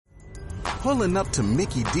Pulling up to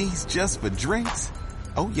Mickey D's just for drinks?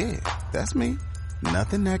 Oh yeah, that's me.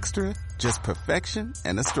 Nothing extra, just perfection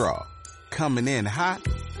and a straw. Coming in hot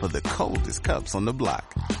for the coldest cups on the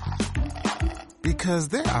block. Because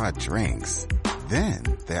there are drinks. Then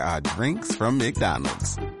there are drinks from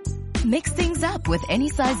McDonald's. Mix things up with any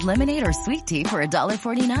size lemonade or sweet tea for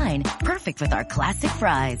 $1.49. Perfect with our classic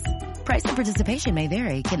fries. Price and participation may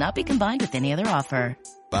vary. Cannot be combined with any other offer.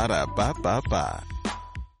 Ba-da-ba-ba-ba.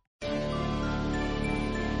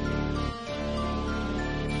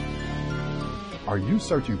 Are you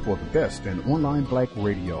searching for the best in online black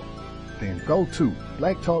radio? Then go to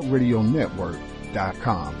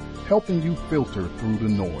blacktalkradionetwork.com, helping you filter through the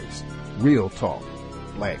noise. Real talk,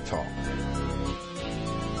 black talk.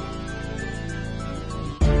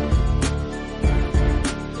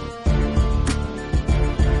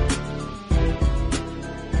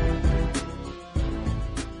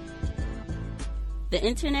 The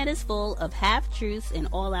internet is full of half-truths and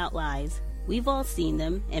all-out lies. We've all seen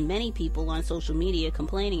them, and many people on social media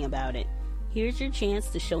complaining about it. Here's your chance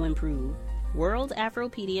to show and prove.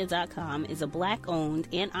 WorldAfropedia.com is a black-owned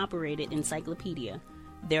and operated encyclopedia.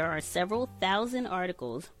 There are several thousand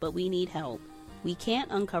articles, but we need help. We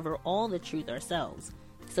can't uncover all the truth ourselves.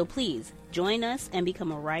 So please, join us and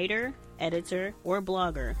become a writer, editor, or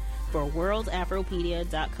blogger for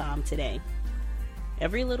WorldAfropedia.com today.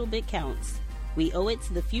 Every little bit counts. We owe it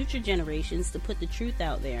to the future generations to put the truth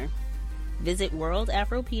out there. Visit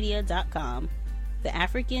WorldAfropedia.com, the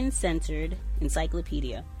African-centered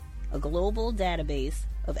encyclopedia, a global database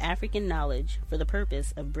of African knowledge for the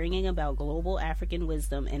purpose of bringing about global African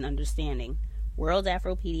wisdom and understanding.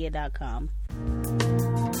 WorldAfropedia.com.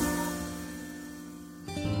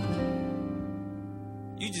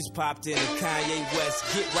 You just popped in a Kanye West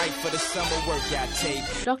Get Right for the Summer workout tape.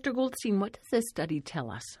 Dr. Goldstein, what does this study tell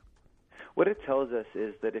us? What it tells us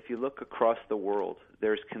is that if you look across the world,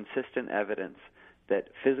 there's consistent evidence that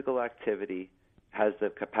physical activity has the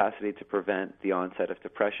capacity to prevent the onset of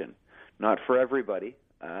depression. Not for everybody,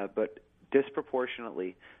 but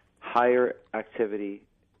disproportionately, higher activity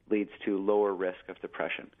leads to lower risk of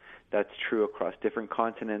depression. That's true across different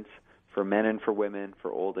continents, for men and for women, for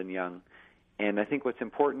old and young. And I think what's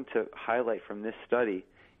important to highlight from this study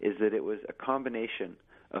is that it was a combination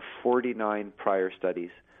of 49 prior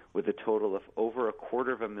studies with a total of over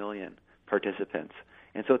 250,000 participants.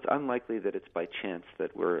 And so it's unlikely that it's by chance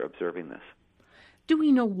that we're observing this. Do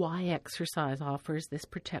we know why exercise offers this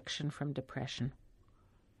protection from depression?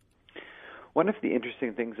 One of the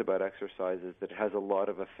interesting things about exercise is that it has a lot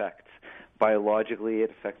of effects. Biologically,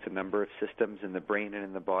 it affects a number of systems in the brain and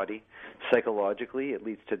in the body. Psychologically, it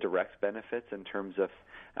leads to direct benefits in terms of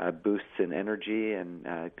boosts in energy and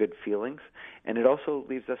good feelings. And it also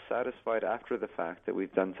leaves us satisfied after the fact that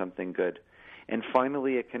we've done something good. And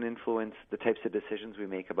finally, it can influence the types of decisions we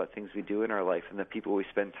make about things we do in our life and the people we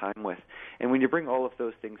spend time with. And when you bring all of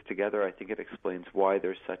those things together, I think it explains why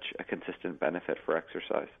there's such a consistent benefit for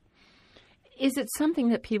exercise. Is it something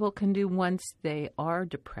that people can do once they are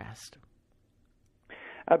depressed?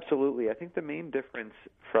 Absolutely. I think the main difference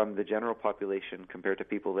from the general population compared to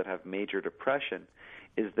people that have major depression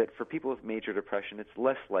is that for people with major depression, it's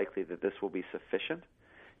less likely that this will be sufficient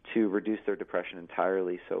to reduce their depression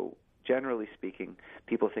entirely. So generally speaking,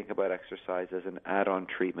 people think about exercise as an add-on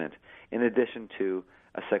treatment in addition to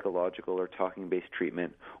a psychological or talking-based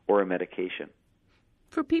treatment or a medication.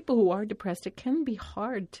 For people who are depressed, it can be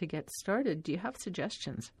hard to get started. Do you have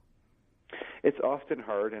suggestions? It's often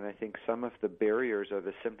hard, and I think some of the barriers are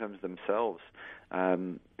the symptoms themselves.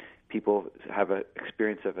 People have an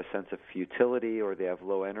experience of a sense of futility, or they have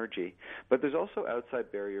low energy. But there's also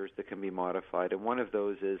outside barriers that can be modified, and one of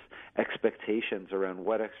those is expectations around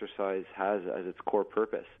what exercise has as its core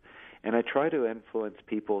purpose. And I try to influence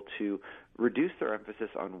people to reduce their emphasis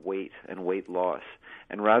on weight and weight loss,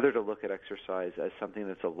 and rather to look at exercise as something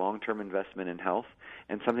that's a long-term investment in health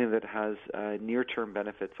and something that has near-term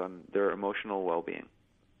benefits on their emotional well-being.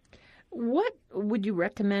 What would you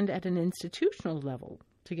recommend at an institutional level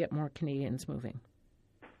to get more Canadians moving?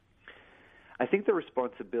 I think the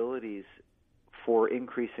responsibilities for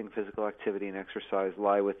increasing physical activity and exercise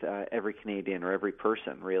lie with every Canadian or every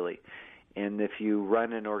person, really. And if you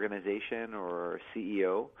run an organization or are a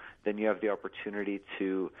CEO, then you have the opportunity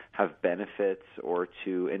to have benefits or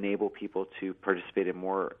to enable people to participate in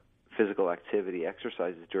more physical activity,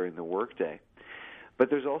 exercises during the workday. But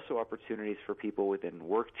there's also opportunities for people within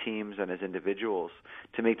work teams and as individuals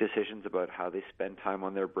to make decisions about how they spend time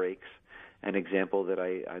on their breaks. An example that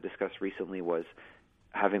I discussed recently was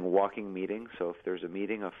having walking meetings. So if there's a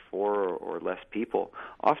meeting of 4 or less people,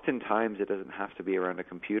 oftentimes it doesn't have to be around a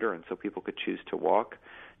computer, and so people could choose to walk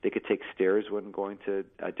They could take stairs when going to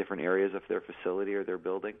different areas of their facility or their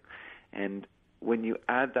building. And when you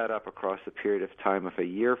add that up across the period of time of a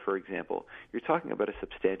year, for example, you're talking about a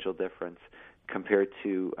substantial difference compared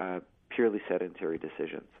to purely sedentary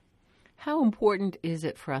decisions. How important is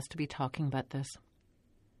it for us to be talking about this?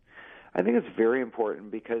 I think it's very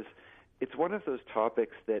important because it's one of those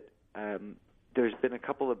topics that there's been a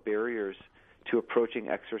couple of barriers to approaching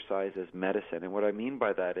exercise as medicine. And what I mean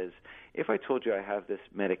by that is, if I told you I have this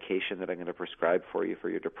medication that I'm going to prescribe for you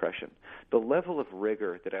for your depression, the level of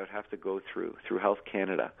rigor that I would have to go through Health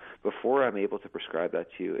Canada before I'm able to prescribe that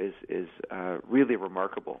to you is really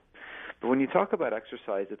remarkable. But when you talk about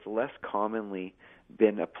exercise, it's less commonly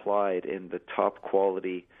been applied in the top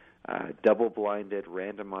quality, double-blinded,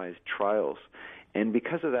 randomized trials. And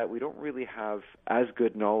because of that, we don't really have as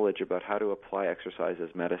good knowledge about how to apply exercise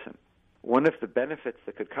as medicine. One of the benefits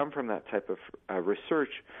that could come from that type of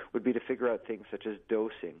research would be to figure out things such as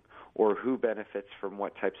dosing or who benefits from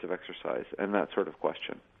what types of exercise and that sort of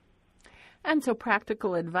question. And so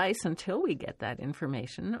practical advice until we get that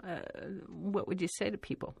information, what would you say to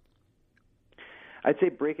people? I'd say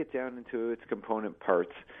break it down into its component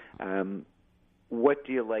parts. What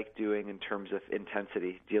do you like doing in terms of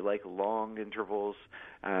intensity? Do you like long intervals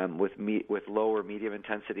with low or medium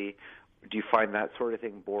intensity? Do you find that sort of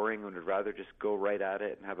thing boring and would rather just go right at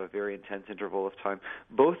it and have a very intense interval of time?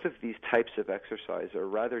 Both of these types of exercise are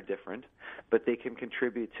rather different, but they can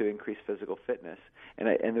contribute to increased physical fitness. And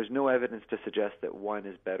there's no evidence to suggest that one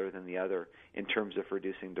is better than the other in terms of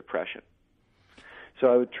reducing depression. So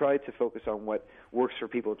I would try to focus on what works for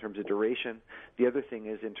people in terms of duration. The other thing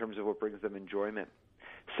is in terms of what brings them enjoyment.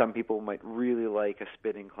 Some people might really like a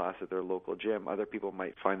spinning class at their local gym. Other people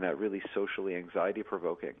might find that really socially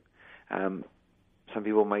anxiety-provoking. Some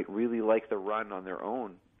people might really like the run on their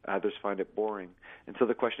own. Others find it boring. And so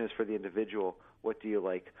the question is for the individual, what do you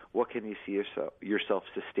like? What can you see yourself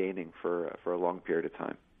sustaining for a long period of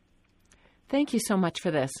time? Thank you so much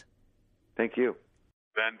for this. Thank you.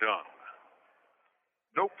 Van Dung.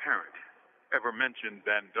 No parent ever mentioned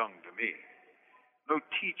Van Dung to me. No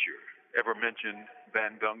teacher ever mentioned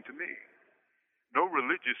Van Dung to me. No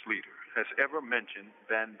religious leader has ever mentioned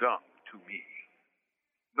Van Dung to me.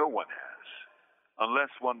 No one has,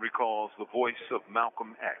 unless one recalls the voice of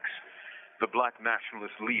Malcolm X, the black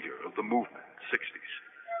nationalist leader of the movement in the 60s.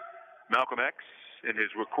 Malcolm X, in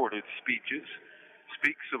his recorded speeches,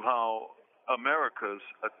 speaks of how America's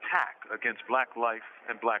attack against black life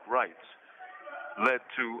and black rights led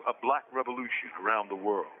to a black revolution around the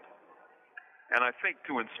world. And I think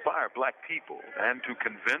to inspire black people and to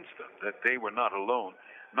convince them that they were not alone,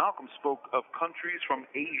 Malcolm spoke of countries from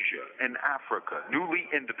Asia and Africa, newly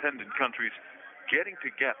independent countries, getting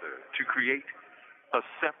together to create a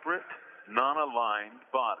separate, non-aligned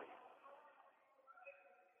body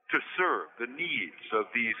to serve the needs of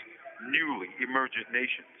these newly emergent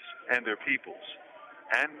nations and their peoples,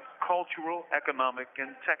 and cultural, economic,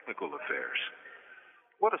 and technical affairs.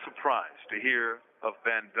 What a surprise to hear of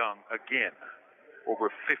Van Dung again over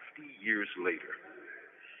 50 years later.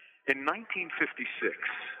 In 1956,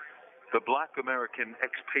 the black American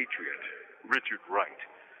expatriate Richard Wright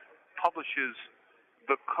publishes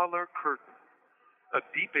The Color Curtain, a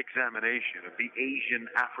deep examination of the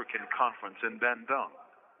Asian-African Conference in Bandung,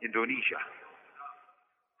 Indonesia.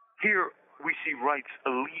 Here we see Wright's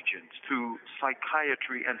allegiance to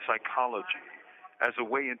psychiatry and psychology as a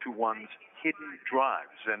way into one's hidden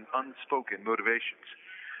drives and unspoken motivations.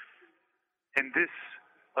 In this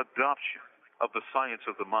adoption of the science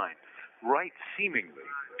of the mind, Wright seemingly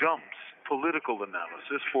dumps political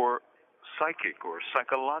analysis for psychic or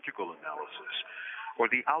psychological analysis, or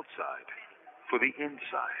the outside for the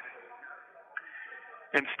inside.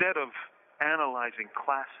 Instead of analyzing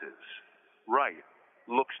classes, Wright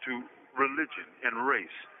looks to religion and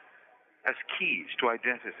race as keys to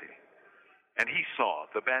identity. And he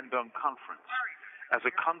saw the Bandung Conference as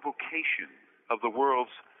a convocation of the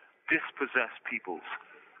world's dispossessed peoples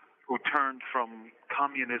who turned from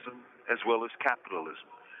communism as well as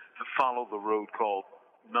capitalism to follow the road called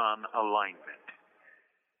non-alignment.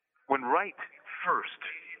 When Wright first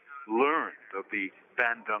learned of the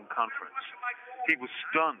Bandung Conference, he was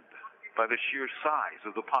stunned by the sheer size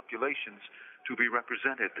of the populations to be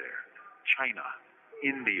represented there. China,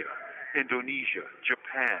 India, Indonesia,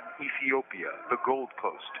 Japan, Ethiopia, the Gold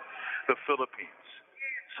Coast, the Philippines,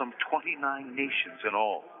 some 29 nations in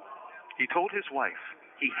all. He told his wife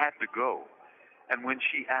he had to go, and when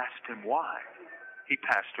she asked him why, he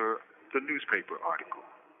passed her the newspaper article.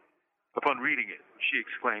 Upon reading it, she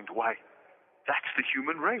exclaimed, "Why, that's the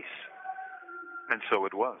human race." And so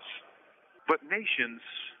it was. But nations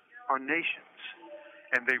are nations,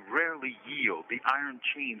 and they rarely yield the iron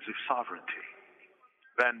chains of sovereignty.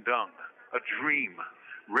 Van Dung, a dream,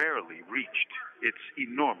 rarely reached its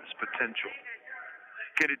enormous potential.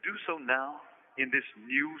 Can it do so now, in this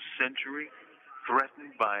new century,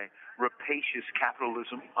 threatened by rapacious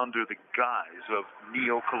capitalism under the guise of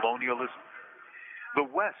neo-colonialism? The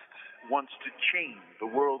West wants to chain the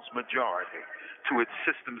world's majority to its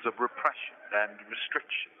systems of repression and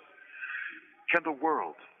restriction. Can the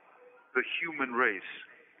world, the human race,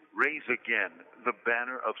 raise again the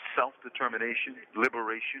banner of self-determination,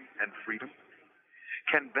 liberation, and freedom?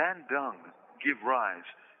 Can Van Dung give rise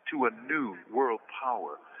to a new world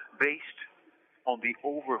power based on the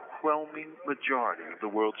overwhelming majority of the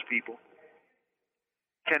world's people?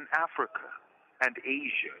 Can Africa and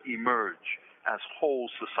Asia emerge as whole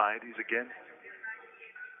societies again?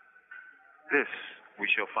 This we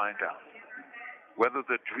shall find out, whether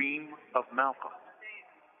the dream of Malcolm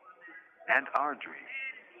and our dream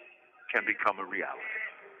can become a reality.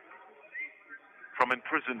 From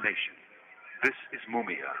Imprisoned Nation, this is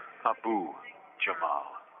Mumia Abu Jamal.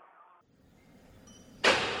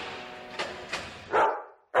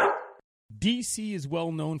 D.C. is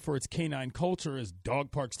well known for its canine culture as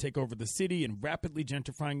dog parks take over the city and rapidly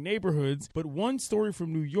gentrifying neighborhoods, but one story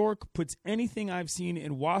from New York puts anything I've seen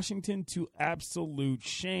in Washington to absolute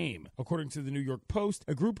shame. According to the New York Post,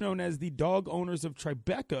 a group known as the Dog Owners of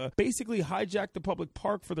Tribeca basically hijacked the public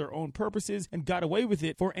park for their own purposes and got away with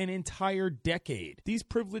it for an entire decade. These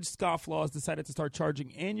privileged scofflaws decided to start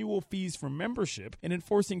charging annual fees for membership and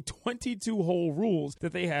enforcing 22 whole rules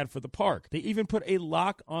that they had for the park. They even put a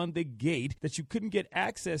lock on the gate that you couldn't get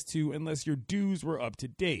access to unless your dues were up to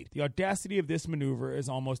date. The audacity of this maneuver is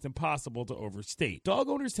almost impossible to overstate. Dog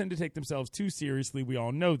owners tend to take themselves too seriously, we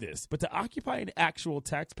all know this, but to occupy an actual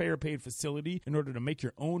taxpayer-paid facility in order to make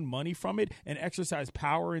your own money from it and exercise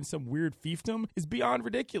power in some weird fiefdom is beyond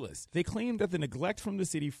ridiculous. They claim that the neglect from the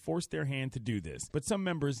city forced their hand to do this, but some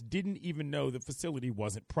members didn't even know the facility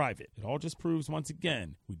wasn't private. It all just proves once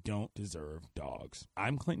again, we don't deserve dogs.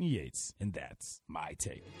 I'm Clinton Yates, and that's my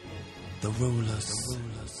take. The rulers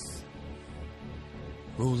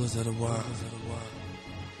of the world.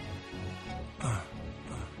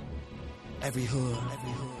 Every hood,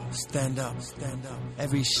 stand up.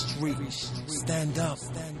 Every street, stand up.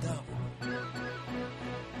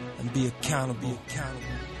 And be accountable. Yeah,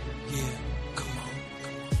 come on.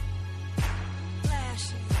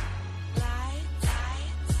 Flashing lights.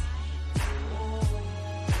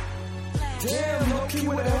 Damn, low-key,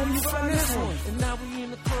 where the hell you find this one? And now we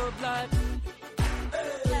in the club like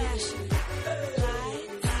flashing lights.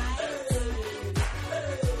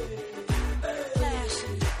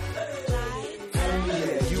 Flashing lights.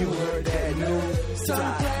 Yeah, you heard that news.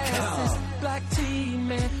 Sunglasses, black tee,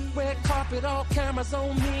 man. Red carpet, all cameras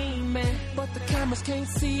on me, man. But the cameras can't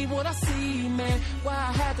see what I see, man. Why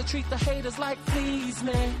I had to treat the haters like fleas,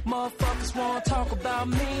 man. Motherfuckers wanna talk about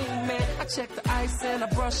me, man. I check the ice and I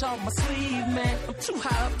brush off my sleeve, man. I'm too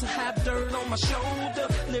high up to have dirt on my shoulder.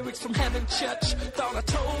 Lyrics from Heaven Church, thought I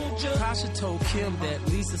told you. Tasha told Kim that.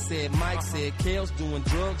 Lisa said, Mike said, Kale's doing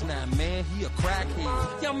drugs now, man. He a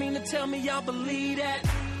crackhead. Y'all mean to tell me y'all believe that?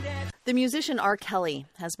 The musician R. Kelly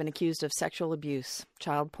has been accused of sexual abuse,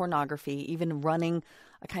 child pornography, even running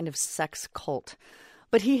a kind of sex cult.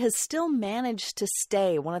 But he has still managed to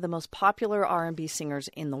stay one of the most popular R&B singers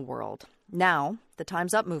in the world. Now, the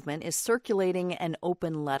Time's Up movement is circulating an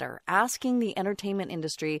open letter asking the entertainment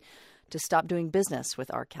industry to stop doing business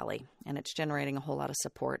with R. Kelly, and it's generating a whole lot of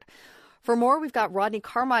support. For more, we've got Rodney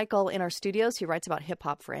Carmichael in our studios. He writes about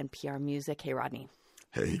hip-hop for NPR Music. Hey, Rodney.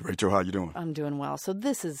 Hey, Rachel, how you doing? I'm doing well. So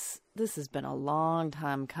this has been a long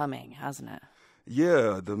time coming, hasn't it?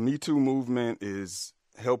 Yeah, the Me Too movement is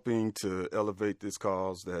helping to elevate this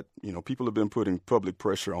cause that, people have been putting public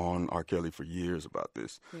pressure on R. Kelly for years about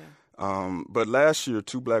this. Yeah. But last year,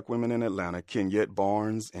 two black women in Atlanta, Kenyette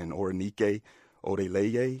Barnes and Orenike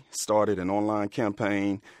Odeleye, started an online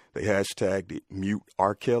campaign. They hashtagged it Mute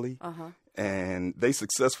R. Kelly. Uh-huh. And they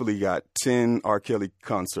successfully got 10 R. Kelly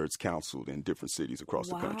concerts canceled in different cities across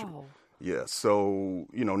the country. Yeah, so,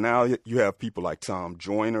 now you have people like Tom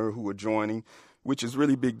Joyner who are joining, which is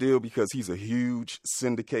really big deal because he's a huge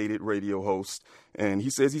syndicated radio host, and he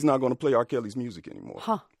says he's not going to play R. Kelly's music anymore.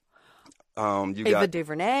 Huh. Ava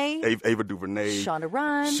DuVernay, Shonda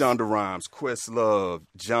Rhimes, Questlove,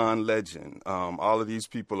 John Legend. All of these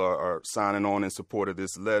people are signing on in support of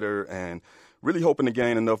this letter and really hoping to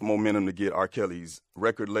gain enough momentum to get R. Kelly's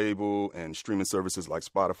record label and streaming services like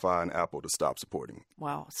Spotify and Apple to stop supporting him.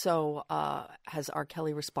 Wow. So has R.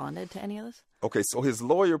 Kelly responded to any of this? Okay, so his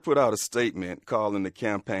lawyer put out a statement calling the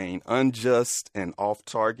campaign unjust and off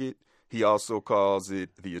target. He also calls it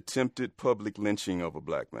the attempted public lynching of a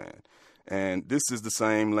black man. And this is the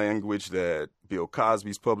same language that Bill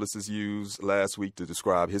Cosby's publicist used last week to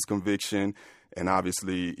describe his conviction. And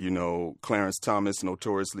obviously, Clarence Thomas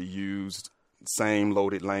notoriously used same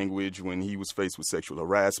loaded language when he was faced with sexual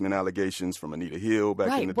harassment allegations from Anita Hill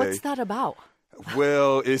back in the day. What's that about?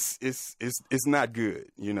 Well, it's not good.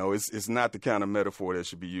 It's not the kind of metaphor that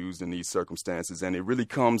should be used in these circumstances. And it really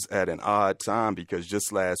comes at an odd time because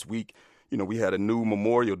just last week, we had a new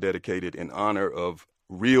memorial dedicated in honor of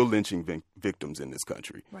real lynching victims in this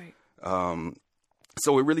country. Right.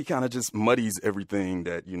 So it really kind of just muddies everything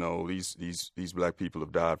that, these black people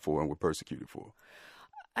have died for and were persecuted for.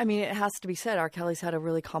 I mean, it has to be said, R. Kelly's had a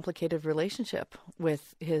really complicated relationship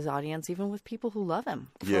with his audience, even with people who love him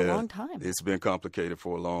for a long time. It's been complicated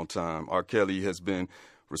for a long time. R. Kelly has been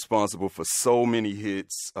responsible for so many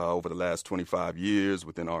hits over the last 25 years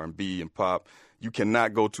within R&B and pop. You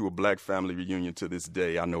cannot go to a black family reunion to this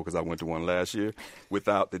day, I know because I went to one last year,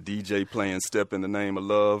 without the DJ playing Step in the Name of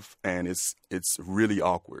Love, and it's really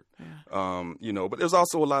awkward. Yeah. But there's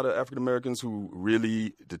also a lot of African Americans who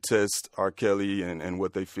really detest R. Kelly and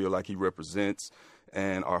what they feel like he represents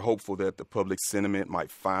and are hopeful that the public sentiment might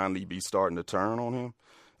finally be starting to turn on him.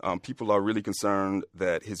 People are really concerned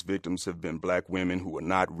that his victims have been black women who are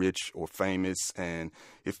not rich or famous, and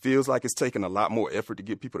it feels like it's taken a lot more effort to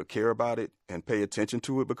get people to care about it and pay attention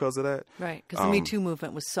to it because of that. Right, because the Me Too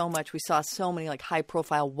movement was so much. We saw so many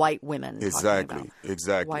high-profile white women talking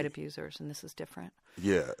about white abusers, and this is different.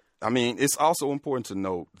 Yeah. I mean, it's also important to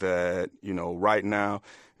note that, right now,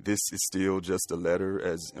 this is still just a letter,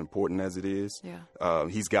 as important as it is. Yeah.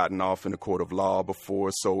 He's gotten off in a court of law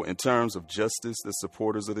before. So in terms of justice, the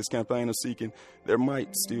supporters of this campaign are seeking, there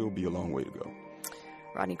might still be a long way to go.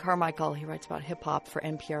 Rodney Carmichael, he writes about hip-hop for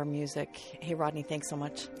NPR Music. Hey, Rodney, thanks so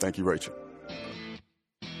much. Thank you, Rachel.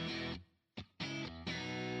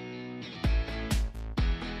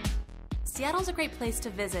 Seattle's a great place to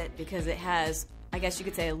visit because it has, I guess you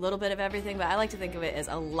could say, a little bit of everything, but I like to think of it as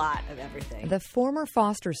a lot of everything. The former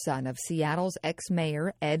foster son of Seattle's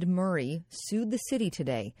ex-mayor, Ed Murray, sued the city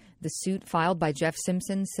today. The suit filed by Jeff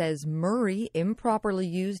Simpson says Murray improperly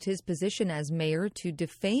used his position as mayor to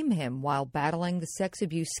defame him while battling the sex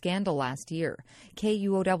abuse scandal last year.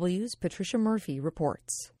 KUOW's Patricia Murphy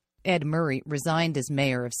reports. Ed Murray resigned as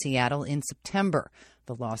mayor of Seattle in September.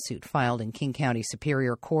 The lawsuit filed in King County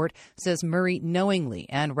Superior Court says Murray knowingly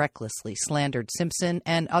and recklessly slandered Simpson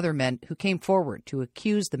and other men who came forward to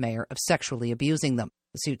accuse the mayor of sexually abusing them.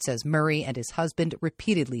 The suit says Murray and his husband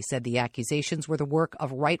repeatedly said the accusations were the work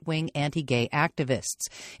of right-wing anti-gay activists.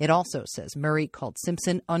 It also says Murray called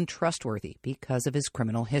Simpson untrustworthy because of his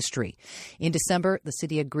criminal history. In December, the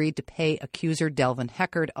city agreed to pay accuser Delvin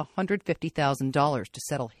Heckard $150,000 to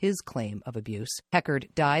settle his claim of abuse.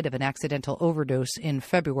 Heckard died of an accidental overdose in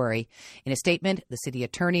February. In a statement, the city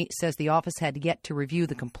attorney says the office had yet to review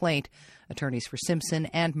the complaint. Attorneys for Simpson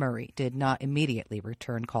and Murray did not immediately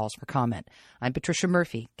return calls for comment. I'm Patricia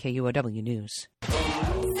Murphy, KUOW News.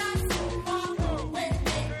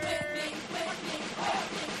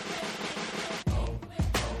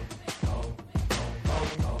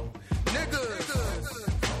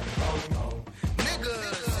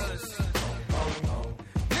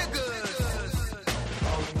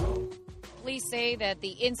 Police say that the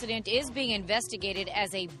incident is being investigated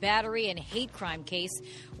as a battery and hate crime case.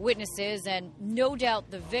 Witnesses, and no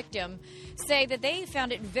doubt the victim, say that they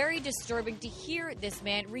found it very disturbing to hear this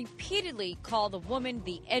man repeatedly call the woman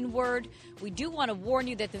the N-word. We do want to warn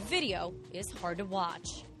you that the video is hard to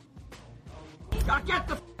watch. Now get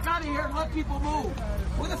the out of here and let people move.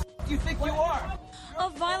 Who the do you think you are? A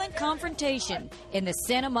violent confrontation in the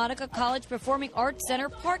Santa Monica College Performing Arts Center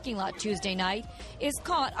parking lot Tuesday night is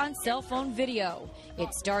caught on cell phone video.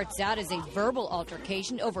 It starts out as a verbal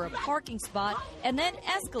altercation over a parking spot and then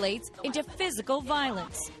escalates into physical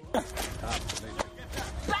violence. Back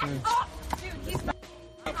up! Dude, he's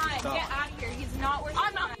Get out of here. He's not where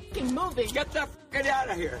I'm not moving. Get the out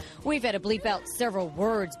of here. We've had to bleep out several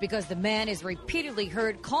words because the man is repeatedly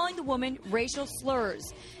heard calling the woman racial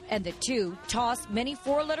slurs, and the two toss many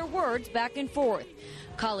four-letter words back and forth.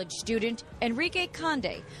 College student Enrique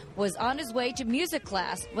Conde was on his way to music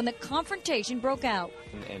class when the confrontation broke out.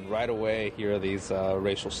 And right away, here are these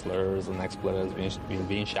racial slurs and expletives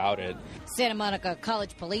being shouted. Santa Monica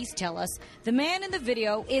College police tell us the man in the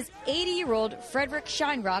video is 80-year-old Frederick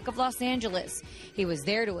Shinerock of Los Angeles. He was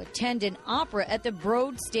there to attend an opera at the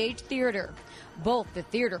Broad Stage Theater. Both the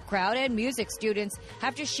theater crowd and music students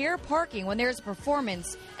have to share parking when there's a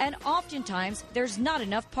performance, and oftentimes there's not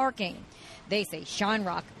enough parking. They say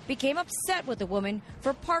Shinerock became upset with the woman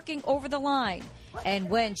for parking over the line. And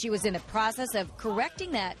when she was in the process of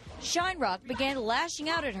correcting that, Shine Rock began lashing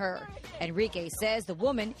out at her. Enrique says the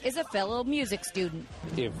woman is a fellow music student.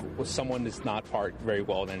 If someone is not parked very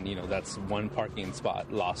well, then, that's one parking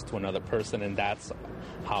spot lost to another person, and that's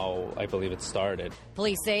how I believe it started.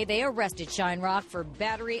 Police say they arrested Shine Rock for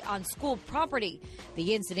battery on school property.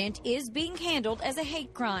 The incident is being handled as a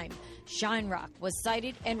hate crime. Shine Rock was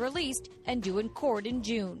cited and released and due in court in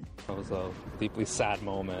June. It was a deeply sad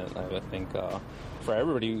moment, I think, for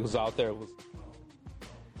everybody who was out there.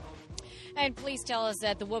 And police tell us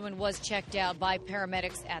that the woman was checked out by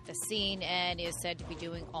paramedics at the scene and is said to be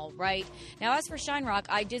doing all right. Now, as for Shine Rock,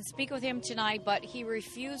 I did speak with him tonight, but he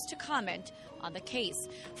refused to comment on the case.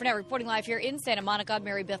 For now, reporting live here in Santa Monica,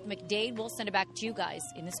 Mary Beth McDade. We'll send it back to you guys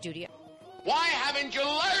in the studio. Why haven't you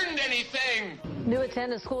learned anything? New at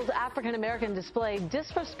 10, a school's African-American display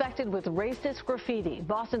disrespected with racist graffiti.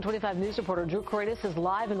 Boston 25 News reporter Drew Corridis is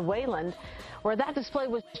live in Wayland, where that display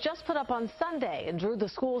was just put up on Sunday. And Drew, the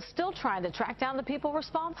school is still trying to track down the people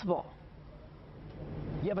responsible.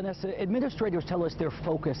 Yeah, Vanessa, administrators tell us their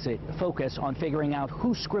focus on figuring out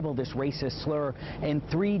who scribbled this racist slur in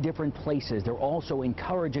 3 different places. They're also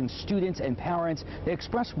encouraging students and parents to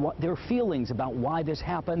express their feelings about why this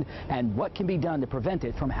happened and what can be done to prevent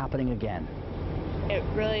it from happening again. It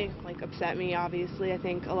really upset me, obviously. I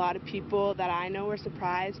think a lot of people that I know were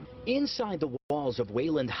surprised. Inside the walls of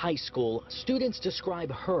Wayland High School, students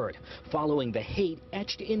describe hurt following the hate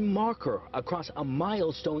etched in marker across a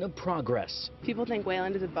milestone of progress. People think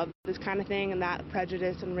Wayland is above this kind of thing and that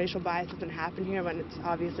prejudice and racial bias doesn't happen here, but it's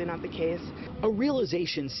obviously not the case. A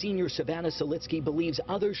realization senior Savannah Solitsky believes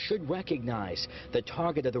others should recognize. The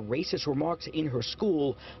target of the racist remarks in her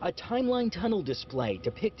school, a timeline tunnel display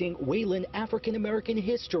depicting Wayland African-American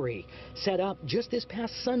history, set up just this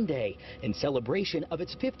past Sunday in celebration of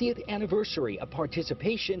its 50th anniversary of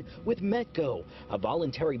participation with METCO, a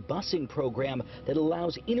voluntary busing program that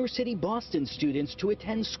allows inner-city Boston students to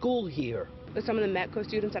attend school here. With some of the METCO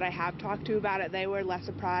students that I have talked to about it, they were less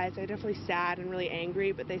surprised. They were definitely sad and really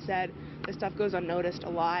angry, but they said this stuff goes unnoticed a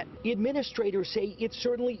lot. The administrators say it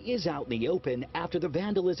certainly is out in the open after the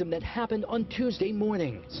vandalism that happened on Tuesday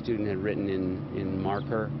morning. A student had written in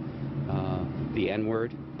marker the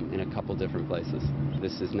N-word in a couple different places.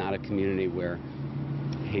 This is not a community where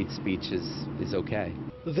hate speech is okay.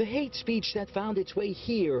 The hate speech that found its way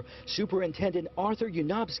here, Superintendent Arthur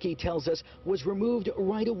Yanofsky tells us, was removed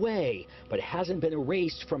right away, but hasn't been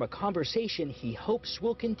erased from a conversation he hopes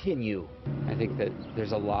will continue. I think that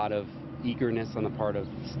there's a lot of eagerness on the part of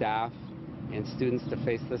staff and students to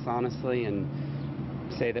face this honestly and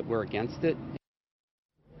say that we're against it.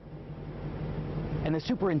 And the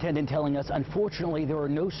superintendent telling us, unfortunately, there are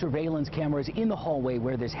no surveillance cameras in the hallway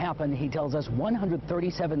where this happened. He tells us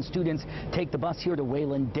 137 students take the bus here to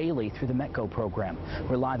Wayland daily through the METCO program.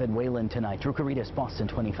 We're live in Wayland tonight. Drew Corridis, Boston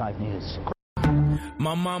 25 News.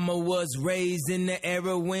 My mama was raised in the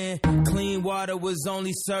era when clean water was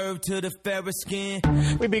only served to the fairer skin.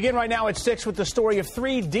 We begin right now at 6 with the story of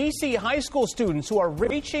 3 D.C. high school students who are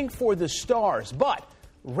reaching for the stars, but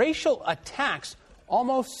racial attacks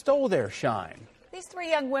almost stole their shine. These 3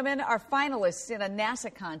 young women are finalists in a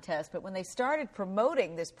NASA contest, but when they started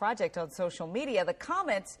promoting this project on social media, the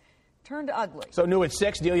comments turned ugly. So new at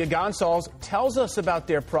 6, Delia Gonsalves tells us about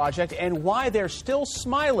their project and why they're still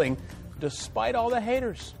smiling despite all the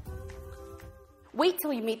haters. Wait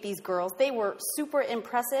till you meet these girls. They were super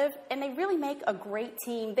impressive, and they really make a great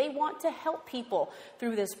team. They want to help people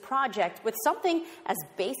through this project with something as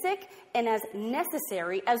basic and as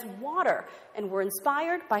necessary as water. And we're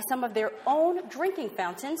inspired by some of their own drinking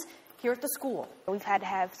fountains here at the school. We've had to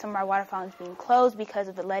have some of our water fountains being closed because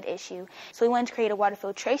of the lead issue. So we wanted to create a water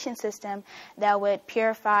filtration system that would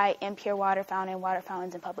purify impure water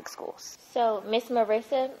fountains in public schools. So Miss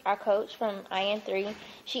Marissa, our coach from IN3,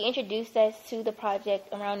 she introduced us to the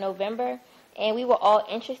project around November, and we were all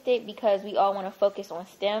interested because we all want to focus on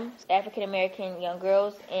STEM. African American young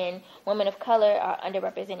girls and women of color are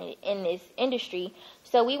underrepresented in this industry.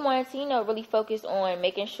 So we wanted to, really focus on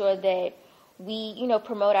making sure that we,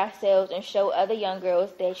 promote ourselves and show other young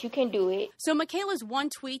girls that you can do it. So Michaela's one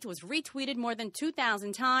tweet was retweeted more than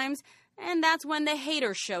 2,000 times, and that's when the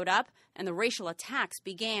haters showed up and the racial attacks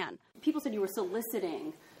began. People said you were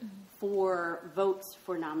soliciting for votes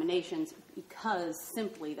for nominations because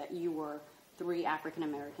simply that you were 3 African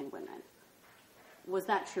American women. Was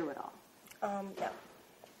that true at all?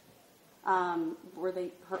 No. Were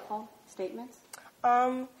they hurtful statements?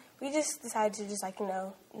 We just decided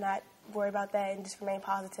to not worry about that and just remain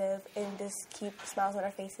positive and just keep smiles on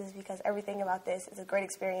our faces because everything about this is a great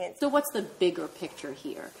experience. So what's the bigger picture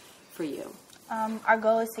here for you? Our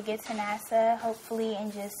goal is to get to NASA, hopefully,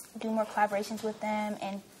 and just do more collaborations with them.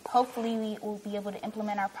 And hopefully we will be able to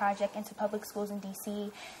implement our project into public schools in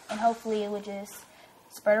D.C. And hopefully it will just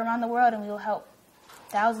spread around the world and we will help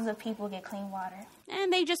thousands of people get clean water.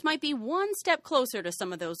 And they just might be one step closer to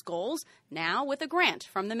some of those goals, now with a grant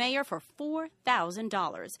from the mayor for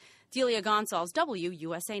 $4,000. Delia Gonsalves,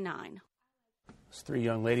 WUSA 9. Those three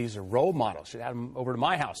young ladies are role models. Should have them over to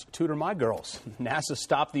my house, tutor my girls. NASA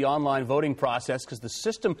stopped the online voting process because the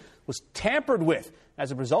system was tampered with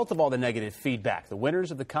as a result of all the negative feedback. The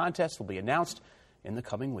winners of the contest will be announced in the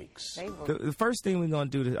coming weeks. The first thing we're going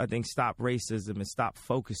to do, I think, stop racism and stop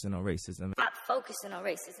focusing on racism. Stop focusing on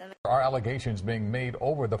racism. Are allegations being made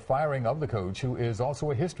over the firing of the coach, who is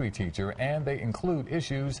also a history teacher, and they include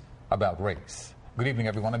issues about race. Good evening,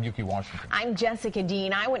 everyone. I'm Yuki Washington. I'm Jessica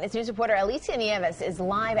Dean. Eyewitness News reporter Alicia Nieves is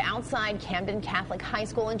live outside Camden Catholic High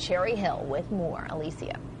School in Cherry Hill with more.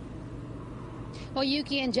 Alicia. Well,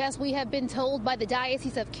 Yuki and Jess, we have been told by the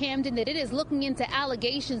Diocese of Camden that it is looking into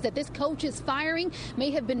allegations that this coach's firing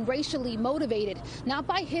may have been racially motivated. Not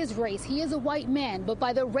by his race, he is a white man, but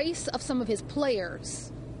by the race of some of his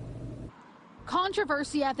players.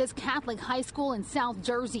 Controversy at this Catholic high school in South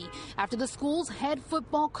Jersey after the school's head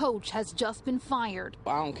football coach has just been fired.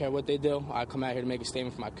 I don't care what they do. I come out here to make a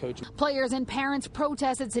statement for my coach. Players and parents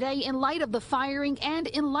protested today in light of the firing and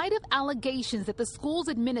in light of allegations that the school's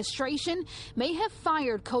administration may have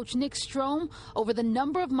fired Coach Nick Strom over the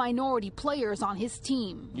number of minority players on his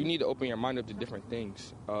team. You need to open your mind up to different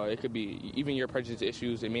things. It could be even your prejudice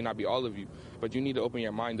issues. It may not be all of you, but you need to open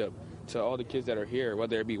your mind up to all the kids that are here,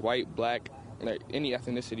 whether it be white, black, any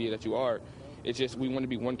ethnicity that you are. It's just we want to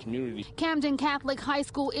be one community. Camden Catholic High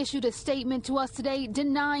School issued a statement to us today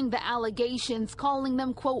denying the allegations, calling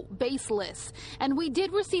them, quote, baseless. And we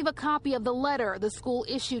did receive a copy of the letter the school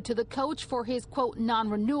issued to the coach for his, quote,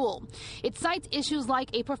 non-renewal. It cites issues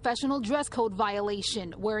like a professional dress code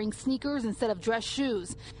violation, wearing sneakers instead of dress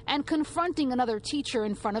shoes, and confronting another teacher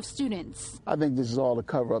in front of students. I think this is all to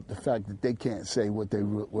cover up the fact that they can't say what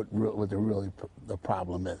the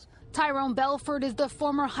problem is. Tyrone Belford is the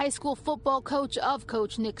former high school football coach of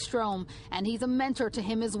Coach Nick Strom, and he's a mentor to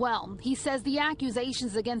him as well. He says the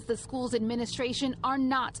accusations against the school's administration are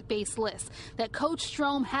not baseless, that Coach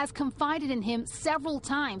Strom has confided in him several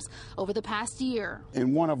times over the past year.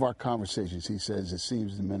 In one of our conversations, he says it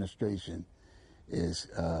seems the administration is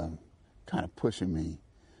kind of pushing me,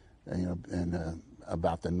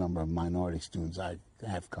 about the number of minority students I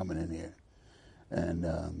have coming in here.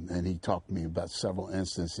 And he talked to me about several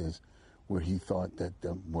instances where he thought that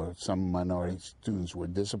where some minority students were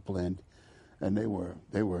disciplined and they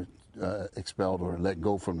were expelled or let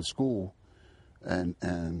go from the school. And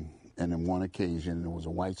on one occasion, there was a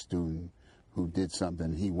white student who did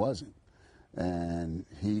something he wasn't. And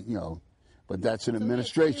he, but that's an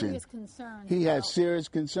administration. He has serious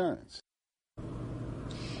concerns.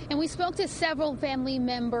 And we spoke to several family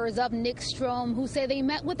members of Nick Strom who say they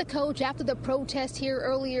met with the coach after the protest here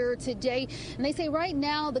earlier today. And they say right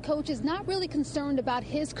now the coach is not really concerned about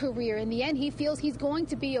his career. In the end, he feels he's going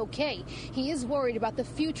to be okay. He is worried about the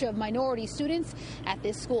future of minority students at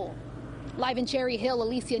this school. Live in Cherry Hill,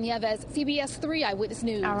 Alicia Nieves, CBS 3 Eyewitness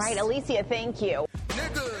News. All right, Alicia, thank you.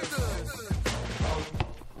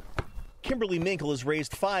 Kimberly Minkle has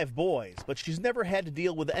raised 5 boys, but she's never had to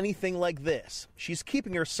deal with anything like this. She's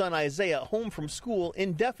keeping her son Isaiah home from school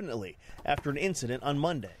indefinitely after an incident on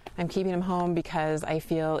Monday. I'm keeping him home because I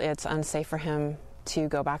feel it's unsafe for him to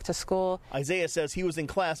go back to school. Isaiah says he was in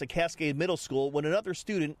class at Cascade Middle School when another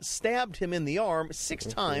student stabbed him in the arm 6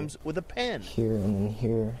 times with a pen. Here and then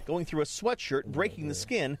here. Going through a sweatshirt, breaking the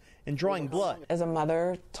skin, and drawing blood. As a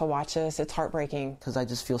mother, to watch this, it's heartbreaking. Because I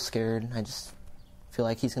just feel scared. I just feel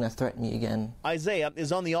like he's going to threaten me again. Isaiah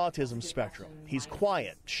is on the autism spectrum. He's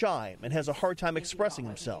quiet, shy, and has a hard time expressing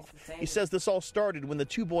himself. He says this all started when the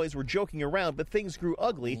 2 boys were joking around, but things grew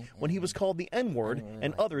ugly when he was called the N-word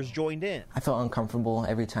and others joined in. I felt uncomfortable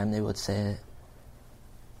every time they would say it.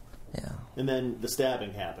 Yeah. And then the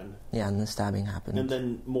stabbing happened. Yeah, and the stabbing happened. And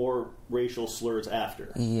then more racial slurs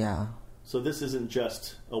after. Yeah. So this isn't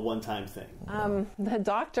just a one-time thing. The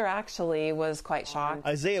doctor actually was quite shocked.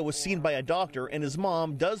 Isaiah was seen by a doctor, and his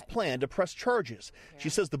mom does plan to press charges. She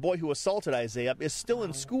says the boy who assaulted Isaiah is still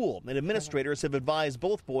in school, and administrators have advised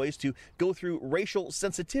both boys to go through racial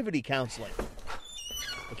sensitivity counseling.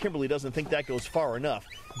 But Kimberly doesn't think that goes far enough,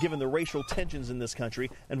 given the racial tensions in this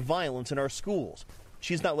country and violence in our schools.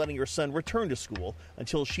 She's not letting her son return to school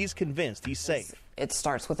until she's convinced he's safe. It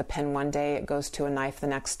starts with a pen one day, it goes to a knife the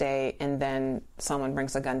next day, and then someone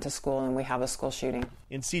brings a gun to school and we have a school shooting.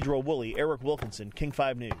 In Cedro Woolley, Eric Wilkinson, King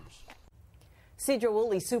 5 News. Cedra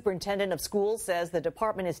Woolley, superintendent of schools, says the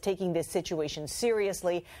department is taking this situation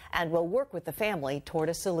seriously and will work with the family toward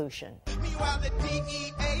a solution. Meanwhile, the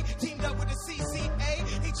DEA teamed up with the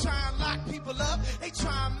CCA. They try and lock people up. They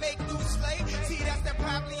try and make new slaves. See, that's that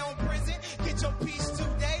probably on prison. Get your peace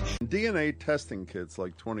today. DNA testing kits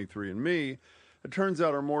like 23andMe, it turns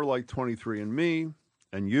out, are more like 23andMe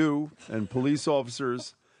and you and police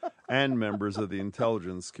officers and members of the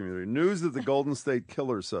intelligence community. News that the Golden State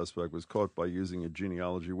Killer suspect was caught by using a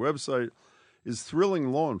genealogy website is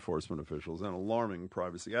thrilling law enforcement officials and alarming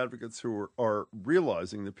privacy advocates who are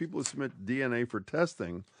realizing that people who submit DNA for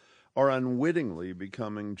testing are unwittingly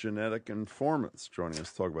becoming genetic informants. Joining us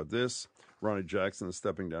to talk about this, Ronnie Jackson is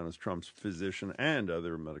stepping down as Trump's physician and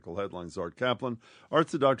other medical headlines. Art Kaplan,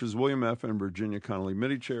 Arts of Doctors William F. and Virginia Connolly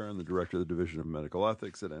Mitty Chair and the Director of the Division of Medical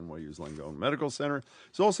Ethics at NYU's Langone Medical Center.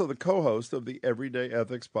 He's also the co-host of the Everyday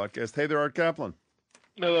Ethics podcast. Hey there, Art Kaplan.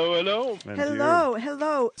 Hello, hello. And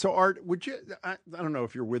hello. So, Art, would you, I don't know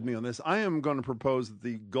if you're with me on this. I am going to propose that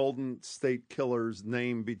the Golden State Killer's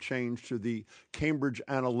name be changed to the Cambridge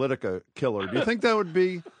Analytica Killer. Do you think that would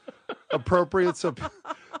be appropriate? So,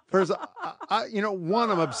 first,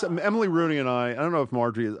 Emily Rooney and I don't know if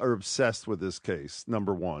Marjorie are obsessed with this case,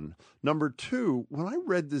 number one. Number two, when I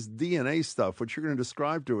read this DNA stuff, which you're going to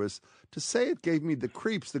describe to us, to say it gave me the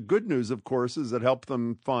creeps. The good news, of course, is it helped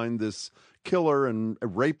them find this killer and a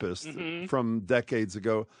rapist from decades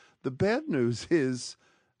ago. The bad news is,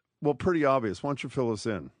 well, pretty obvious. Why don't you fill us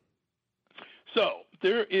in? So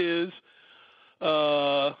there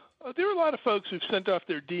are a lot of folks who've sent off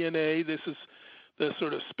their DNA. This is the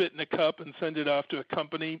sort of spit in a cup and send it off to a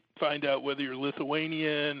company, find out whether you're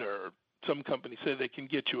Lithuanian, or some company say they can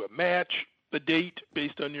get you a match, a date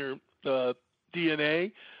based on your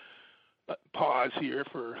DNA. Pause here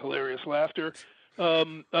for hilarious laughter.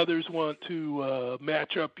 Others want to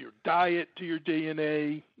match up your diet to your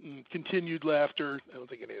DNA. Continued laughter. I don't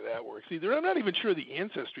think any of that works either. I'm not even sure the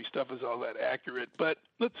ancestry stuff is all that accurate, but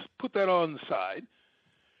let's put that on the side.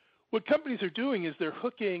 What companies are doing is they're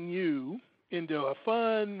hooking you into a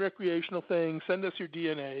fun recreational thing, send us your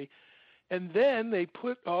DNA, and then they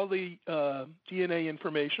put all the DNA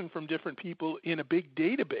information from different people in a big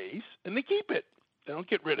database, and they keep it. They don't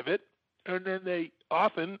get rid of it, and then they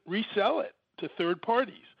often resell it to third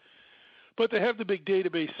parties. But they have the big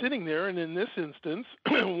database sitting there, and in this instance,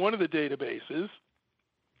 one of the databases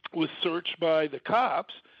was searched by the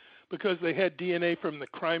cops because they had DNA from the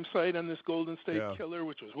crime site on this Golden State Killer,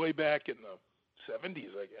 which was way back in the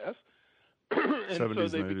 70s, I guess. And 70s so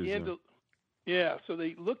they and 80s, began to, so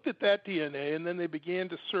they looked at that DNA, and then they began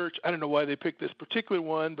to search. I don't know why they picked this particular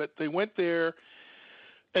one, but they went there,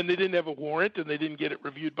 and they didn't have a warrant, and they didn't get it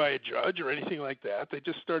reviewed by a judge or anything like that. They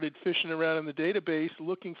just started fishing around in the database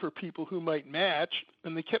looking for people who might match,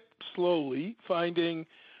 and they kept slowly finding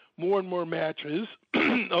more and more matches,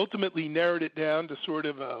 ultimately narrowed it down to sort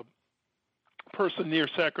of a person near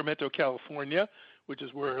Sacramento, California, which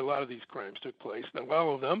is where a lot of these crimes took place, not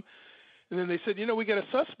all of them. And then they said, we got a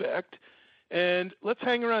suspect, and let's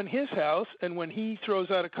hang around his house, and when he throws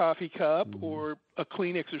out a coffee cup or a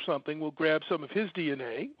Kleenex or something, we'll grab some of his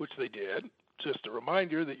DNA, which they did. Just a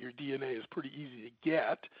reminder that your DNA is pretty easy to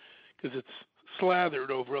get because it's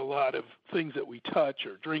slathered over a lot of things that we touch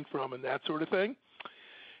or drink from and that sort of thing.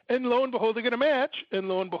 And lo and behold, they get a match, and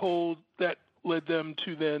lo and behold, that led them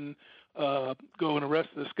to then go and arrest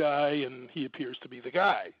this guy, and he appears to be the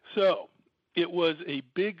guy. So it was a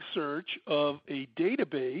big search of a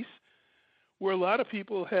database where a lot of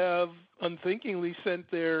people have unthinkingly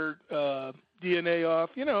sent their DNA off,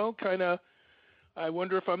 kind of, I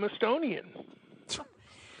wonder if I'm Estonian.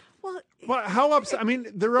 Well, how upset? I mean,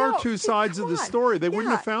 there are two sides of the story. They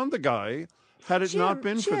wouldn't have found the guy had it not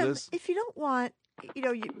been for this. If you don't want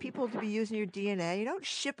people to be using your DNA, you don't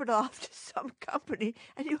ship it off to some company,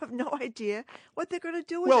 and you have no idea what they're going to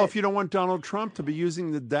do with it. Well, if you don't want Donald Trump to be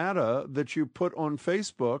using the data that you put on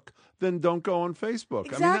Facebook, then don't go on Facebook.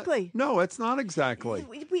 Exactly. I mean, no, it's not exactly.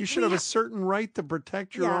 You should have a certain right to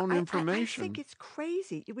protect your own information. I think it's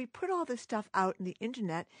crazy. We put all this stuff out in the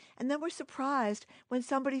internet, and then we're surprised when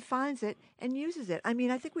somebody finds it and uses it. I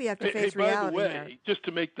mean, I think we have to face reality by the way, here. Just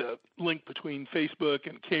to make the link between Facebook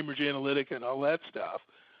and Cambridge Analytica and all that stuff,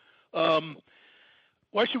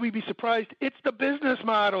 why should we be surprised? It's the business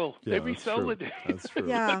model. Yeah, they resell the data. That's true.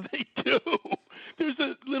 Yeah. They do. There's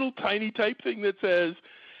a little tiny type thing that says,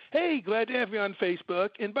 hey, glad to have you on Facebook,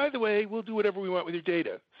 and by the way, we'll do whatever we want with your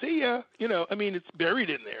data. See ya. It's buried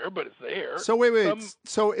in there, but it's there. So wait.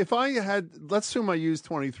 So if I let's assume I use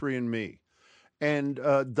 23andMe, and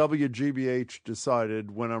WGBH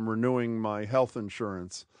decided when I'm renewing my health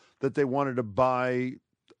insurance that they wanted to buy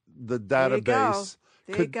the There you go. database.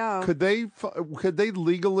 There you go. Could they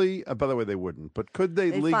legally? By the way, they wouldn't. But could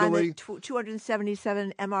they Find legally? the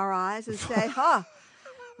 277 MRIs and say, "Huh,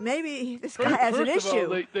 maybe this guy has an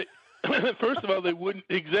issue." First of all, they wouldn't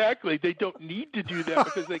exactly. They don't need to do that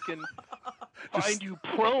because they can find you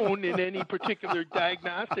prone in any particular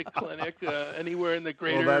diagnostic clinic anywhere in the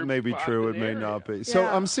greater. Well, that may be true. It may not be. So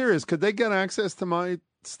I'm serious. Could they get access to my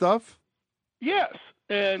stuff? Yes,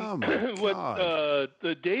 and what God.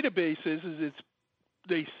 the database is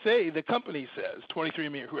they say, the company says,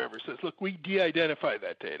 23andMe or whoever says, look, we de-identify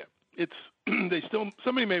that data. It's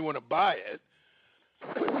somebody may want to buy it,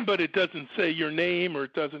 but it doesn't say your name or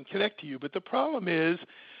it doesn't connect to you. But the problem is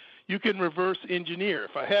you can reverse engineer.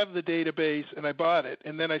 If I have the database and I bought it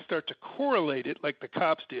and then I start to correlate it like the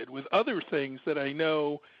cops did with other things that I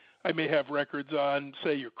know I may have records on,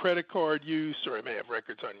 say your credit card use, or I may have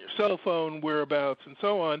records on your cell phone, whereabouts, and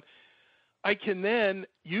so on, I can then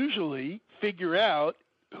usually figure out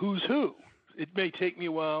who's who. It may take me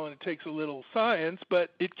a while and it takes a little science,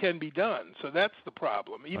 but it can be done. So that's the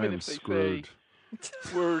problem. Even if they say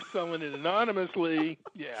we're selling it anonymously,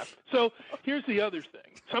 yeah. So here's the other thing.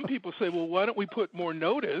 Some people say, well, why don't we put more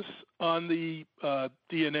notice on the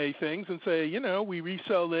DNA things and say, we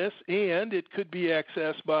resell this and it could be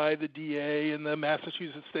accessed by the DA and the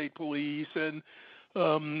Massachusetts State Police and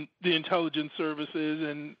the intelligence services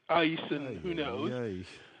and ICE and who knows.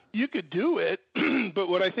 You could do it, but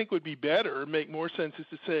what I think would be better, make more sense, is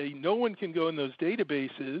to say no one can go in those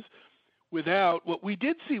databases without what we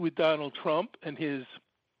did see with Donald Trump and his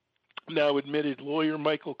now admitted lawyer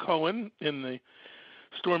Michael Cohen in the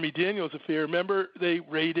Stormy Daniels affair. Remember, they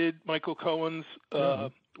raided Michael Cohen's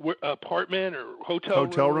apartment or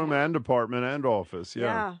hotel room and apartment and office.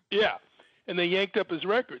 Yeah, and they yanked up his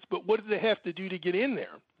records. But what did they have to do to get in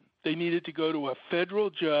there? They needed to go to a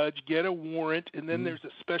federal judge, get a warrant, and then there's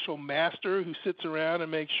a special master who sits around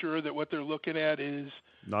and makes sure that what they're looking at is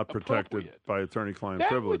not protected by attorney-client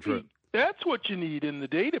privilege. That's what you need in the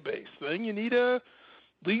database thing. You need a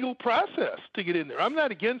legal process to get in there. I'm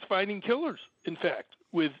not against finding killers, in fact,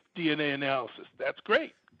 with DNA analysis. That's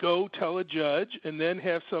great. Go tell a judge and then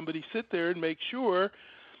have somebody sit there and make sure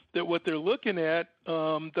that what they're looking at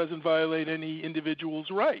doesn't violate any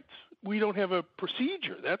individual's rights. We don't have a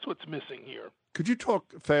procedure. That's what's missing here. Could you talk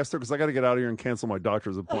faster? Because I got to get out of here and cancel my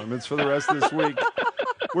doctor's appointments for the rest of this week.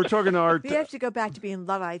 We're talking to our... We have to go back to being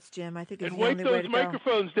Luddites, Jim. I think it's the only way to go. And wipe those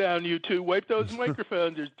microphones down, you two. Wipe those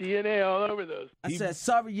microphones. There's DNA all over those. I said,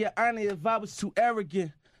 sorry, Your Honor, if I was too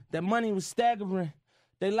arrogant. That money was staggering.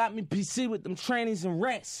 They locked me PC with them trainees and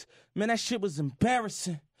rats. Man, that shit was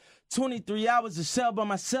embarrassing. 23 hours of cell by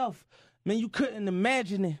myself. Man, you couldn't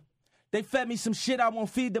imagine it. They fed me some shit I won't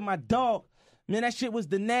feed to my dog. Man, that shit was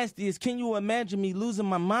the nastiest. Can you imagine me losing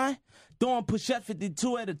my mind? Doing push-up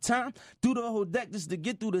 52 at a time. Do the whole deck just to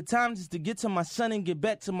get through the time, just to get to my son and get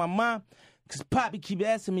back to my mom. Because Poppy keep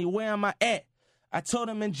asking me, where am I at? I told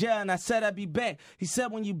him in jail and I said I'd be back. He said,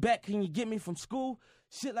 when you back, can you get me from school?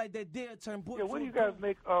 Shit like that dare turn boy. Yeah, what do you guys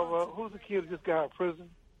make of, who's the kid who just got out of prison?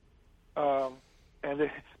 And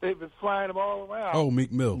they've been flying him all around. Oh,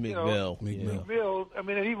 Meek Mill. Meek Mill. I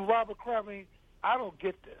mean, and even Robert Kraft. I mean, I don't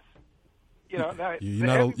get this. Now, you're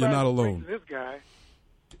not alone. This guy,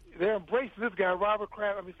 they're embracing this guy, Robert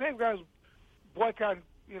Kraft. I mean, same guys boycotting,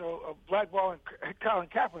 blackballing Colin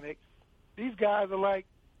Kaepernick. These guys are like,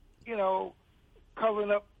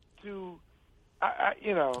 coloring up to, I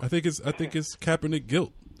think it's Kaepernick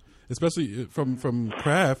guilt, especially from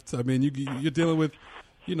Kraft. I mean, you're dealing with.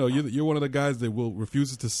 You're one of the guys that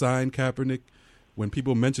refuses to sign Kaepernick. When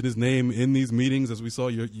people mention his name in these meetings, as we saw,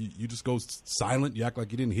 you just go silent. You act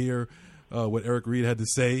like you didn't hear what Eric Reed had to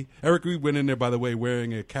say. Eric Reed went in there, by the way,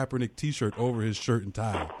 wearing a Kaepernick T-shirt over his shirt and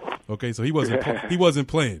tie. Okay, so he wasn't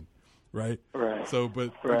playing, right? Right. So,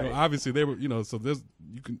 but obviously they were. So there's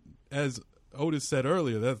as Otis said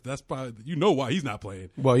earlier, that's probably why he's not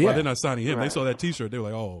playing. Well, yeah, why they're not signing him. Right. They saw that T-shirt, they were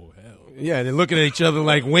like, oh hell. Yeah, they're looking at each other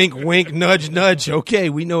like wink, wink, nudge, nudge. Okay,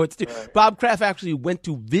 we know it's right. Bob Kraft actually went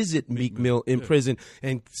to visit Meek Mill in prison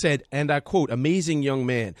and said, and I quote, "Amazing young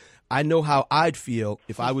man. I know how I'd feel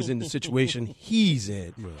if I was in the situation he's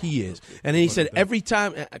in. Right. He is." And then he said, every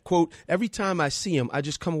time I see him, I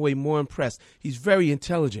just come away more impressed. He's very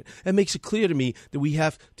intelligent. It makes it clear to me that we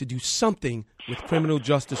have to do something with criminal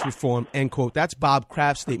justice reform, end quote. That's Bob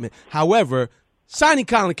Kraft's statement. However, signing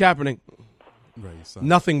Colin Kaepernick,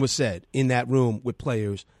 nothing was said in that room with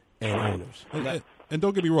players and owners. And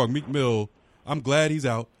don't get me wrong, Meek Mill, I'm glad he's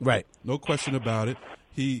out. Right. No question about it.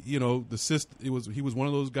 He, the system. He was one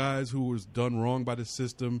of those guys who was done wrong by the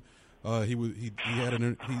system. He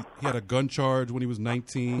had a gun charge when he was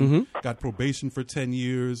 19. Got probation for 10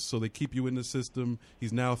 years, so they keep you in the system.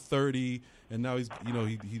 He's now 30, and now he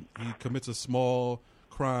commits a small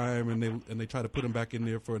crime, and they try to put him back in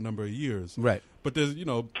there for a number of years. Right. But there's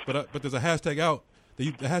but there's a hashtag out.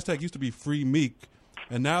 The hashtag used to be Free Meek,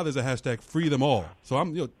 and now there's a hashtag Free Them All. So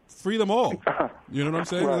I'm free them all. You know what I'm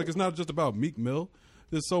saying? Right. Like, it's not just about Meek Mill.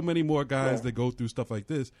 There's so many more guys that go through stuff like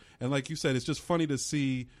this, and like you said, it's just funny to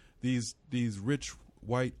see these rich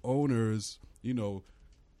white owners,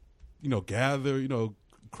 gather,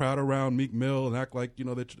 crowd around Meek Mill and act like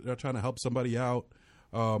they're trying to help somebody out.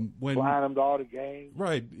 When flying them to all the games,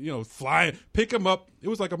 right? Flying, pick him up. It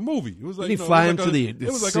was like a movie. It was like fly him to the it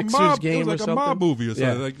was like Sixers a mob game. It was like a mob movie or something.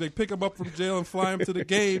 Yeah. Like they pick him up from jail and fly him to the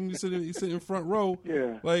game. You sit in front row.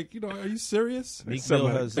 Yeah. Like are you serious? Meek Mill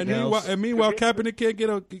has and meanwhile, Kaepernick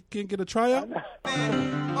can't get a tryout.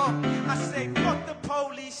 I say fuck the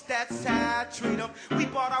police. That's how I treat them. We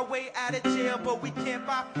bought our way out of jail, but we can't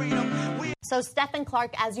buy freedom. So Stephen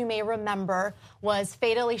Clark, as you may remember, was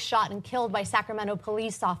fatally shot and killed by Sacramento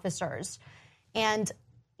police officers. And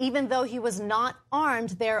even though he was not armed,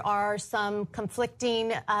 there are some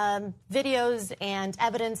conflicting videos and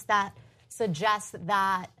evidence that suggest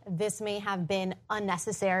that this may have been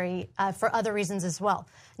unnecessary for other reasons as well.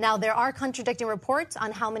 Now, there are contradicting reports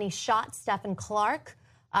on how many shots Stephen Clark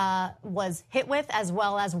was hit with, as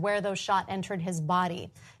well as where those shots entered his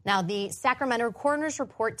body. Now, the Sacramento coroner's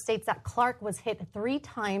report states that Clark was hit 3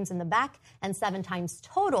 times in the back and 7 times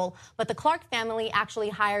total, but the Clark family actually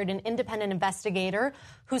hired an independent investigator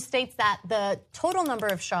who states that the total number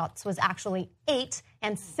of shots was actually 8,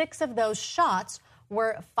 and 6 of those shots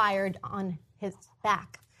were fired on his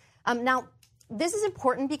back. Now, this is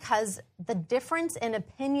important because the difference in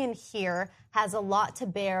opinion here has a lot to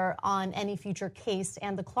bear on any future case,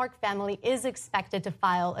 and the Clark family is expected to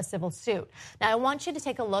file a civil suit. Now, I want you to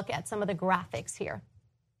take a look at some of the graphics here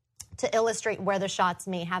to illustrate where the shots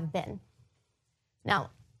may have been.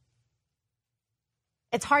 Now,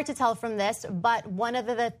 it's hard to tell from this, but one of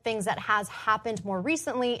the things that has happened more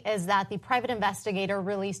recently is that the private investigator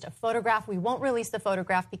released a photograph. We won't release the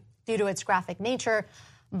photograph due to its graphic nature,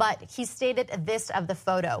 but he stated this of the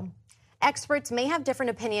photo. Experts may have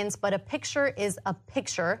different opinions, but a picture is a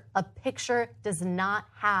picture. A picture does not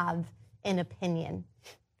have an opinion.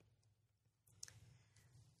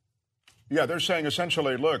 Yeah, they're saying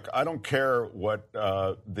essentially, look, I don't care what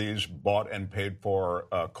these bought and paid for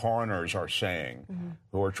coroners are saying,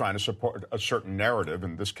 who are trying to support a certain narrative.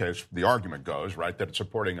 In this case, the argument goes, right, that it's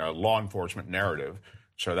supporting a law enforcement narrative.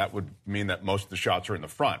 So that would mean that most of the shots are in the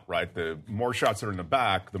front, right? The more shots that are in the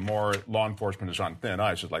back, the more law enforcement is on thin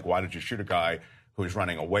ice. It's like, why did you shoot a guy who's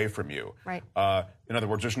running away from you? Right. In other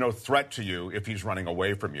words, there's no threat to you if he's running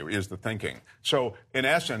away from you, is the thinking. So in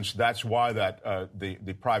essence, that's why that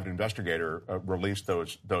the private investigator released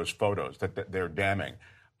those photos, that they're damning.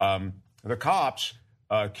 The cops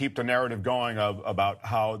keep the narrative going about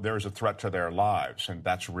how there's a threat to their lives, and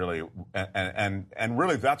that's really and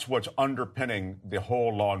really that's what's underpinning the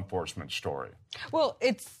whole law enforcement story. Well,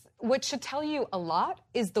 what should tell you a lot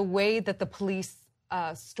is the way that the police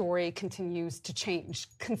story continues to change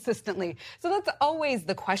consistently. So that's always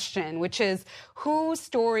the question, which is whose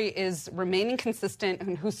story is remaining consistent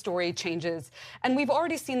and whose story changes. And we've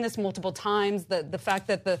already seen this multiple times, the fact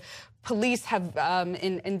that the police have,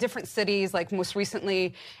 in different cities, like most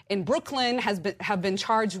recently in Brooklyn, have been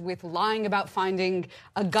charged with lying about finding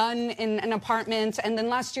a gun in an apartment. And then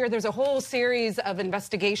last year, there's a whole series of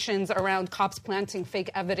investigations around cops planting fake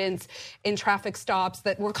evidence in traffic stops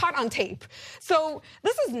that were caught on tape. So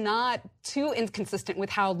this is not too inconsistent with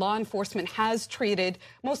how law enforcement has treated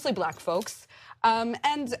mostly black folks.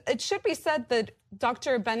 And it should be said that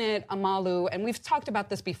Dr. Bennett Amalu, and we've talked about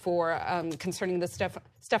this before concerning the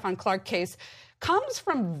Stephon Clark case, comes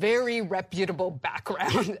from very reputable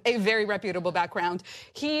background, a very reputable background.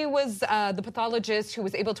 He was the pathologist who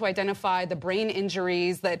was able to identify the brain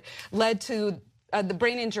injuries that led to the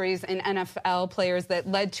brain injuries in NFL players that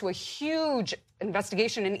led to a huge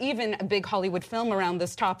investigation and even a big Hollywood film around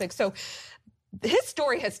this topic. So his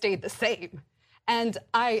story has stayed the same. And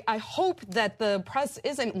I hope that the press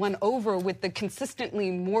isn't won over with the consistently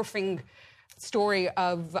morphing story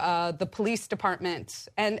of the police department.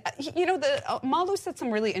 And, Malu said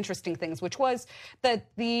some really interesting things, which was that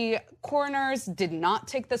the coroners did not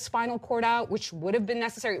take the spinal cord out, which would have been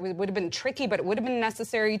necessary. It would have been tricky, but it would have been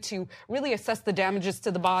necessary to really assess the damages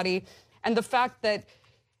to the body. And the fact that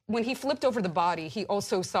when he flipped over the body, he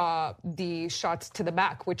also saw the shots to the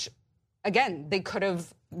back, which, again, they could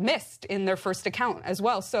have missed in their first account as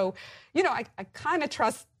well. So, I kind of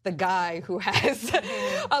trust the guy who has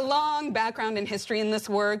a long background and history in this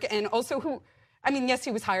work, and also who, I mean, yes,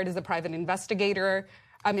 he was hired as a private investigator,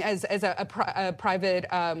 I mean, as a private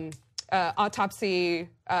autopsy,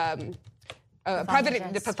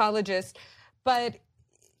 private pathologist, but,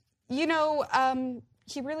 you know,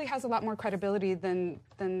 he really has a lot more credibility than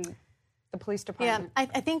the police department. Yeah,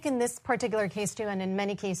 I think in this particular case, too, and in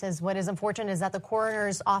many cases, what is unfortunate is that the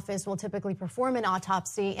coroner's office will typically perform an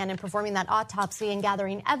autopsy, and in performing that autopsy and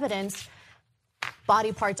gathering evidence,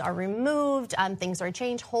 body parts are removed, things are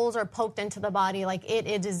changed, holes are poked into the body. Like,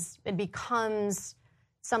 it becomes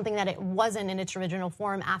something that it wasn't in its original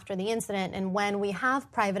form after the incident. And when we have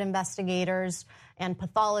private investigators and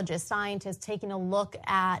pathologists, scientists taking a look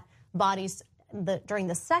at bodies during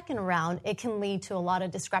the second round, it can lead to a lot of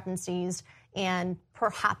discrepancies and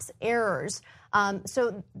perhaps errors.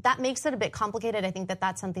 So that makes it a bit complicated. I think that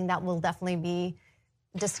that's something that will definitely be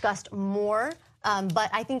discussed more. But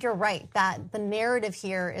I think you're right that the narrative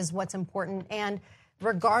here is what's important. And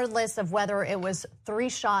regardless of whether it was 3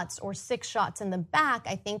 shots or 6 shots in the back,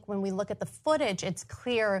 I think when we look at the footage, it's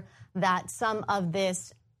clear that some of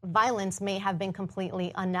this violence may have been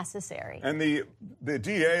completely unnecessary. And the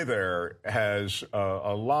DA there has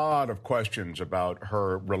a lot of questions about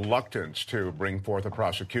her reluctance to bring forth a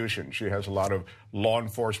prosecution. She has a lot of law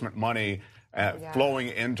enforcement money flowing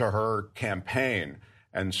into her campaign.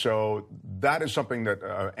 And so that is something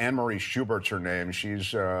that Anne-Marie Schubert's her name.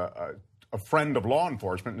 She's a friend of law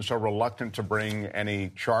enforcement, and so reluctant to bring any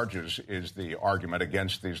charges is the argument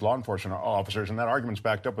against these law enforcement officers. And that argument's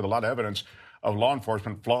backed up with a lot of evidence of law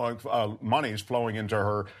enforcement monies flowing into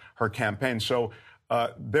her campaign. So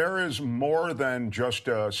there is more than just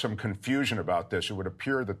some confusion about this. It would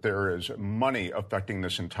appear that there is money affecting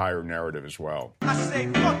this entire narrative as well. I say,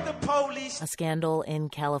 fuck the police. A scandal in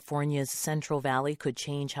California's Central Valley could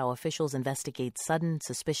change how officials investigate sudden,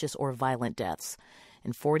 suspicious, or violent deaths.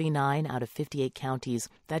 In 49 out of 58 counties,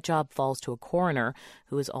 that job falls to a coroner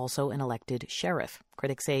who is also an elected sheriff.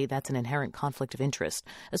 Critics say that's an inherent conflict of interest,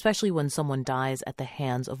 especially when someone dies at the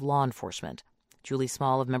hands of law enforcement. Julie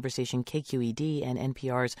Small of member station KQED and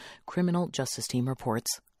NPR's Criminal Justice Team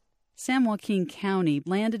reports. San Joaquin County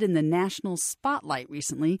landed in the national spotlight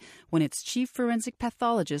recently when its chief forensic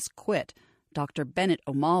pathologist quit. Dr. Bennett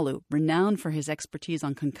Omalu, renowned for his expertise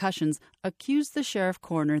on concussions, accused the sheriff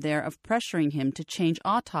coroner there of pressuring him to change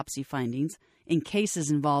autopsy findings in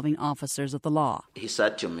cases involving officers of the law. He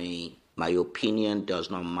said to me, my opinion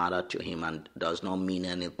does not matter to him and does not mean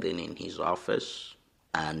anything in his office,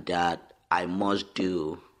 and that I must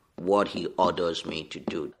do what he orders me to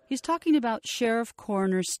do. He's talking about Sheriff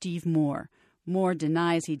Coroner Steve Moore. Moore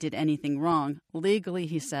denies he did anything wrong. Legally,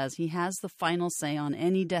 he says, he has the final say on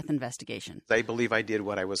any death investigation. I believe I did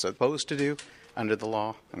what I was supposed to do under the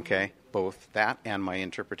law, okay? Both that and my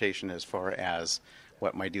interpretation as far as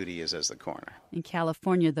what my duty is as the coroner. In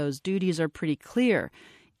California, those duties are pretty clear.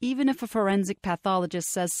 Even if a forensic pathologist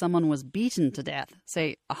says someone was beaten to death,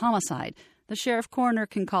 say a homicide, the sheriff coroner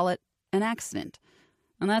can call it an accident.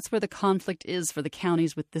 And that's where the conflict is for the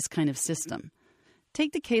counties with this kind of system.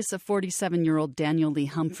 Take the case of 47-year-old Daniel Lee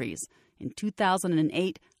Humphreys. In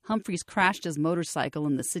 2008, Humphreys crashed his motorcycle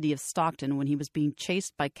in the city of Stockton when he was being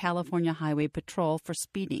chased by California Highway Patrol for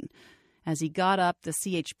speeding. As he got up, the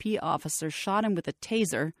CHP officer shot him with a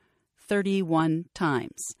taser 31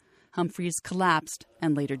 times. Humphreys collapsed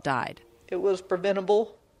and later died. It was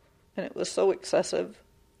preventable, and it was so excessive,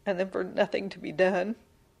 and then for nothing to be done.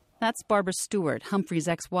 That's Barbara Stewart, Humphreys'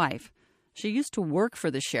 ex-wife. She used to work for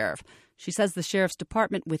the sheriff. She says the sheriff's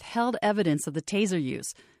department withheld evidence of the taser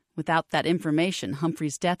use. Without that information,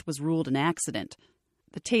 Humphreys' death was ruled an accident.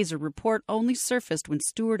 The taser report only surfaced when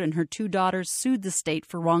Stewart and her 2 daughters sued the state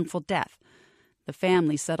for wrongful death. The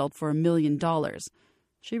family settled for $1 million.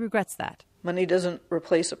 She regrets that. Money doesn't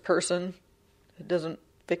replace a person. It doesn't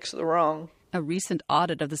fix the wrong. A recent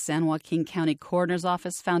audit of the San Joaquin County Coroner's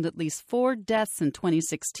Office found at least 4 deaths in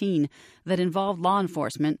 2016 that involved law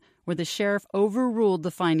enforcement where the sheriff overruled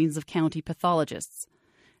the findings of county pathologists.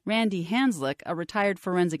 Randy Hanslick, a retired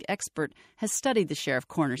forensic expert, has studied the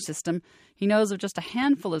sheriff-coroner system. He knows of just a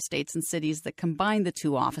handful of states and cities that combine the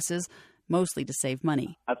 2 offices, mostly to save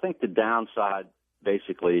money. I think the downside,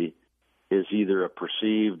 basically, is either a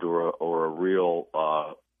perceived or a real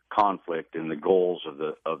conflict in the goals of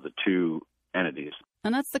the 2 entities.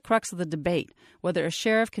 And that's the crux of the debate, whether a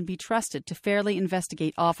sheriff can be trusted to fairly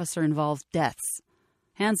investigate officer-involved deaths.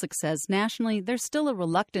 Hanslick says nationally there's still a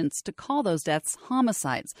reluctance to call those deaths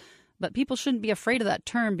homicides, but people shouldn't be afraid of that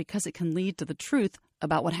term because it can lead to the truth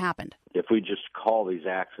about what happened. If we just call these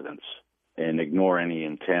accidents and ignore any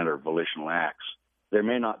intent or volitional acts, there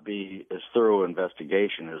may not be as thorough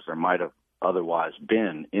investigation as there might have otherwise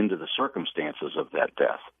been into the circumstances of that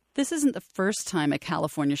death. This isn't the first time a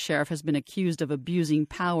California sheriff has been accused of abusing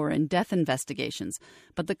power in death investigations,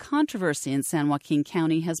 but the controversy in San Joaquin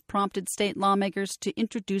County has prompted state lawmakers to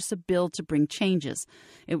introduce a bill to bring changes.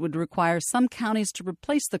 It would require some counties to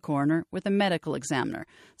replace the coroner with a medical examiner,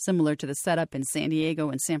 similar to the setup in San Diego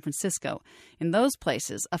and San Francisco. In those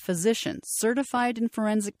places, a physician certified in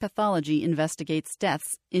forensic pathology investigates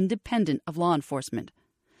deaths independent of law enforcement.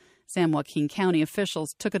 San Joaquin County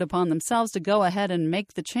officials took it upon themselves to go ahead and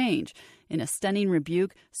make the change. In a stunning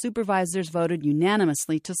rebuke, supervisors voted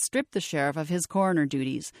unanimously to strip the sheriff of his coroner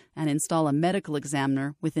duties and install a medical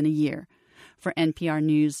examiner within a year. For NPR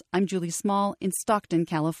News, I'm Julie Small in Stockton,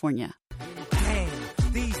 California. Damn,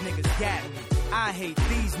 these niggas got me. I hate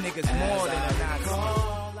these niggas more than a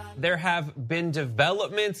Nazi. There have been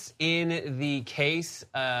developments in the case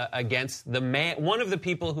against the man, one of the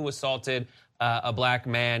people who assaulted a black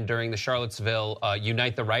man during the Charlottesville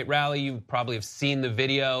Unite the Right rally. You probably have seen the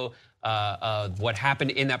video of what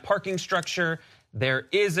happened in that parking structure. There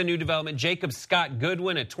is a new development. Jacob Scott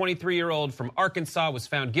Goodwin, a 23-year-old from Arkansas, was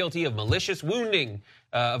found guilty of malicious wounding,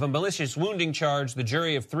 of a malicious wounding charge. The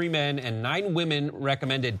jury of 3 men and 9 women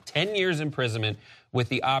recommended 10 years imprisonment with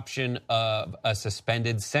the option of a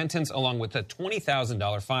suspended sentence, along with a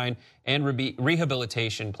 $20,000 fine and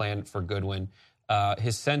rehabilitation plan for Goodwin.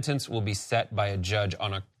 His sentence will be set by a judge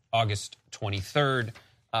on August 23rd.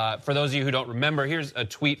 For those of you who don't remember, here's a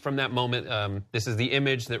tweet from that moment. This is the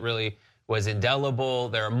image that really was indelible.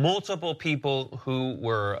 There are multiple people who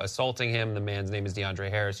were assaulting him. The man's name is DeAndre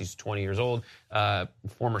Harris. He's 20 years old,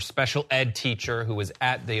 former special ed teacher who was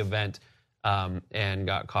at the event and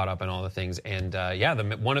got caught up in all the things. And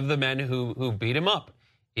one of the men who beat him up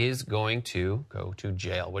is going to go to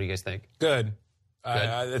jail. What do you guys think? Good.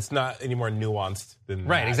 It's not any more nuanced than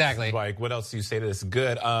right, that. exactly. Like, what else do you say to this?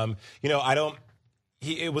 Good.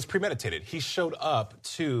 It was premeditated. He showed up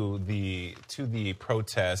to the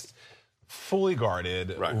protest fully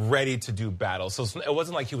guarded, ready to do battle. So it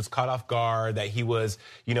wasn't like he was caught off guard, that he was,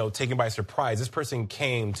 taken by surprise. This person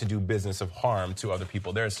came to do business of harm to other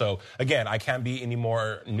people there. So again, I can't be any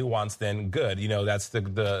more nuanced than good. That's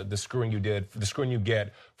the screwing you did, the screwing you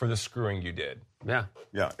get for the screwing you did. Yeah.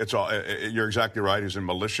 Yeah, it's all. You're exactly right. He's in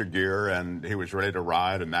militia gear, and he was ready to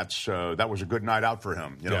ride, and that was a good night out for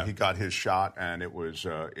him. He got his shot, and it was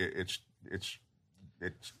it's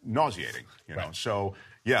nauseating. So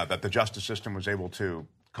yeah, that the justice system was able to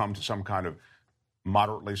come to some kind of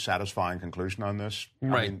moderately satisfying conclusion on this.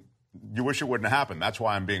 Right. I mean, you wish it wouldn't have happened. That's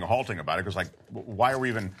why I'm being halting about it, because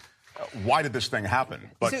why did this thing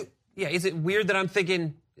happen? But is it weird that I'm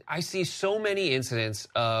thinking? I see so many incidents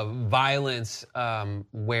of violence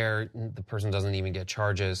where the person doesn't even get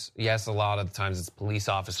charges. Yes, a lot of the times it's police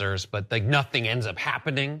officers, but nothing ends up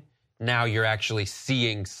happening. Now you're actually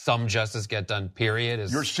seeing some justice get done, period.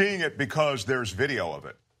 You're seeing it because there's video of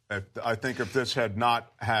it. I think if this had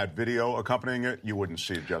not had video accompanying it, you wouldn't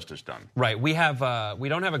see justice done. Right. We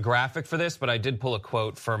don't have a graphic for this, but I did pull a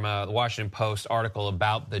quote from the Washington Post article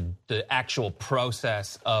about the actual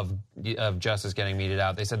process of justice getting meted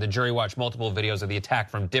out. They said the jury watched multiple videos of the attack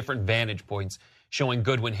from different vantage points, showing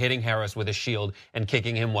Goodwin hitting Harris with a shield and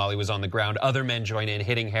kicking him while he was on the ground. Other men joined in,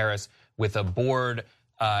 hitting Harris with a board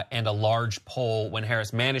and a large pole. When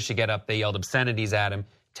Harris managed to get up, they yelled obscenities at him,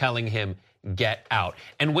 telling him, "Get out."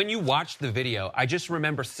 And when you watch the video, I just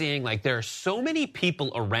remember seeing there are so many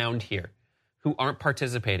people around here who aren't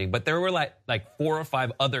participating, but there were like 4 or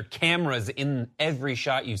 5 other cameras in every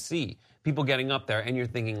shot you see, people getting up there, and you're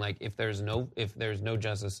thinking if there's no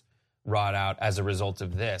justice wrought out as a result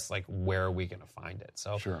of this, where are we going to find it?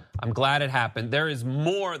 So sure. I'm glad it happened. There is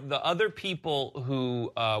more. The other people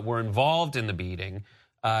who were involved in the beating,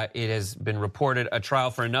 it has been reported a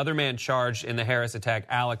trial for another man charged in the Harris attack,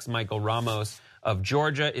 Alex Michael Ramos of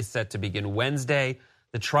Georgia, is set to begin Wednesday.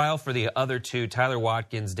 The trial for the other 2, Tyler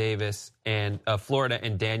Watkins Davis and Florida,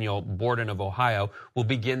 and Daniel Borden of Ohio, will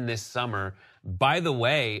begin this summer. By the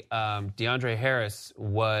way, DeAndre Harris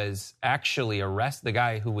was actually arrested. The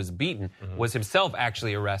guy who was beaten was himself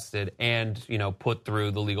actually arrested and put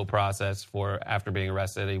through the legal process for after being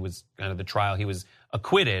arrested. He was kind of the trial. He was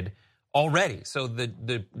acquitted already. So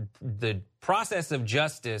the process of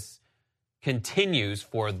justice continues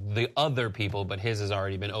for the other people, but his has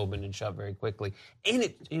already been opened and shut very quickly.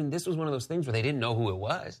 And this was one of those things where they didn't know who it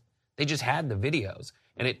was. They just had the videos.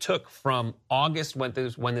 And it took from August when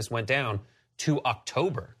this went down to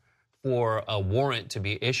October for a warrant to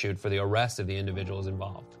be issued for the arrest of the individuals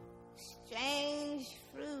involved. Strange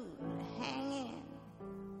fruit hanging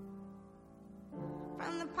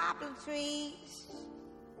from the poplar trees.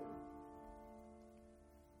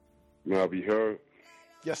 May I be heard?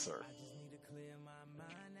 Yes, sir.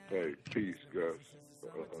 Hey, peace, Gus.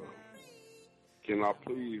 Can I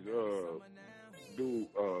please do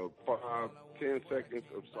 5-10 seconds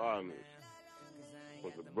of silence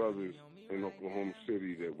for the brothers in Oklahoma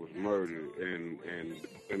City that was murdered and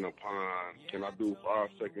in a pond? Can I do 5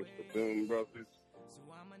 seconds for them, brothers?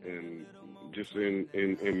 And just in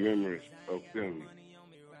memory of them.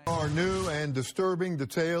 Are new and disturbing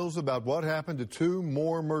details about what happened to 2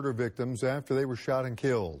 more murder victims after they were shot and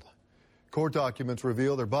killed. Court documents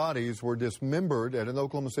reveal their bodies were dismembered at an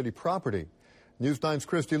Oklahoma City property. News 9's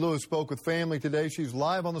Christy Lewis spoke with family today. She's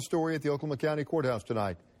live on the story at the Oklahoma County Courthouse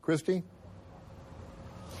tonight. Christy?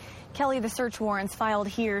 Kelly, the search warrants filed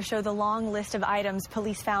here show the long list of items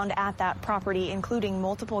police found at that property, including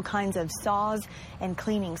multiple kinds of saws and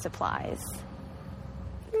cleaning supplies.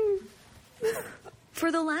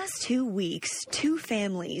 For the last 2 weeks, 2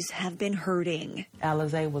 families have been hurting.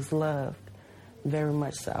 Alizé was loved, very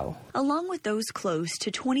much so. Along with those close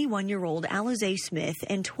to 21-year-old Alizé Smith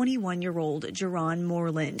and 21-year-old Jerron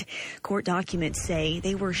Moreland. Court documents say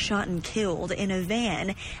they were shot and killed in a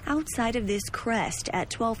van outside of this crest at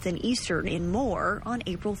 12th and Eastern in Moore on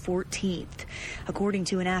April 14th. According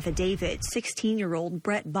to an affidavit, 16-year-old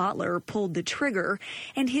Brett Bottler pulled the trigger,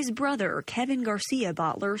 and his brother, Kevin Garcia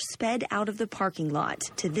Bottler, sped out of the parking lot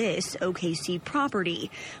to this OKC property,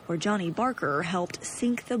 where Johnny Barker helped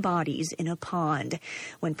sink the bodies in a pond.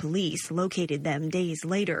 When police located them days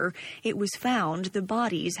later, it was found the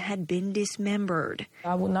bodies had been dismembered.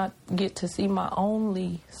 I will not get to see my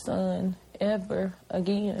only son ever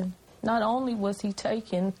again. Not only was he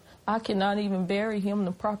taken, I cannot even bury him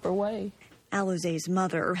the proper way. Alizé's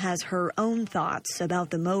mother has her own thoughts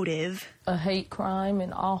about the motive. A hate crime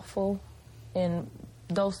and awful, and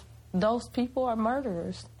those people are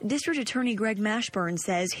murderers. District Attorney Greg Mashburn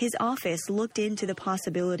says his office looked into the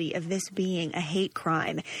possibility of this being a hate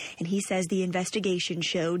crime, and he says the investigation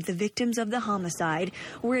showed the victims of the homicide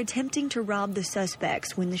were attempting to rob the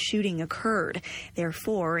suspects when the shooting occurred.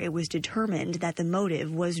 Therefore, it was determined that the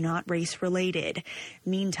motive was not race-related.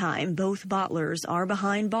 Meantime, both Bottlers are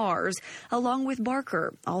behind bars, along with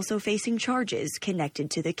Barker, also facing charges connected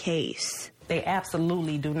to the case. They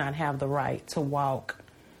absolutely do not have the right to walk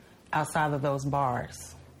outside of those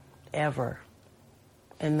bars, ever.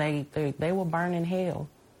 And they will burn in hell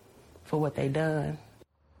for what they done.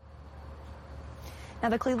 Now,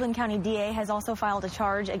 the Cleveland County DA has also filed a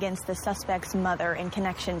charge against the suspect's mother in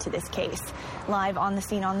connection to this case. Live on the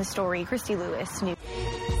scene on the story, Christy Lewis, News.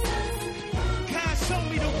 God show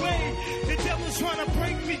me the way. The devil's trying to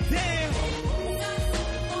break me down.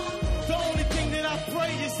 The only thing that I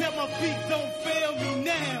pray is that my feet don't fail me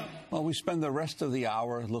now. Well, we spend the rest of the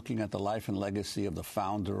hour looking at the life and legacy of the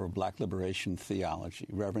founder of Black liberation theology,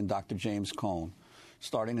 Reverend Dr. James Cone.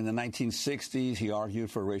 Starting in the 1960s, he argued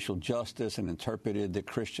for racial justice and interpreted the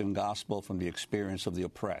Christian gospel from the experience of the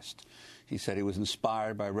oppressed. He said he was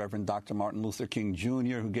inspired by Reverend Dr. Martin Luther King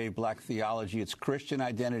Jr., who gave black theology its Christian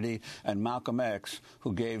identity, and Malcolm X,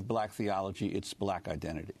 who gave black theology its black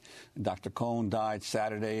identity. Dr. Cone died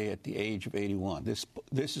Saturday at the age of 81. This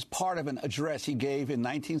is part of an address he gave in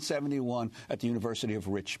 1971 at the University of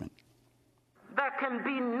Richmond. There can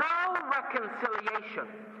be no reconciliation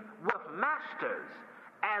with masters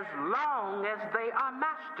as long as they are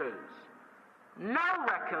masters. No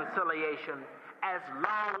reconciliation as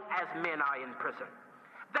long as men are in prison.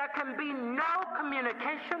 There can be no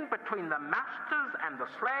communication between the masters and the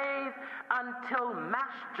slaves until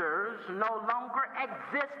masters no longer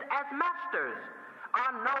exist as masters,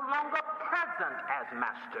 are no longer present as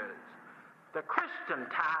masters. The Christian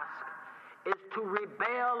task is to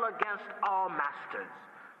rebel against all masters,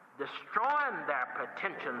 destroying their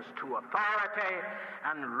pretensions to authority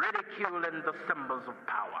and ridiculing the symbols of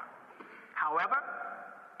power. However,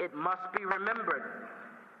 it must be remembered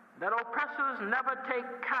that oppressors never take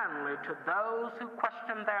kindly to those who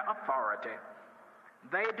question their authority.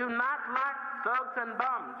 They do not like thugs and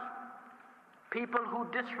bums, people who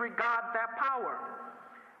disregard their power,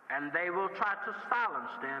 and they will try to silence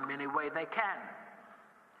them any way they can.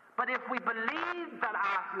 But if we believe that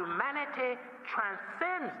our humanity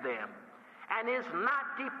transcends them and is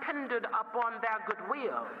not dependent upon their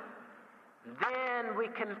goodwill, then we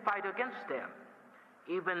can fight against them,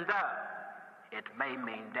 even though it may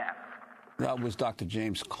mean death. That was Dr.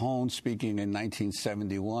 James C.O.W.S. speaking in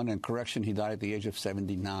 1971, and correction, he died at the age of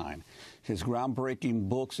 79. His groundbreaking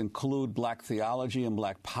books include Black Theology and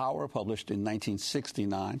Black Power, published in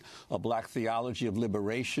 1969, A Black Theology of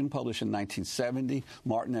Liberation, published in 1970,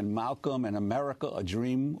 Martin and Malcolm and America, A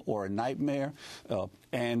Dream or a Nightmare,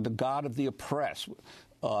 and The God of the Oppressed,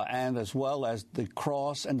 and as well as The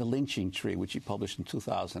Cross and the Lynching Tree, which he published in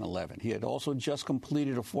 2011. He had also just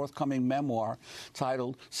completed a forthcoming memoir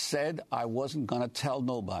titled Said I Wasn't Gonna Tell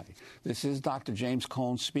Nobody. This is Dr. James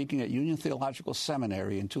C.O.W.S. speaking at Union Theological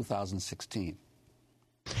Seminary in 2016.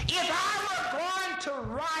 If I were going to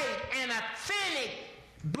write an authentic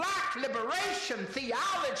black liberation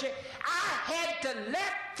theology, I had to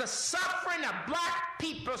let the suffering of black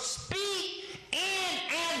people speak in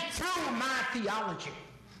and through my theology.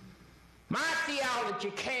 My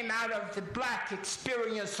theology came out of the black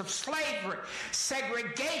experience of slavery,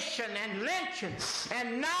 segregation, and lynching,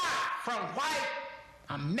 and not from white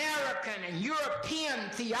American and European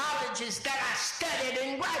theologies that I studied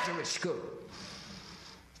in graduate school.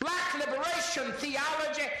 Black liberation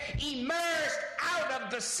theology emerged out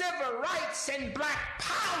of the civil rights and black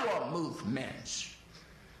power movements,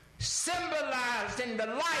 symbolized in the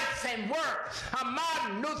life and work of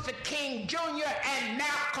Martin Luther King Jr. and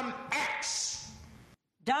Malcolm X.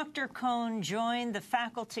 Dr. C.O.W.S. joined the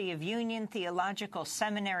faculty of Union Theological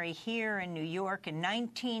Seminary here in New York in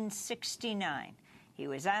 1969. He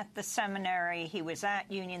was at the seminary, he was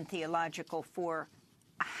at Union Theological for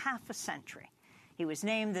a half a century. He was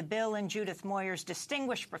named the Bill and Judith Moyers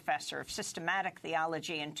Distinguished Professor of Systematic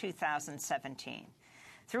Theology in 2017.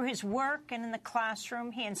 Through his work and in the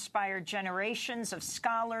classroom, he inspired generations of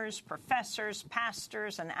scholars, professors,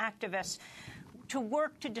 pastors, and activists to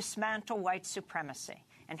work to dismantle white supremacy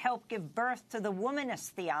and help give birth to the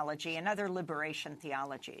womanist theology and other liberation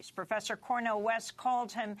theologies. Professor Cornel West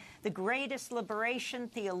called him the greatest liberation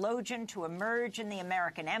theologian to emerge in the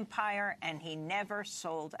American empire, and he never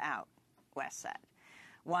sold out, West said.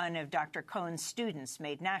 One of Dr. C.O.W.S.'s students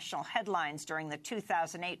made national headlines during the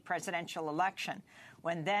 2008 presidential election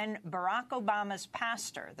when then Barack Obama's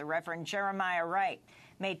pastor, the Reverend Jeremiah Wright,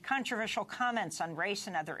 made controversial comments on race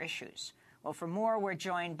and other issues. Well, for more, we're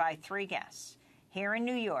joined by three guests. Here in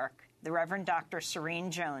New York, the Reverend Dr.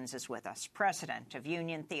 Serene Jones is with us, president of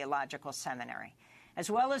Union Theological Seminary, as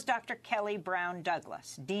well as Dr. Kelly Brown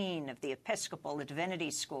Douglas, dean of the Episcopal Divinity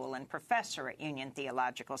School and professor at Union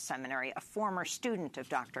Theological Seminary, a former student of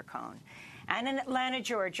Dr. C.O.W.S. And in Atlanta,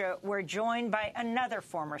 Georgia, we're joined by another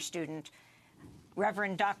former student,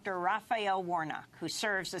 Reverend Dr. Raphael Warnock, who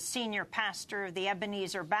serves as senior pastor of the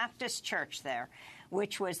Ebenezer Baptist Church there,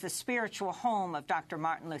 which was the spiritual home of Dr.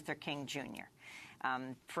 Martin Luther King Jr.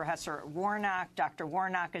 Professor Warnock, Dr.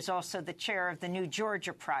 Warnock is also the chair of the New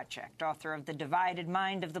Georgia Project, author of The Divided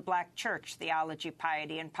Mind of the Black Church, Theology,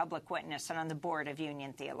 Piety, and Public Witness, and on the board of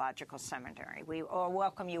Union Theological Seminary. We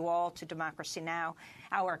welcome you all to Democracy Now!,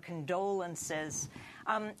 our condolences.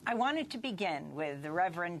 I wanted to begin with the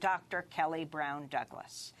Reverend Dr. Kelly Brown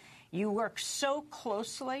Douglas. You work so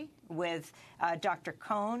closely with Dr.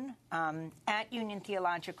 C.O.W.S. At Union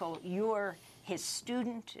Theological. You're his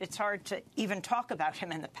student. It's hard to even talk about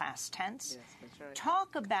him in the past tense. Yes, that's right.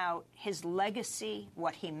 Talk about his legacy,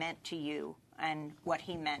 what he meant to you, and what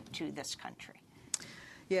he meant to this country.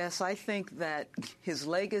 Yes, I think that his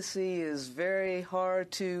legacy is very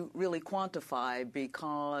hard to really quantify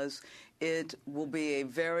because it will be a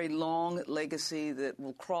very long legacy that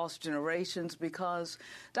will cross generations, because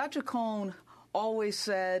Dr. C.O.W.S. always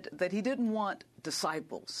said that he didn't want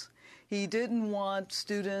disciples. He didn't want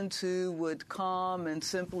students who would come and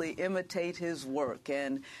simply imitate his work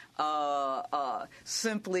and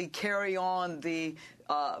simply carry on the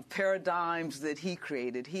paradigms that he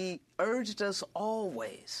created. He urged us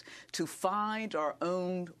always to find our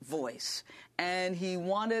own voice. And he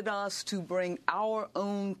wanted us to bring our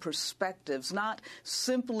own perspectives, not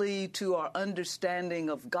simply to our understanding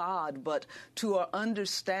of God, but to our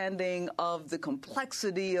understanding of the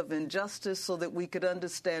complexity of injustice, so that we could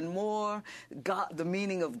understand more the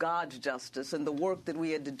meaning of God's justice and the work that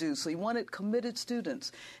we had to do. So he wanted committed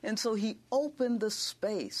students. And so he opened the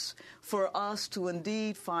space for us to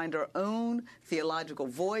indeed find our own theological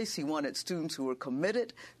voice. He wanted students who were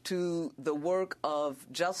committed to the work of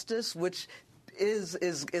justice, which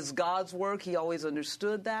is God's work. He always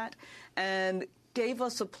understood that, and gave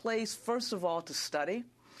us a place, first of all, to study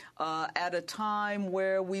at a time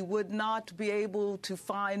where we would not be able to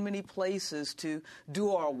find many places to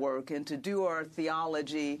do our work and to do our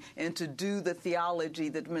theology and to do the theology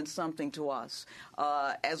that meant something to us.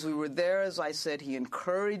 As we were there, as I said, he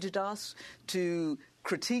encouraged us to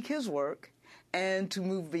critique his work and to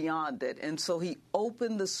move beyond it. And so he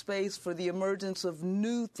opened the space for the emergence of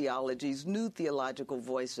new theologies, new theological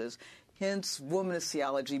voices, hence womanist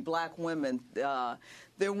theology, black women.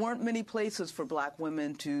 There weren't many places for black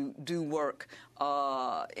women to do work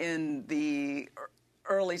in the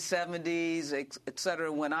early 70s, et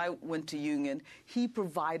cetera. When I went to Union, he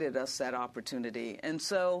provided us that opportunity. And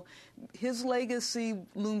so his legacy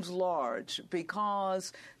looms large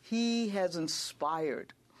because he has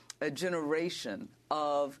inspired a generation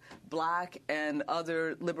of black and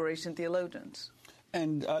other liberation theologians.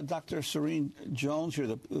 And Dr. Serene Jones, you're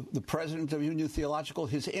the president of Union Theological.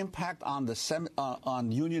 His impact on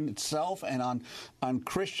on Union itself and on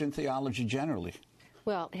Christian theology generally.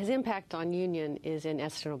 Well, his impact on Union is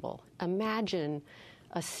inestimable. Imagine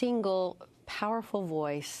a single powerful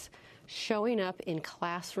voice showing up in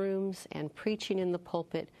classrooms and preaching in the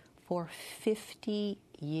pulpit for 50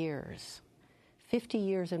 years. 50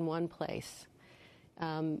 years in one place.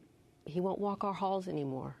 He won't walk our halls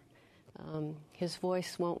anymore. His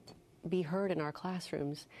voice won't be heard in our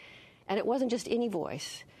classrooms. And it wasn't just any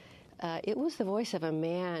voice. It was the voice of a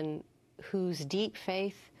man whose deep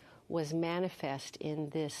faith was manifest in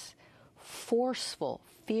this forceful,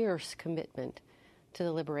 fierce commitment to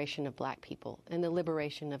the liberation of black people and the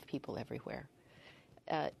liberation of people everywhere.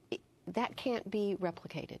 That can't be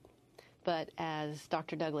replicated. But as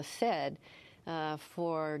Dr. Douglas said,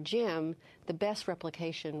 for Jim, the best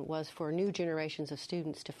replication was for new generations of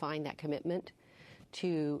students to find that commitment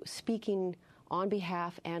to speaking on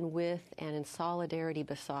behalf and with and in solidarity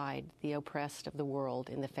beside the oppressed of the world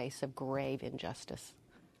in the face of grave injustice.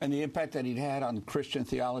 And the impact that he'd had on Christian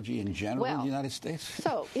theology in general in the United States?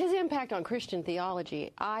 So his impact on Christian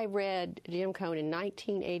theology, I read Jim Cone in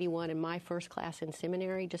 1981 in my first class in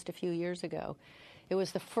seminary just a few years ago. It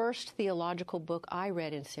was the first theological book I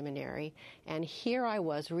read in seminary, and here I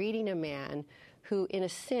was reading a man who, in a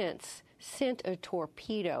sense, sent a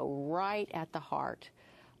torpedo right at the heart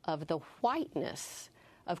of the whiteness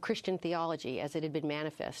of Christian theology as it had been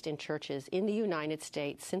manifest in churches in the United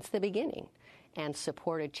States since the beginning, and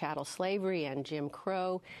supported chattel slavery and Jim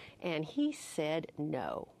Crow, and he said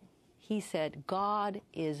no. He said, God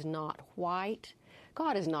is not white.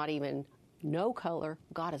 God is not even no color.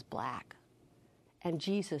 God is black. And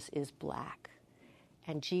Jesus is black.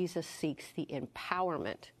 And Jesus seeks the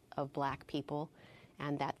empowerment of black people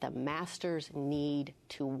and that the masters need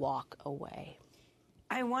to walk away.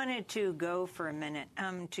 I wanted to go for a minute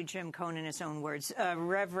to Jim Cone in his own words.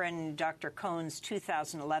 Reverend Dr. Cone's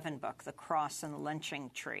 2011 book, The Cross and the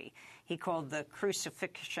Lynching Tree, he called the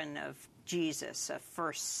crucifixion of Jesus a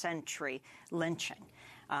first-century lynching.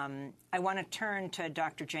 I want to turn to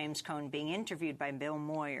Dr. James Cone being interviewed by Bill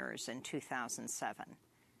Moyers in 2007.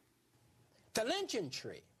 The lynching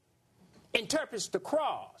tree interprets the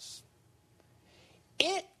cross.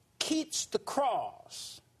 It keeps the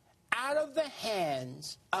cross out of the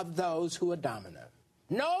hands of those who are dominant.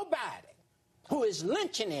 Nobody who is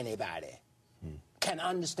lynching anybody can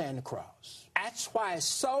understand the cross. That's why it's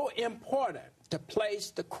so important to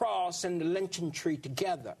place the cross and the lynching tree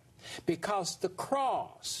together, because the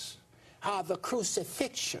cross, the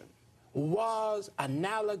crucifixion, was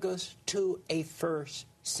analogous to a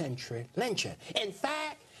first-century lynching. In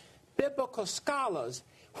fact, biblical scholars,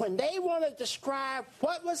 when they want to describe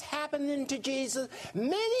what was happening to Jesus,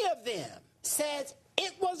 many of them said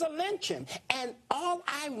it was a lynching. And all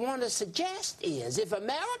I want to suggest is, if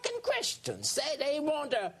American Christians say they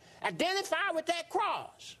want to identify with that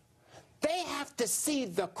cross, they have to see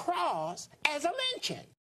the cross as a lynching.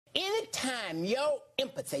 Anytime your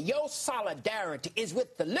empathy, your solidarity is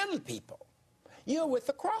with the little people, you're with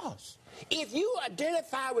the cross. If you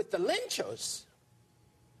identify with the lynchers,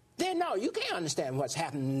 then no, you can't understand what's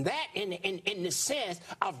happening. That in the sense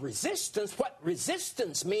of resistance, what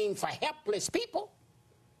resistance means for helpless people.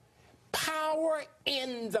 Power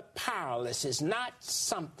in the powerless is not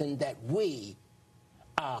something that we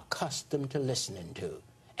are accustomed to listening to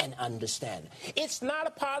and understanding. It's not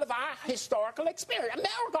a part of our historical experience.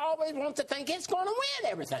 America always wants to think it's going to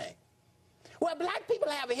win everything. Well, black people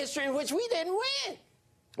have a history in which we didn't win.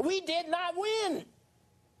 We did not win.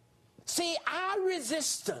 See, our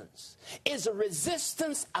resistance is a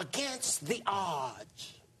resistance against the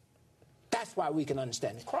odds. That's why we can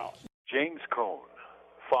understand the cross. James Cone,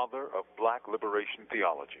 father of Black Liberation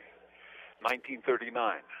Theology,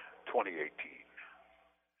 1939-2018.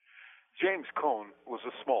 James Cone was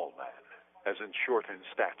a small man, as in short in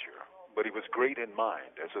stature, but he was great in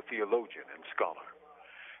mind as a theologian and scholar.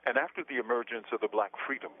 And after the emergence of the Black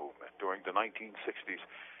Freedom Movement during the 1960s,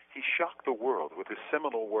 he shocked the world with his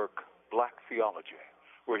seminal work, Black Theology,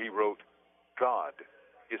 where he wrote, God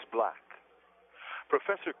is black.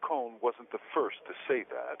 Professor Cohn wasn't the first to say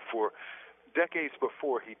that. For decades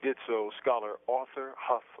before he did so, scholar Arthur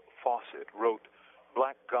Huff Fawcett wrote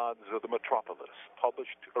Black Gods of the Metropolis,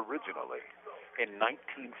 published originally in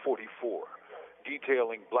 1944,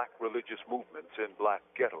 detailing black religious movements in black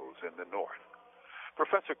ghettos in the North.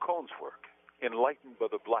 Professor Cohn's work, enlightened by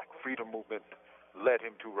the black freedom movement, led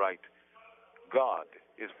him to write, God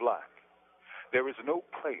is black. There is no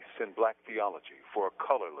place in black theology for a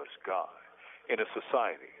colorless God in a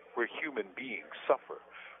society where human beings suffer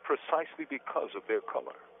precisely because of their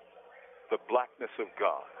color. The blackness of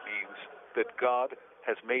God means that God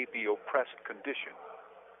has made the oppressed condition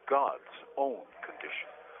God's own condition.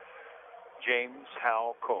 James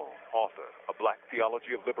Hal Cohn, author, A Black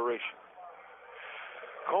Theology of Liberation.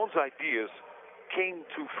 Cohn's ideas came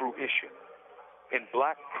to fruition in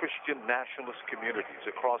black Christian nationalist communities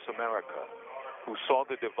across America who saw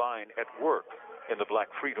the divine at work in the black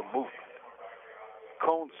freedom movement.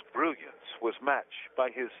 Cohn's brilliance was matched by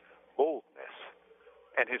his boldness,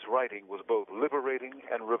 and his writing was both liberating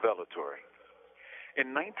and revelatory. In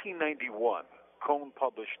 1991, Cohn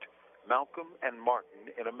published Malcolm and Martin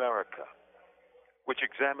in America, which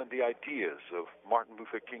examined the ideas of Martin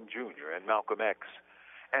Luther King Jr. and Malcolm X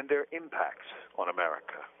and their impacts on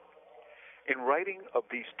America. In writing of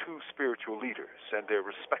these two spiritual leaders and their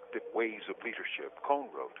respective ways of leadership, Cohn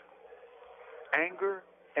wrote, anger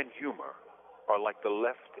and humor are like the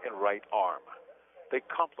left and right arm. They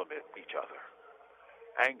complement each other.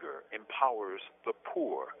 Anger empowers the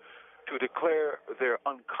poor to declare their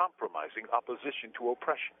uncompromising opposition to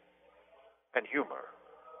oppression, and humor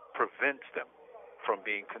prevents them from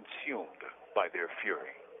being consumed by their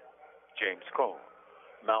fury. James Cohn,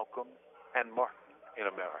 Malcolm and Martin in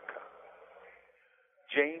America.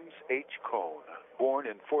 James H. Cohn, born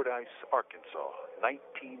in Fordyce, Arkansas,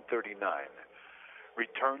 1939,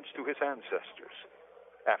 returns to his ancestors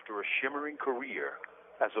after a shimmering career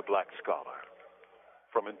as a black scholar.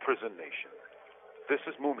 From Imprisoned Nation, this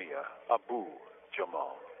is Mumia Abu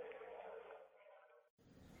Jamal.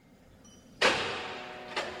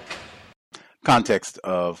 Context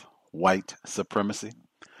of white supremacy.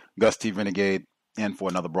 Gus T. Renegade in for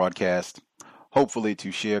another broadcast, hopefully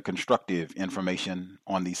to share constructive information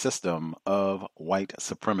on the system of white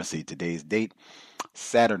supremacy. Today's date,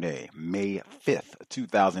 Saturday, May 5th,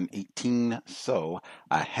 2018. So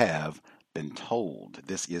I have been told.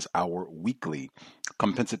 This is our weekly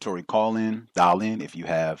compensatory call-in. Dial in if you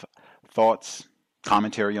have thoughts,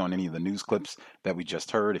 commentary on any of the news clips that we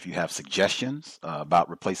just heard. If you have suggestions about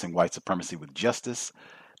replacing white supremacy with justice,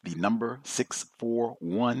 the number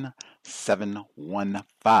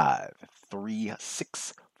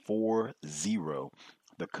 641-715-3640.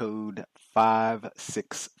 The code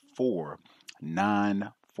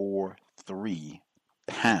 564943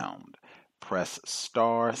 pound. Press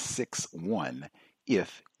star 61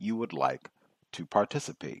 if you would like to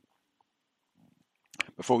participate.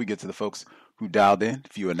 Before we get to the folks who dialed in, a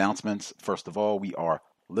few announcements. First of all, we are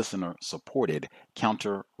listener-supported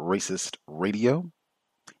counter-racist radio.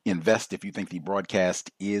 Invest if you think the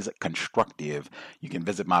broadcast is constructive. You can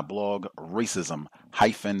visit my blog,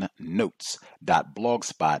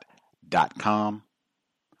 racism-notes.blogspot.com.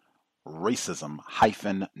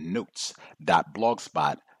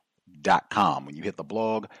 racism-notes.blogspot.com. When you hit the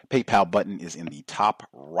blog, PayPal button is in the top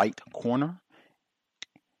right corner.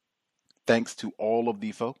 Thanks to all of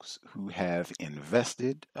the folks who have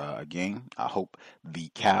invested. Again, I hope the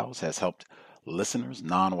cows has helped listeners,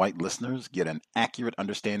 non-white listeners, get an accurate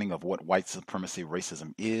understanding of what white supremacy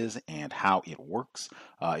racism is and how it works.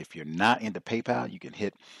 If you're not into PayPal, you can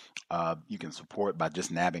you can support by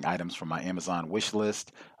just nabbing items from my Amazon wish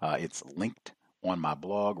list. It's linked on my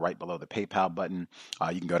blog right below the PayPal button.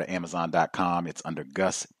 You can go to Amazon.com. It's under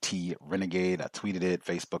Gus T. Renegade. I tweeted it,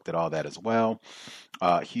 Facebooked it, all that as well.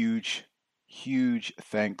 Huge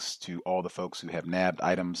thanks to all the folks who have nabbed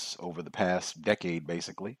items over the past decade,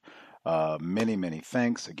 basically. Many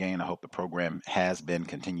thanks. Again, I hope the program has been,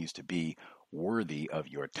 continues to be worthy of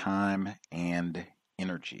your time and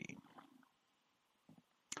energy.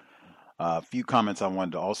 A few comments I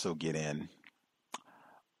wanted to also get in.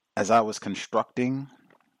 As I was constructing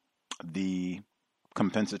the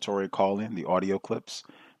compensatory call-in, the audio clips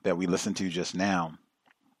that we listened to just now,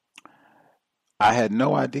 I had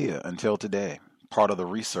no idea until today, part of the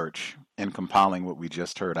research in compiling what we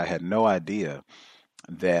just heard, I had no idea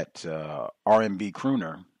that R&B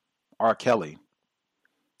crooner R. Kelly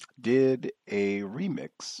did a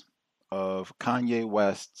remix of Kanye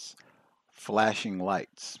West's Flashing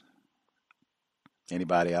Lights.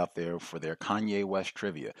 Anybody out there for their Kanye West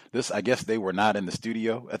trivia? This, I guess they were not in the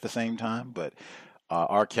studio at the same time, but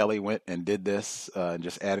R. Kelly went and did this and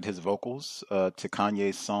just added his vocals to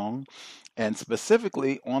Kanye's song, and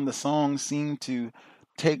specifically on the song seemed to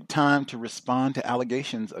take time to respond to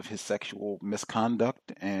allegations of his sexual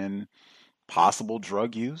misconduct and possible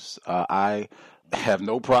drug use. I have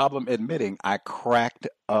no problem admitting I cracked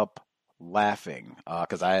up laughing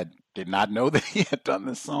because I did not know that he had done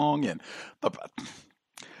this song, and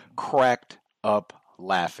cracked up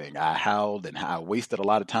laughing. I howled and I wasted a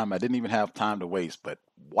lot of time. I didn't even have time to waste, but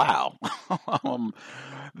wow.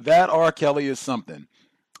 That R. Kelly is something.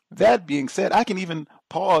 That being said, I can even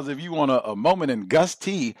pause if you want a moment in Gus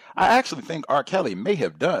T. I actually think R. Kelly may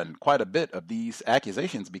have done quite a bit of these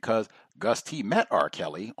accusations because Gus T. met R.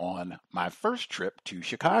 Kelly on my first trip to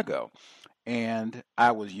Chicago. And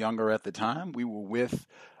I was younger at the time. We were with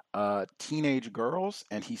teenage girls,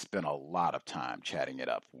 and he spent a lot of time chatting it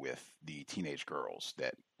up with the teenage girls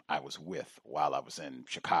that I was with while I was in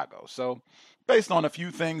Chicago. So based on a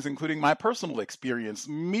few things, including my personal experience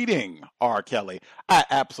meeting R. Kelly, I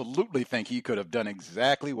absolutely think he could have done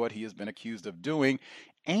exactly what he has been accused of doing.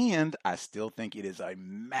 And I still think it is a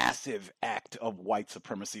massive act of white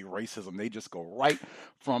supremacy racism. They just go right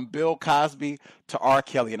from Bill Cosby to R.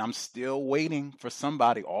 Kelly. And I'm still waiting for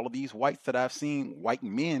somebody, all of these whites that I've seen, white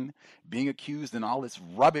men being accused and all this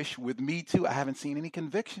rubbish with Me Too. I haven't seen any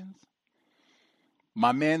convictions.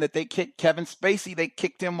 My man that they kicked, Kevin Spacey, they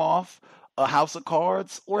kicked him off a House of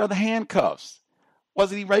Cards. Where are the handcuffs?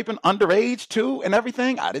 Wasn't he raping underage too and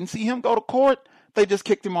everything? I didn't see him go to court. They just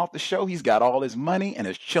kicked him off the show. He's got all his money and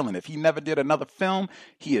is chilling. If he never did another film,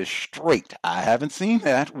 he is straight. I haven't seen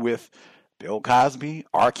that with Bill Cosby,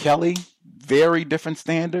 R. Kelly. Very different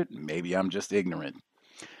standard. Maybe I'm just ignorant.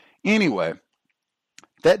 Anyway,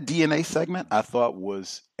 that DNA segment I thought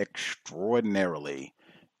was extraordinarily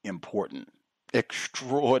important.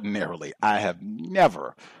 Extraordinarily. I have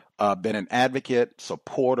never been an advocate,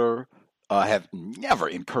 supporter, have never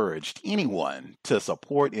encouraged anyone to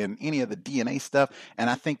support in any of the DNA stuff. And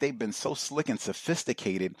I think they've been so slick and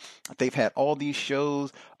sophisticated. They've had all these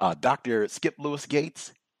shows, Dr. Skip Lewis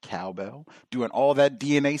Gates, Cowbell, doing all that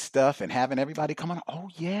DNA stuff and having everybody come on, oh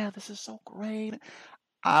yeah, this is so great.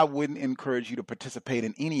 I wouldn't encourage you to participate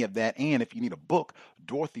in any of that. And if you need a book,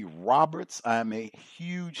 Dorothy Roberts, I'm a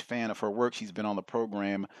huge fan of her work. She's been on the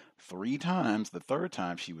program 3 times. The 3rd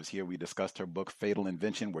time she was here, we discussed her book, Fatal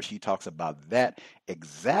Invention, where she talks about that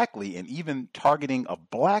exactly, and even targeting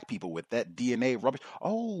of black people with that DNA rubbish.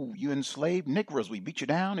 Oh, you enslaved Negroes. We beat you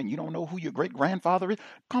down and you don't know who your great-grandfather is.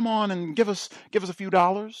 Come on and give us a few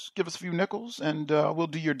dollars, give us a few nickels, and we'll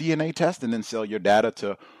do your DNA test and then sell your data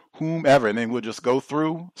to whomever, and then we'll just go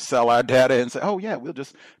through, sell our data, and say, oh yeah, we'll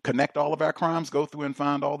just connect all of our crimes, go through and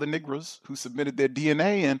find all the Negroes who submitted their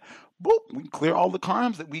DNA, and boop, we can clear all the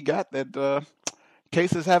crimes that we got that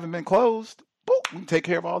cases haven't been closed. Boop, we can take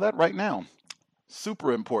care of all that right now.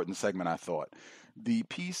 Super important segment, I thought. The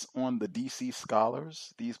piece on the DC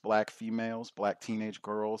scholars, these black females, black teenage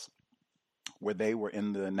girls, where they were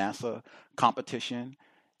in the NASA competition,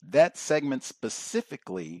 that segment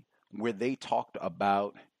specifically where they talked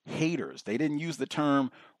about haters. They didn't use the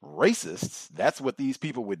term racists. That's what these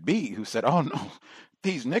people would be who said, oh no,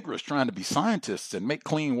 these Negroes trying to be scientists and make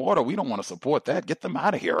clean water. We don't want to support that. Get them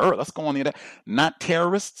out of here. Let's go on the other. Not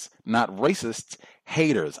terrorists, not racists,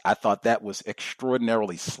 haters. I thought that was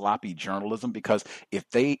extraordinarily sloppy journalism because if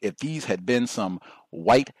these had been some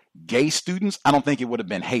white gay students, I don't think it would have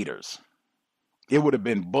been haters. It would have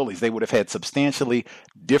been bullies. They would have had substantially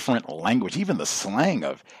different language, even the slang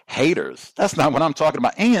of haters. That's not what I'm talking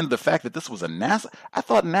about. And the fact that this was a NASA, I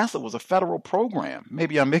thought NASA was a federal program.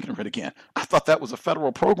 Maybe I'm ignorant again. I thought that was a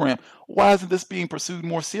federal program. Why isn't this being pursued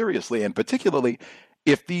more seriously? And particularly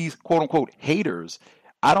if these quote unquote haters,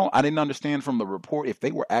 I didn't understand from the report if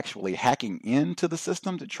they were actually hacking into the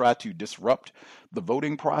system to try to disrupt the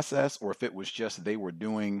voting process, or if it was just they were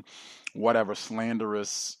doing whatever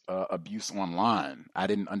slanderous abuse online. I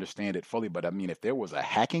didn't understand it fully, but I mean, if there was a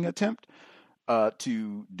hacking attempt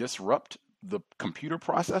to disrupt the computer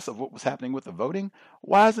process of what was happening with the voting,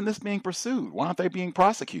 why isn't this being pursued? Why aren't they being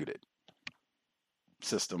prosecuted?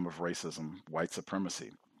 System of racism, white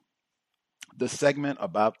supremacy. The segment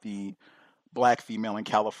about the black female in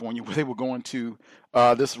California where they were going to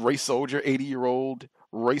this race soldier, 80-year-old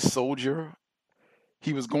race soldier.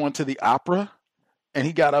 He was going to the opera and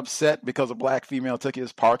he got upset because a black female took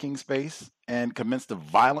his parking space and commenced to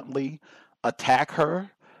violently attack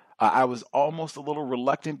her. I was almost a little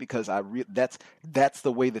reluctant because that's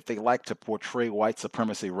the way that they like to portray white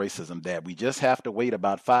supremacy racism, that we just have to wait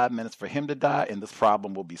about 5 minutes for him to die and this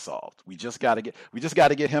problem will be solved. We just got to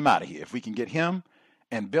get him out of here. If we can get him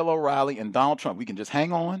and Bill O'Reilly and Donald Trump, we can just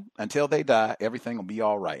hang on until they die. Everything will be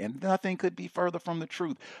all right. And nothing could be further from the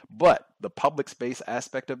truth. But the public space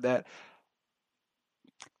aspect of that,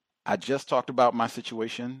 I just talked about my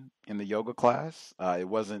situation in the yoga class. It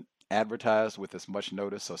wasn't advertised with as much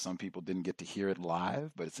notice, so some people didn't get to hear it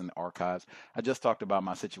live, but it's in the archives. I just talked about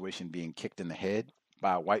my situation being kicked in the head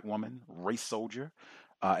by a white woman, race soldier,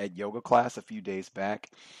 at yoga class a few days back.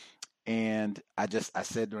 And I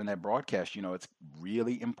said during that broadcast, it's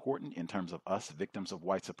really important in terms of us victims of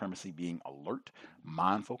white supremacy being alert,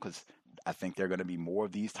 mindful, because I think there are going to be more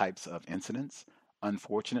of these types of incidents,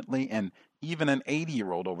 unfortunately. And even an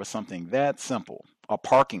 80-year-old over something that simple, a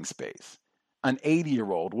parking space, an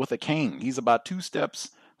 80-year-old with a cane, he's about 2 steps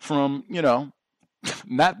from,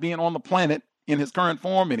 not being on the planet in his current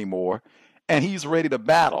form anymore, and he's ready to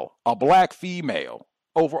battle a black female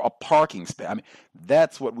over a parking space. I mean,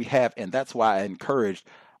 that's what we have, and that's why I encouraged,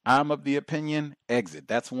 I'm of the opinion, exit.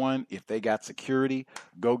 That's one, if they got security,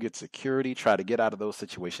 go get security. Try to get out of those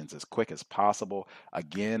situations as quick as possible.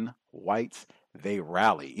 Again, whites, they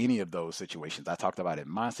rally. Any of those situations. I talked about in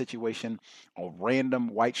my situation, a random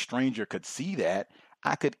white stranger could see that.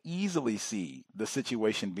 I could easily see the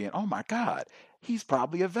situation being, oh my God, he's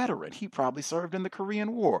probably a veteran. He probably served in the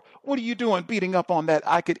Korean War. What are you doing beating up on that?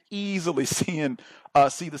 I could easily see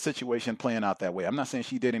the situation playing out that way. I'm not saying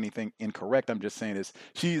she did anything incorrect. I'm just saying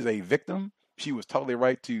she's a victim. She was totally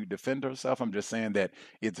right to defend herself. I'm just saying that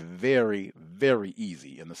it's very, very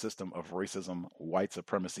easy in the system of racism, white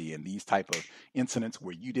supremacy, and these type of incidents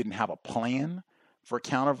where you didn't have a plan for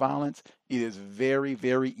counter violence. It is very,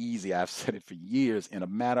 very easy. I've said it for years, in a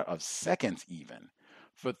matter of seconds even,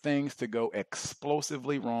 for things to go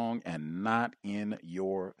explosively wrong and not in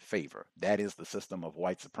your favor. That is the system of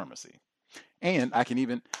white supremacy. And I can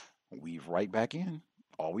even weave right back in.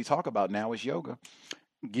 All we talk about now is yoga.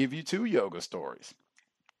 Give you 2 yoga stories.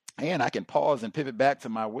 And I can pause and pivot back to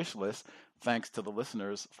my wish list. Thanks to the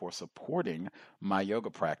listeners for supporting my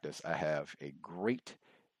yoga practice. I have a great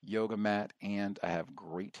yoga mat and I have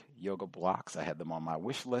great yoga blocks. I had them on my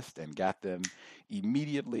wish list and got them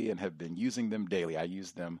immediately and have been using them daily. I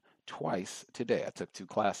used them twice today. I took 2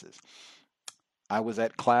 classes. I was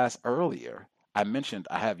at class earlier. I mentioned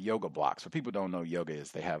I have yoga blocks. For people who don't know, yoga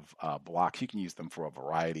is they have blocks. You can use them for a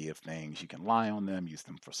variety of things. You can lie on them, use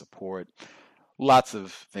them for support. Lots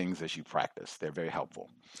of things as you practice. They're very helpful.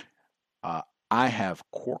 I have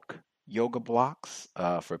cork yoga blocks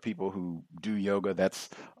for people who do yoga. That's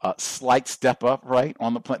a slight step up, right,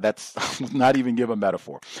 on the planet. That's not even give a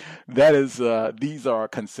metaphor. That is, these are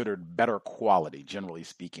considered better quality, generally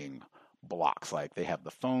speaking, blocks. Like they have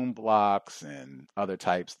the foam blocks and other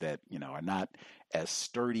types that are not as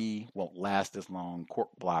sturdy, won't last as long. Cork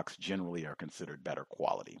blocks generally are considered better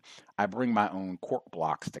quality. I bring my own cork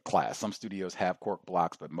blocks to class. Some studios have cork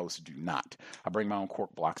blocks, but most do not. I bring my own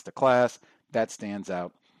cork blocks to class. That stands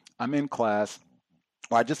out. I'm in class.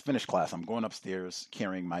 Well, I just finished class. I'm going upstairs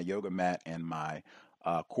carrying my yoga mat and my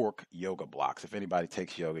cork yoga blocks. If anybody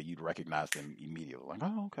takes yoga, you'd recognize them immediately. Like,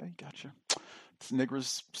 oh, okay, gotcha. This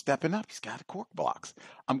nigger's stepping up. He's got cork blocks.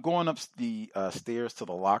 I'm going up the stairs to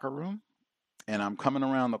the locker room, and I'm coming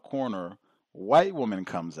around the corner. White woman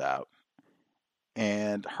comes out,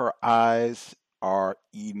 and her eyes are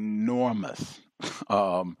enormous.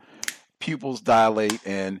 Pupils dilate,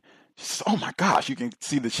 and oh my gosh, you can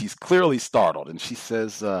see that she's clearly startled. And she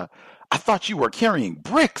says, I thought you were carrying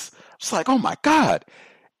bricks. It's like, oh my God.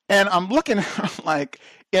 And I'm looking at her like,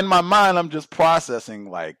 in my mind, I'm just processing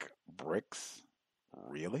like, bricks?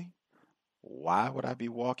 Really? Why would I be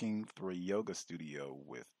walking through a yoga studio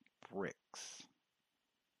with bricks?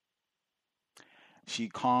 She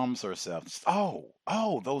calms herself.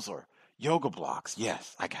 Oh, those are yoga blocks.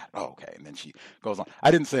 Yes, I got it. Oh, okay. And then she goes on.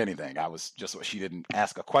 I didn't say anything. She didn't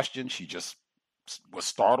ask a question. She just was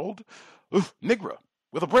startled. Ooh, Negro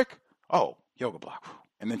with a brick. Oh, yoga block.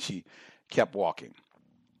 And then she kept walking.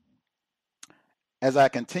 As I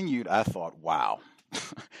continued, I thought, wow.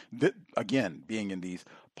 Again, being in these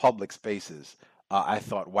public spaces, I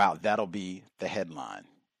thought, wow, that'll be the headline.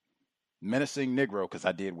 Menacing Negro, because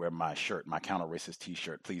I did wear my shirt, my counter-racist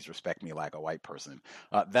T-shirt, please respect me like a white person.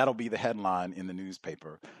 That'll be the headline in the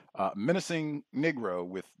newspaper. Menacing Negro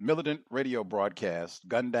with militant radio broadcast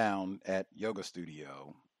gunned down at yoga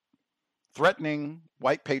studio. Threatening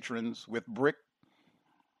white patrons with brick.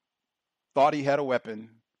 Thought he had a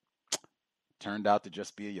weapon. Turned out to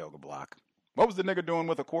just be a yoga block. What was the nigger doing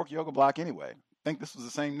with a cork yoga block anyway? I think this was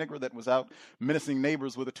the same nigger that was out menacing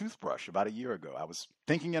neighbors with a toothbrush about a year ago. I was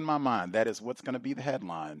thinking in my mind, that is what's going to be the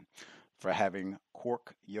headline for having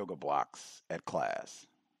cork yoga blocks at class.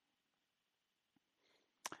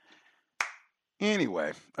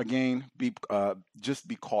 Anyway, again, just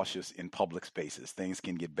be cautious in public spaces. Things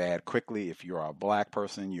can get bad quickly. If you're a black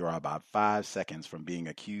person, you're about 5 seconds from being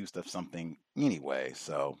accused of something anyway.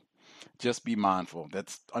 So just be mindful.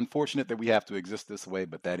 That's unfortunate that we have to exist this way,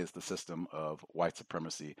 but that is the system of white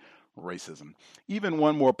supremacy, racism. Even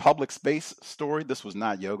one more public space story. This was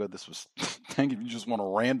not yoga. This was, dang, if you just want a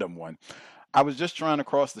random one. I was just trying to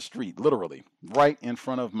cross the street, literally, right in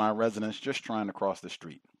front of my residence, just trying to cross the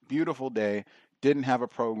street. Beautiful day, didn't have a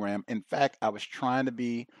program. In fact, I was trying to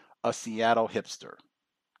be a Seattle hipster.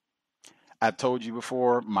 I told you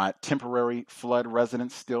before, my temporary flood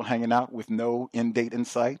residence still hanging out with no end date in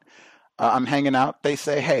sight. I'm hanging out. They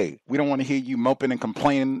say, hey, we don't want to hear you moping and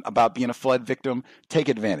complaining about being a flood victim. Take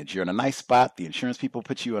advantage. You're in a nice spot. The insurance people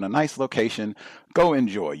put you in a nice location. Go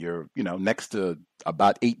enjoy. You're, next to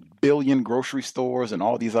about 8 billion grocery stores and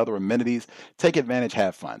all these other amenities. Take advantage.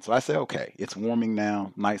 Have fun. So I say, okay, it's warming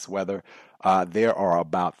now. Nice weather. There are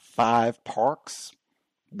about 5 parks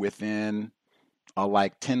within a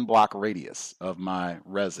 10-block radius of my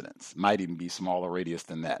residence. Might even be smaller radius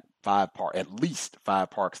than that. At least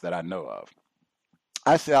 5 parks that I know of.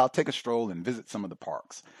 I say I'll take a stroll and visit some of the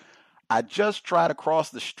parks. I just try to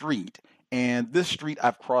cross the street, and this street,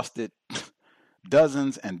 I've crossed it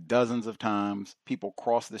dozens and dozens of times. People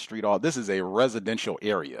cross the street this is a residential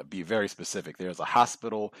area. Be very specific. There's a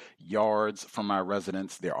hospital yards from my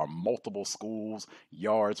residence. There are multiple schools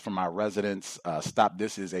yards from my residence.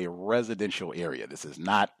 This is a residential area. This is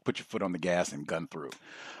not put your foot on the gas and gun through.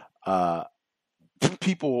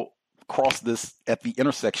 People cross this at the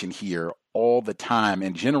intersection here all the time,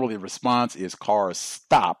 and generally the response is cars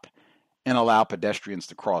stop and allow pedestrians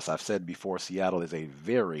to cross. I've said before, Seattle is a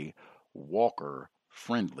very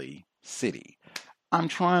walker-friendly city. I'm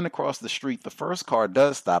trying to cross the street. The first car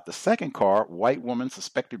does stop. The second car, white woman,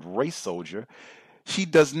 suspected race soldier, she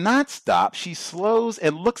does not stop. She slows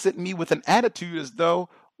and looks at me with an attitude as though,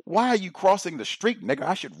 why are you crossing the street, nigga?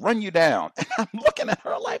 I should run you down. And I'm looking at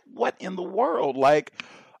her like, what in the world?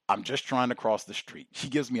 I'm just trying to cross the street. She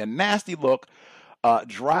gives me a nasty look,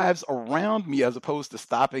 drives around me as opposed to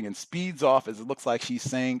stopping, and speeds off as it looks like she's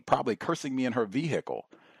saying, probably cursing me in her vehicle.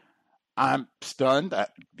 I'm stunned,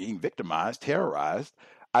 being victimized, terrorized.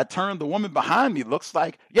 I turn, the woman behind me looks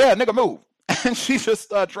like, yeah, nigga, move. And she just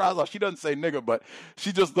drives off. She doesn't say nigga, but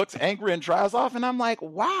she just looks angry and drives off. And I'm like,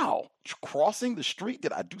 wow, crossing the street?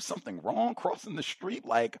 Did I do something wrong crossing the street?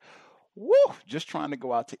 Woo, just trying to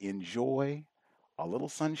go out to enjoy a little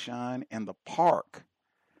sunshine in the park.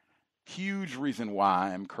 Huge reason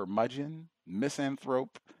why I'm curmudgeon,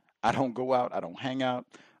 misanthrope. I don't go out. I don't hang out.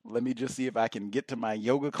 Let me just see if I can get to my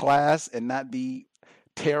yoga class and not be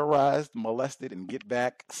terrorized, molested, and get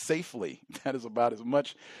back safely. That is about as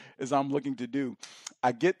much as I'm looking to do.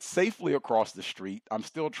 I get safely across the street. I'm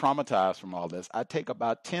still traumatized from all this. I take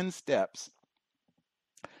about 10 steps,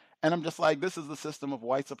 and I'm just like, this is the system of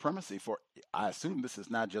white supremacy. I assume this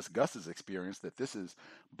is not just Gus's experience, that this is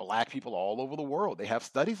black people all over the world. They have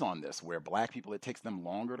studies on this, where black people, it takes them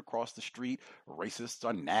longer to cross the street. Racists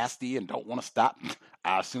are nasty and don't want to stop.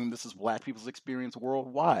 I assume this is black people's experience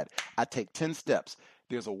worldwide. I take 10 steps.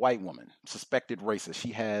 There's a white woman, suspected racist.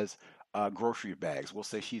 She has grocery bags. We'll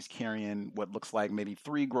say she's carrying what looks like maybe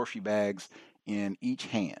 3 grocery bags in each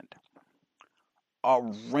hand. A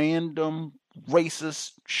random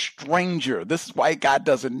racist stranger, this white guy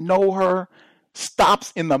doesn't know her,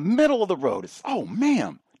 stops in the middle of the road. It's, oh,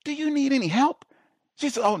 ma'am, do you need any help? She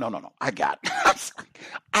said, oh, no, I got it.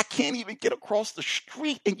 I can't even get across the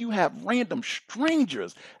street, and you have random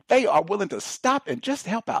strangers. They are willing to stop and just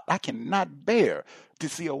help out. I cannot bear to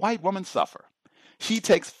see a white woman suffer. She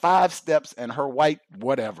takes 5 steps, and her white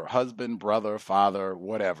whatever, husband, brother, father,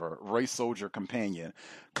 whatever, race soldier companion,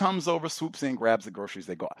 comes over, swoops in, grabs the groceries,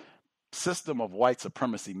 they go. System of white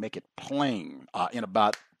supremacy, make it plain in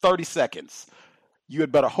about 30 seconds. You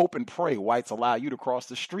had better hope and pray whites allow you to cross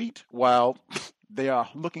the street while they are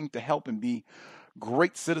looking to help and be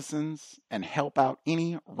great citizens and help out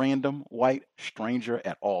any random white stranger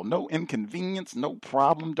at all. No inconvenience, no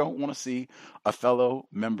problem. Don't want to see a fellow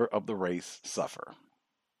member of the race suffer.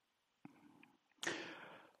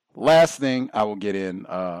 Last thing I will get in,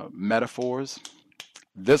 metaphors.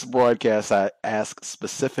 This broadcast, I ask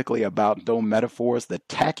specifically about those metaphors. The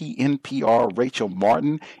tacky NPR Rachel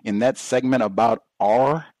Martin in that segment about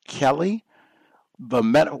R. Kelly.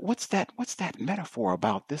 What's that metaphor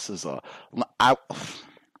about? This is I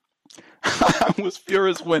was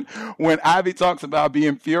furious when Ivy talks about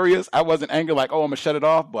being furious. I wasn't angry like, oh, I'm gonna shut it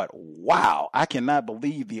off, but wow, I cannot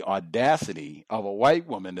believe the audacity of a white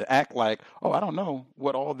woman to act like, oh, I don't know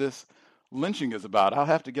what all this lynching is about. I'll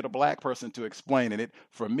have to get a black person to explain it.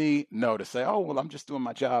 For me, no, to say, oh, well, I'm just doing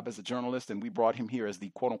my job as a journalist and we brought him here as the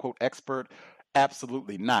quote unquote expert.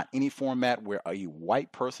 Absolutely not. Any format where a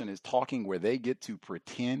white person is talking where they get to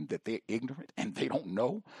pretend that they're ignorant and they don't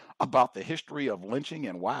know about the history of lynching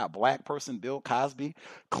and why a black person, Bill Cosby,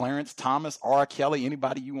 Clarence Thomas, R. Kelly,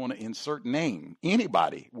 anybody you want to insert name,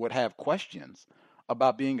 anybody would have questions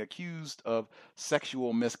about being accused of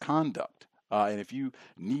sexual misconduct. And if you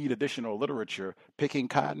need additional literature, Picking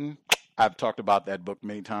Cotton, I've talked about that book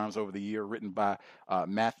many times over the year, written by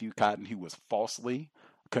Matthew Cotton, who was falsely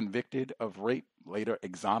convicted of rape, later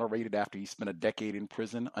exonerated after he spent a decade in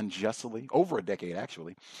prison unjustly, over a decade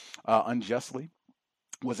actually, unjustly.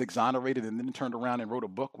 Was exonerated and then turned around and wrote a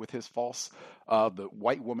book with his the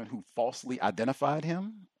white woman who falsely identified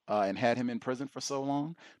him and had him in prison for so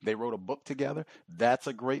long. They wrote a book together. That's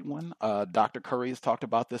a great one. Dr. Curry has talked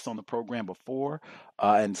about this on the program before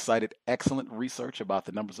and cited excellent research about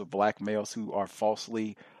the numbers of black males who are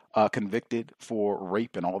falsely convicted for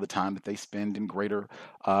rape and all the time that they spend in greater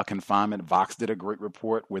confinement. Vox did a great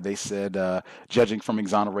report where they said, judging from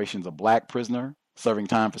exonerations, a black prisoner serving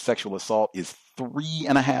time for sexual assault is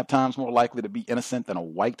 3.5 times more likely to be innocent than a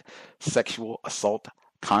white sexual assault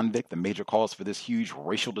convict. The major cause for this huge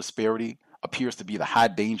racial disparity appears to be the high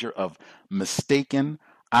danger of mistaken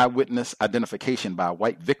eyewitness identification by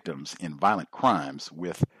white victims in violent crimes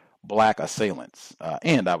with black assailants.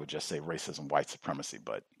 And I would just say racism, white supremacy,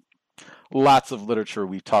 but lots of literature.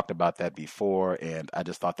 We've talked about that before, and I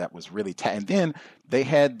just thought that was really and then they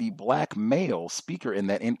had the black male speaker in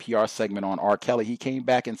that NPR segment on R. Kelly. He came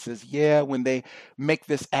back and says, yeah, when they make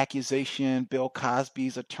this accusation, Bill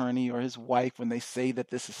Cosby's attorney or his wife, when they say that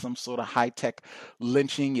this is some sort of high-tech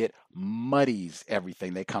lynching, it muddies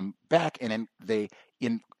everything. They come back and then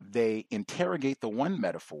they interrogate the one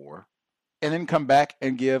metaphor and then come back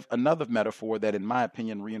and give another metaphor that, in my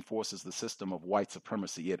opinion, reinforces the system of white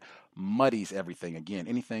supremacy. It muddies everything. Again,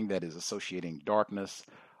 anything that is associating darkness,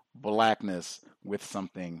 blackness with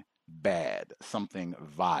something bad, something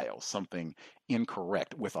vile, something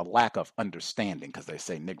incorrect, with a lack of understanding, because they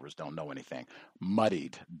say niggers don't know anything.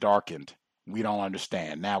 Muddied, darkened, we don't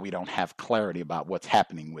understand. Now we don't have clarity about what's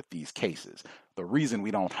happening with these cases. The reason we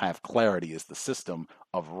don't have clarity is the system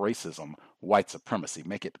of racism, white supremacy.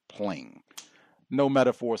 Make it plain. No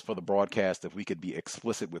metaphors for the broadcast if we could be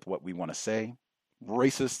explicit with what we want to say.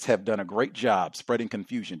 Racists have done a great job spreading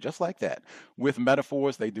confusion just like that. With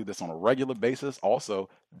metaphors, they do this on a regular basis. Also,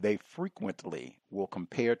 they frequently will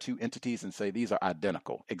compare two entities and say these are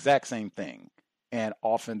identical, exact same thing. And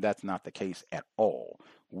often that's not the case at all.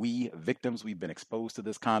 We victims, we've been exposed to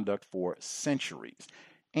this conduct for centuries.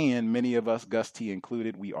 And many of us, Gus T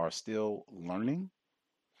included, we are still learning.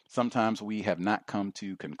 Sometimes we have not come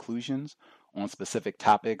to conclusions on specific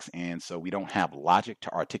topics, and so we don't have logic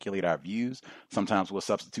to articulate our views. Sometimes we'll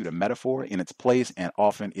substitute a metaphor in its place, and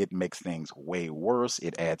often it makes things way worse.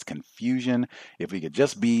 It adds confusion. If we could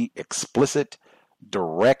just be explicit,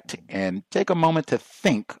 direct, and take a moment to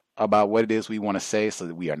think about what it is we want to say so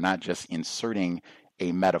that we are not just inserting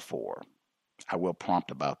a metaphor. I will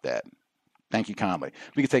prompt about that. Thank you kindly.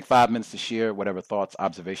 We could take 5 minutes to share whatever thoughts,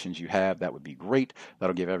 observations you have. That would be great.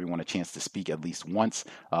 That'll give everyone a chance to speak at least once.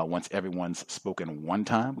 Once everyone's spoken one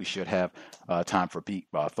time, we should have time for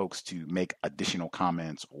folks to make additional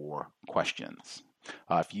comments or questions.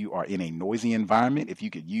 If you are in a noisy environment, if you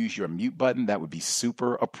could use your mute button, that would be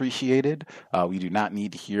super appreciated. We do not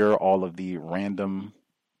need to hear all of the random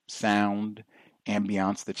sound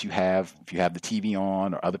ambiance that you have. If you have the TV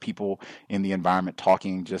on or other people in the environment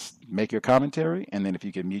talking, just make your commentary, and then if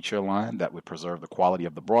you can mute your line, that would preserve the quality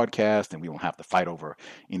of the broadcast and we won't have to fight over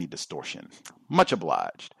any distortion. Much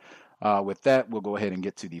obliged. With that, we'll go ahead and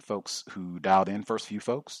get to the folks who dialed in. First few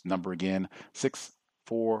folks, number again,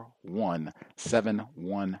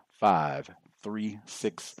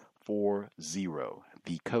 641-715-3640.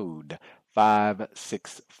 The code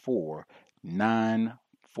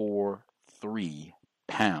 564943 £3.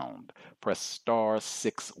 Press star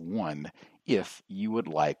 61 if you would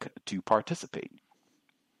like to participate.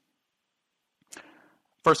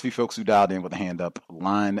 First few folks who dialed in with a hand up,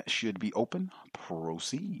 line should be open.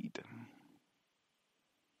 Proceed.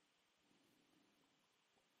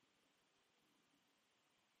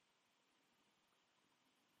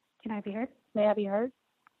 Can I be heard? May I be heard?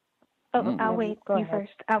 Oh, I'll wait. Go you ahead.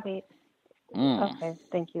 First. I'll wait. Okay.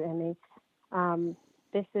 Thank you, Emmy.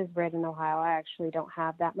 This is Red in Ohio. I actually don't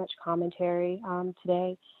have that much commentary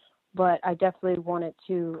today, but I definitely wanted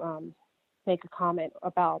to make a comment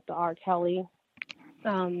about the R. Kelly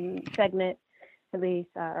segment, at least,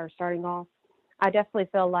 or starting off. I definitely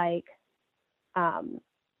feel like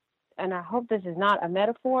and I hope this is not a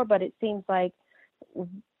metaphor, but it seems like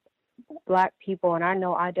Black people, and I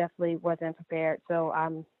know I definitely wasn't prepared, so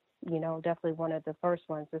I'm, definitely one of the first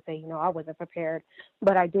ones to say, I wasn't prepared,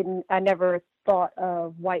 but I never thought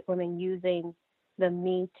of white women using the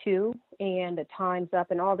Me Too and the Time's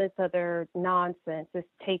Up and all this other nonsense, this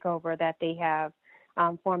takeover that they have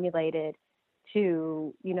formulated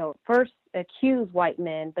to, first accuse white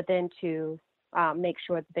men, but then to make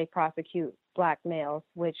sure that they prosecute Black males,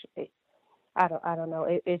 which I don't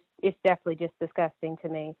know. It's definitely just disgusting to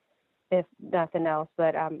me, if nothing else.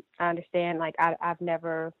 But I understand. Like I've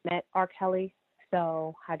never met R. Kelly,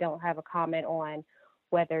 so I don't have a comment on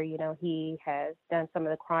whether he has done some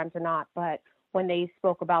of the crimes or not. But when they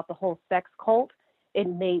spoke about the whole sex cult, it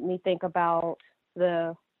made me think about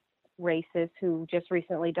the racist who just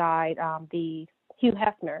recently died, the Hugh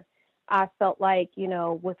Hefner. I felt like,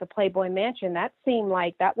 with the Playboy Mansion, that seemed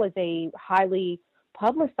like that was a highly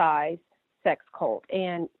publicized sex cult.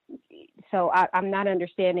 And so I'm not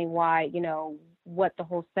understanding why, what the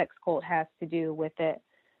whole sex cult has to do with it.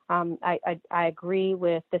 I agree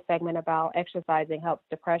with the segment about exercising helps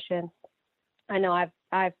depression. I know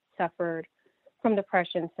I've suffered from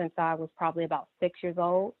depression since I was probably about 6 years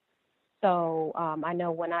old. So I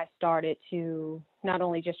know when I started to not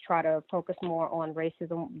only just try to focus more on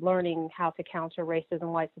racism, learning how to counter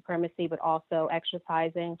racism, white supremacy, but also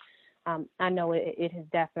exercising, I know it has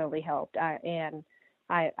definitely helped. I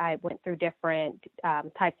went through different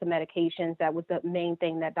types of medications. That was the main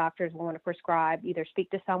thing that doctors want to prescribe, either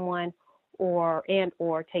speak to someone or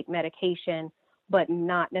take medication, but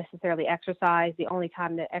not necessarily exercise. The only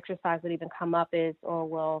time that exercise would even come up is, oh,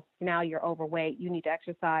 well, now you're overweight. You need to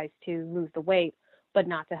exercise to lose the weight, but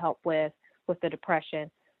not to help with the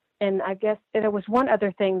depression. And I guess there was one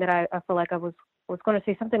other thing that I feel like I was going to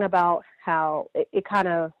say something about how it kind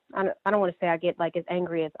of, I don't want to say I get like as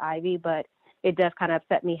angry as Ivy, but it does kind of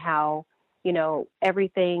upset me how,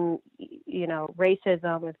 everything,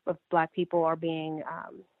 racism, if Black people are being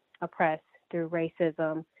oppressed through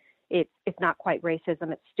racism, it's not quite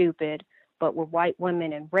racism, it's stupid. But with white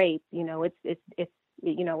women and rape, it's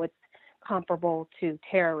comparable to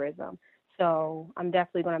terrorism. So I'm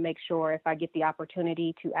definitely going to make sure if I get the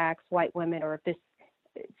opportunity to ask white women, or if this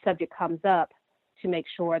subject comes up, to make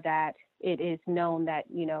sure that it is known that,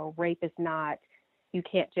 rape is not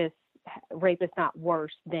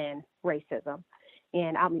worse than racism.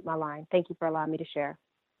 And I'll mute my line. Thank you for allowing me to share.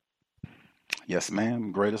 Yes,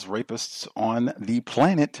 ma'am. Greatest rapists on the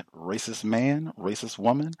planet. Racist man, racist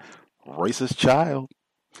woman, racist child.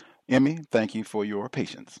 Emmy, thank you for your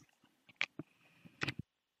patience.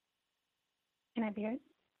 Can I be heard?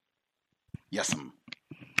 Yes, ma'am.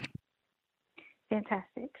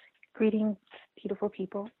 Fantastic. Greetings, beautiful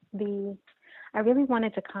people. I really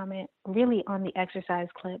wanted to comment really on the exercise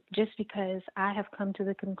clip, just because I have come to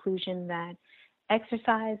the conclusion that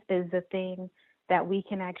exercise is the thing that we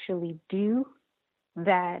can actually do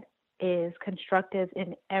that is constructive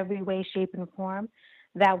in every way, shape, and form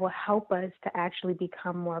that will help us to actually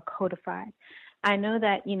become more codified. I know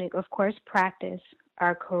that, of course, practice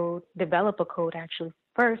our code, develop a code actually.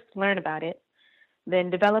 First, learn about it, then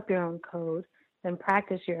develop your own code, then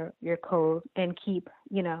practice your code and keep,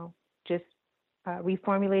 just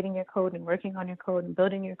reformulating your code and working on your code and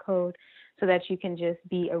building your code so that you can just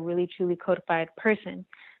be a really, truly codified person.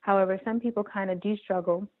 However, some people kind of do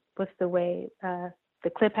struggle with the way the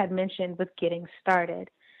clip had mentioned with getting started.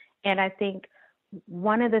 And I think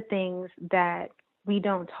one of the things that we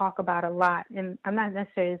don't talk about a lot, and I'm not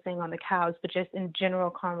necessarily saying on the cows, but just in general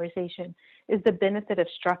conversation, is the benefit of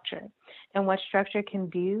structure and what structure can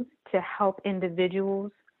do to help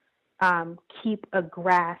individuals keep a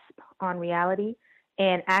grasp on reality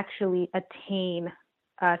and actually attain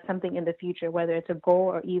something in the future, whether it's a goal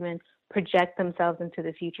or even project themselves into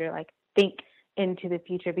the future, like think into the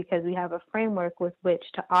future, because we have a framework with which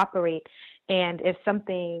to operate. And if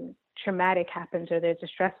something traumatic happens or there's a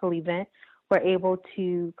stressful event, we're able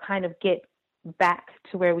to kind of get back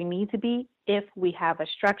to where we need to be if we have a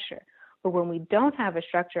structure. But when we don't have a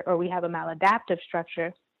structure, or we have a maladaptive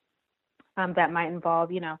structure that might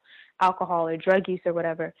involve, alcohol or drug use or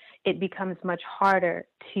whatever, it becomes much harder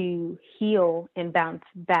to heal and bounce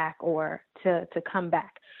back or to come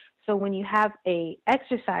back. So when you have a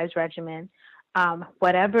exercise regimen,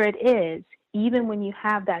 whatever it is, even when you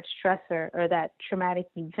have that stressor or that traumatic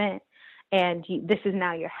event, and this is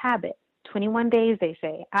now your habit, 21 days, they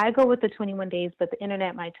say. I go with the 21 days, but the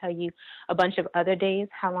internet might tell you a bunch of other days,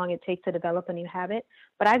 how long it takes to develop a new habit.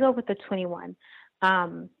 But I go with the 21.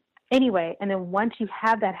 Anyway, and then once you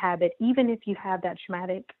have that habit, even if you have that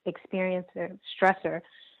traumatic experience or stressor,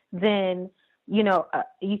 then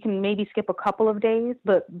you can maybe skip a couple of days,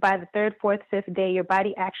 but by the third, fourth, fifth day, your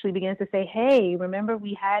body actually begins to say, hey, remember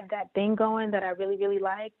we had that thing going that I really, really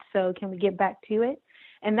liked, so can we get back to it?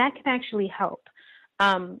 And that can actually help.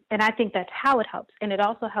 And I think that's how it helps. And it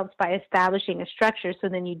also helps by establishing a structure. So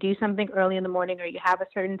then you do something early in the morning, or you have a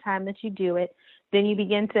certain time that you do it. Then you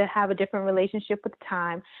begin to have a different relationship with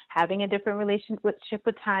time. Having a different relationship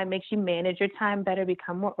with time makes you manage your time better,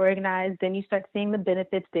 become more organized. Then you start seeing the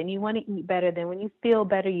benefits. Then you want to eat better. Then when you feel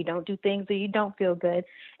better, you don't do things or you don't feel good.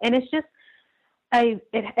 And it's just,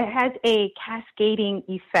 it has a cascading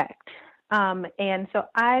effect. And so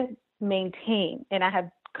I maintain, and I have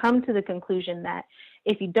come to the conclusion that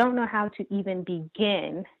if you don't know how to even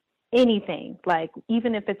begin anything, like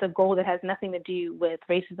even if it's a goal that has nothing to do with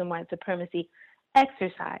racism, white supremacy,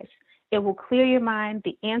 exercise. It will clear your mind.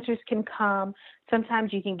 The answers can come.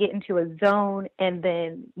 Sometimes you can get into a zone and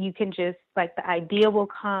then you can just, like, the idea will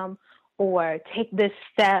come, or take this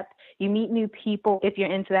step. You meet new people if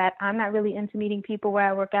you're into that. I'm not really into meeting people where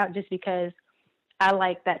I work out just because I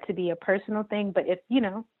like that to be a personal thing. But if,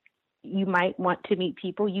 you might want to meet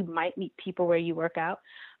people. You might meet people where you work out,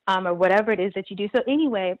 or whatever it is that you do. So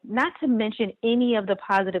anyway, not to mention any of the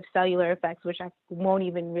positive cellular effects, which I won't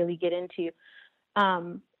even really get into.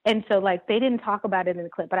 And so, like, they didn't talk about it in the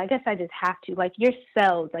clip, but I guess I just have to. Like, your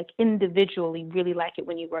cells, like, individually really like it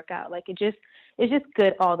when you work out. Like, it's just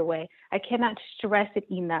good all the way. I cannot stress it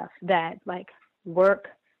enough that, like, work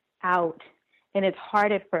out. And it's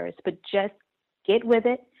hard at first, but just get with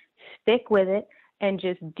it, stick with it, and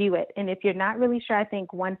just do it. And if you're not really sure, I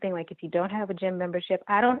think one thing, like, if you don't have a gym membership,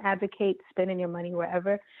 I don't advocate spending your money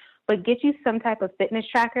wherever, but get you some type of fitness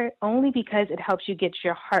tracker, only because it helps you get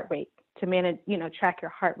your heart rate to manage, track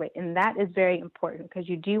your heart rate. And that is very important, because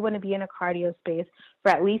you do want to be in a cardio space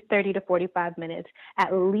for at least 30 to 45 minutes,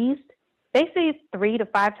 at least. They say 3 to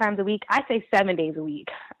 5 times a week. I say 7 days a week,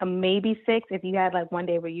 maybe 6 if you had like one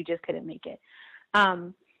day where you just couldn't make it.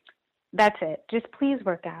 That's it. Just please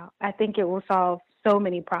work out. I think it will solve so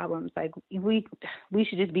many problems. Like, we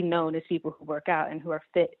should just be known as people who work out and who are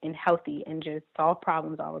fit and healthy and just solve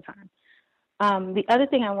problems all the time. The other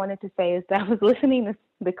thing I wanted to say is that I was listening to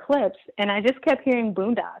the clips, and I just kept hearing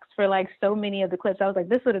Boondocks for like so many of the clips. I was like,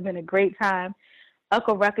 this would have been a great time.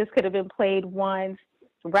 Uncle Ruckus could have been played once.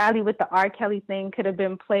 Riley with the R. Kelly thing could have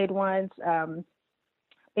been played once.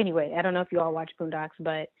 Anyway, I don't know if you all watch Boondocks,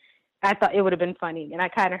 but I thought it would have been funny, and I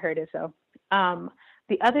kind of heard it. So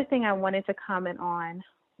the other thing I wanted to comment on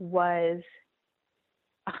was,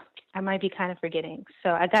 I might be kind of forgetting. So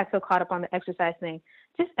I got so caught up on the exercise thing.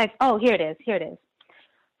 Here it is.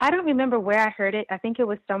 I don't remember where I heard it. I think it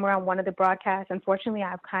was somewhere on one of the broadcasts. Unfortunately,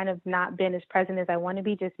 I've kind of not been as present as I want to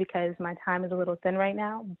be, just because my time is a little thin right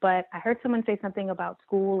now. But I heard someone say something about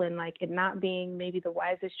school and like it not being maybe the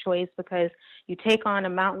wisest choice because you take on a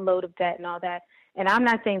mountain load of debt and all that. And I'm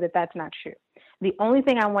not saying that that's not true. The only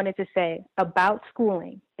thing I wanted to say about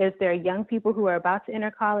schooling is there are young people who are about to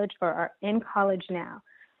enter college or are in college now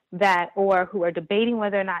or who are debating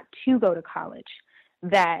whether or not to go to college,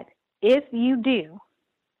 that if you do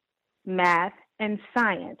math and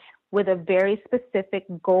science with a very specific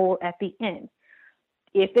goal at the end,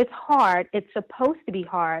 if it's hard, it's supposed to be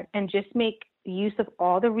hard, and just make use of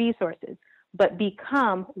all the resources, but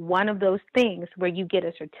become one of those things where you get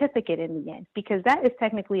a certificate in the end, because that is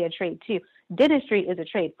technically a trade too. Dentistry is a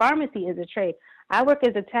trade. Pharmacy is a trade. I work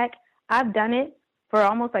as a tech. I've done it for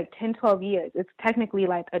almost like 10, 12 years. It's technically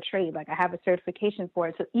like a trade. Like, I have a certification for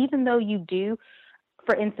it. So even though you do,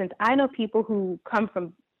 for instance, I know people who come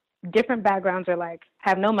from different backgrounds or like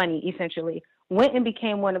have no money, essentially, went and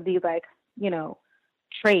became one of these like,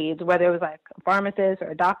 trades, whether it was like a pharmacist or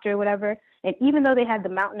a doctor or whatever. And even though they had the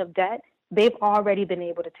mountain of debt, they've already been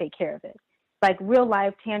able to take care of it. Like real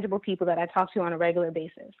life, tangible people that I talk to on a regular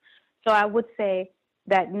basis. So I would say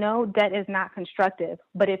that no, debt is not constructive,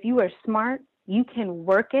 but if you are smart, you can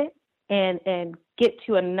work it and get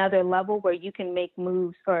to another level where you can make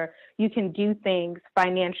moves or you can do things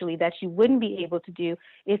financially that you wouldn't be able to do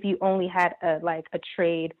if you only had a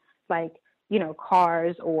trade, like,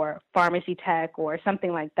 cars or pharmacy tech or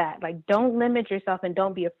something like that. Like, don't limit yourself and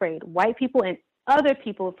don't be afraid. White people and other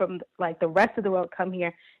people from like the rest of the world come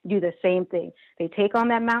here, do the same thing. They take on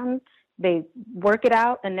that mountain, they work it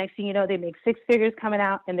out, and next thing you know, they make 6 figures coming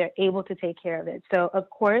out and they're able to take care of it. So of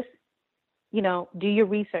course, do your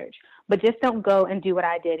research, but just don't go and do what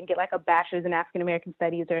I did and get like a bachelor's in African American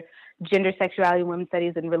studies or gender, sexuality, women's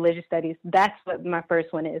studies, and religious studies. That's what my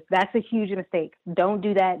first one is. That's a huge mistake. Don't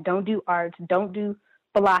do that. Don't do arts. Don't do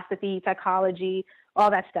philosophy, psychology,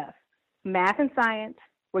 all that stuff. Math and science,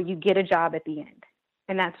 where you get a job at the end.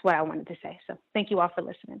 And that's what I wanted to say. So thank you all for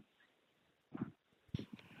listening.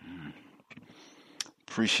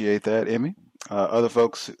 Appreciate that, Emmy. Other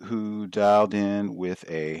folks who dialed in with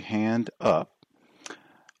a hand up,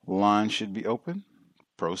 line should be open.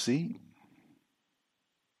 Proceed.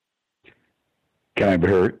 Can I be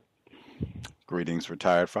heard? Greetings,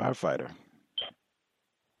 retired firefighter.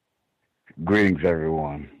 Greetings,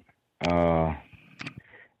 everyone.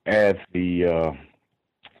 As the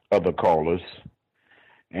other callers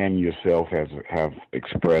and yourself have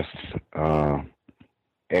expressed,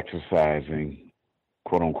 exercising,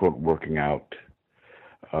 quote unquote, working out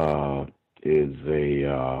is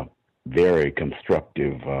a very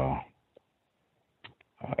constructive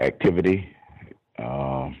activity.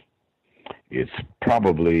 It's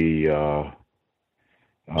probably, I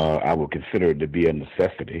would consider it to be a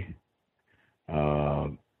necessity.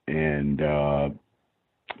 And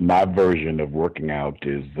my version of working out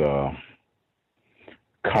is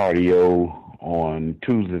cardio on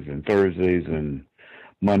Tuesdays and Thursdays, and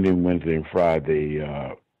Monday, Wednesday, and Friday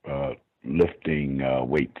lifting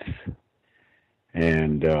weights.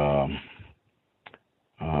 And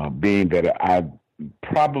being that I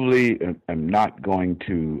probably am not going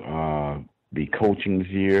to be coaching this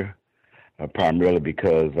year, primarily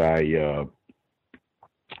because I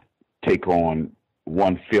take on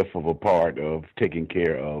 1/5 of a part of taking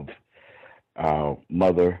care of our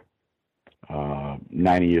mother,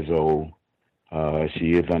 90 years old.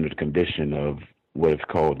 She is under the condition of what is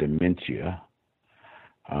called dementia.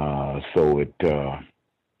 So it kind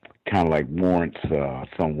of like warrants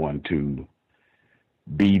someone to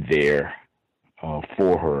be there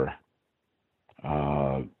for her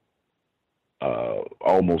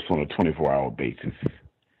almost on a 24-hour basis.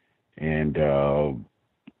 And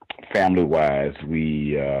family-wise,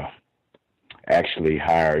 we actually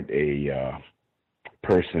hired a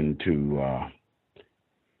person to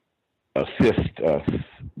assist us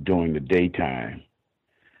during the daytime,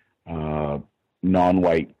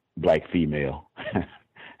 non-white, black female.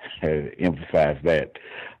 Emphasize that.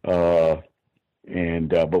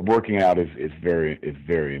 But working out is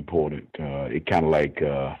very important. It kind of like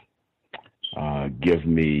gives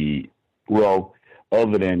me, well,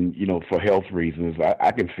 other than, for health reasons,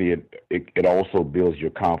 I can see it also builds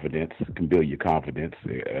your confidence, can build your confidence,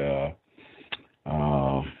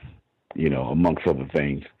 amongst other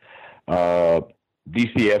things.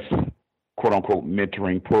 DCS, quote unquote,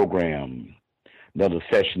 mentoring program, another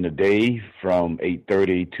session a day from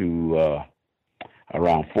 8:30 to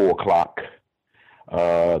around 4 o'clock.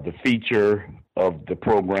 The feature of the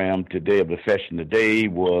program today, of the session today,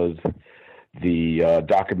 was the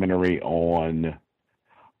documentary on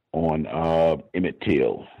Emmett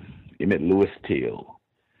Lewis Till.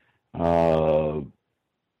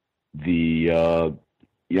 The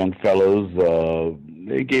young fellows,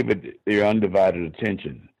 they gave it their undivided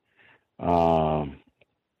attention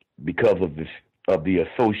because of the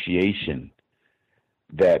association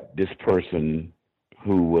that this person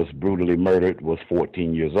who was brutally murdered was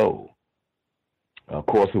 14 years old. Of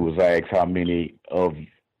course, it was asked how many of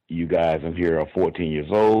you guys in here are 14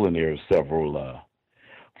 years old, and there are several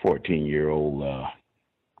 14-year-old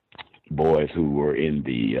boys who were in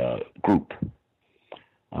the group.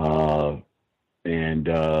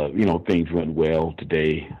 Things went well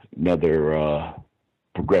today. Another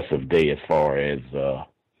progressive day as far as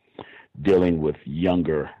dealing with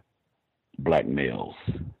younger black males.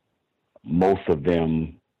 Most of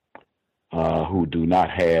them who do not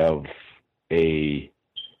have a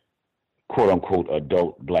quote-unquote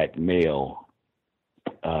adult black male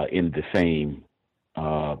in the same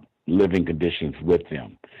living conditions with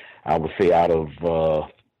them. I would say out of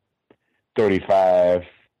 35,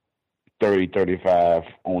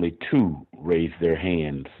 only 2 raised their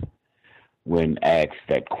hands when asked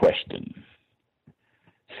that question.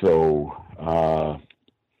 So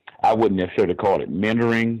I wouldn't necessarily call it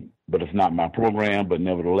mentoring, but it's not my program. But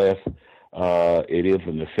nevertheless, it is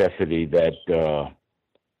a necessity that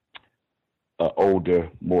older,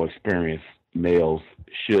 more experienced males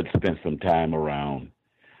should spend some time around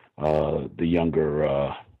the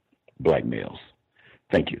younger black males.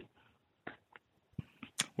 Thank you.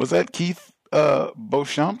 Was that Keith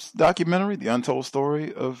Beauchamp's documentary, The Untold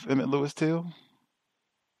Story of Emmett Lewis Till?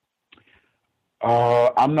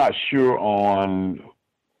 I'm not sure on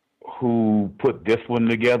who put this one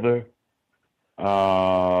together,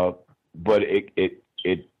 but it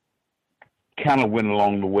kind of went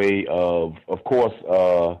along the way of course,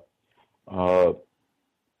 the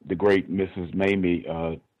great Mrs. Mamie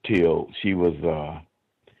Till. She was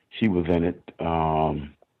in it.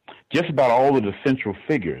 Just about all of the central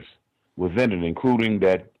figures was in it, including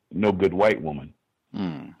that no good white woman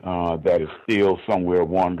that is still somewhere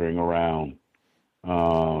wandering around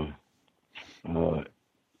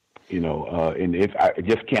And if I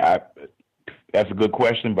just can't, that's a good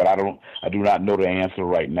question, but I do not know the answer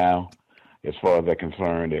right now. As far as I'm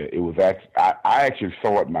concerned, it was I actually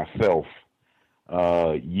saw it myself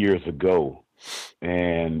years ago,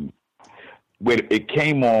 and when it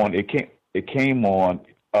came on, Ken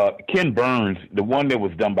Burns, the one that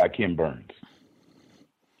was done by Ken Burns.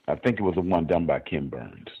 I think it was the one done by Ken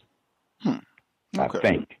Burns. Okay. I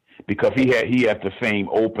think because he had the same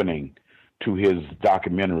opening to his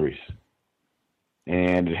documentaries,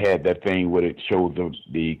 and it had that thing where it showed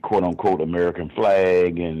the quote unquote American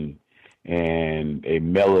flag and a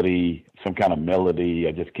melody, some kind of melody.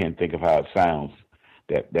 I just can't think of how it sounds.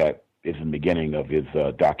 That is the beginning of his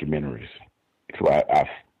documentaries. So I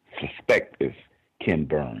suspect it's Ken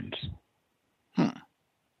Burns.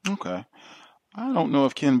 Okay. I don't know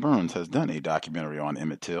if Ken Burns has done a documentary on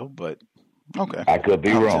Emmett Till, but okay. I could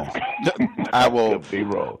be wrong. I will could be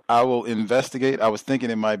wrong. I will investigate. I was thinking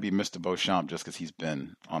it might be Mr. Beauchamp just because he's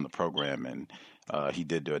been on the program and he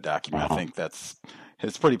did do a documentary. I think it's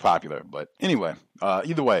pretty popular. But anyway,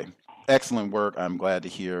 either way, excellent work. I'm glad to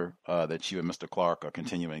hear that you and Mr. Clark are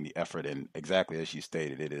continuing the effort. And exactly as you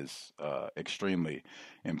stated, it is extremely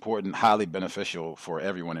important, highly beneficial for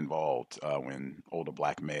everyone involved when older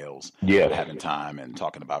black males are having time and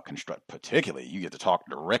talking about particularly you get to talk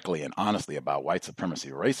directly and honestly about white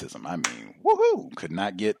supremacy racism. I mean, woohoo! Could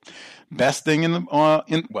not get best thing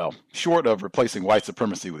short of replacing white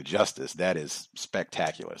supremacy with justice. That is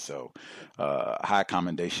spectacular. So high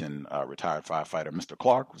commendation, retired firefighter Mr.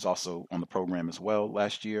 Clark was also on the program as well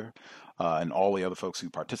last year, and all the other folks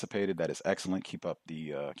who participated. That is excellent. Keep up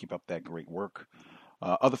that great work.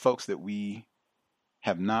 Other folks that we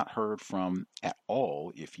have not heard from at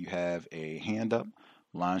all, if you have a hand up,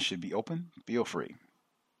 line should be open. Feel free.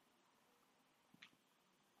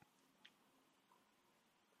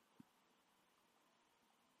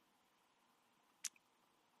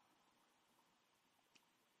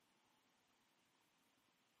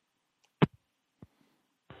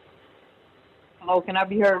 Hello, can I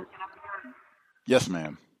be heard? Yes,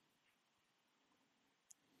 ma'am.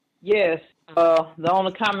 Yes. The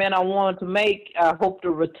only comment I wanted to make, I hope the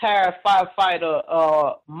retired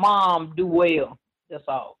firefighter mom do well. That's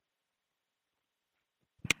all.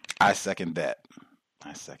 I second that.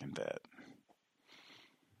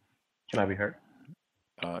 Can I be heard?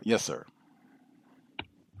 Yes, sir.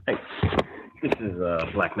 Hey, this is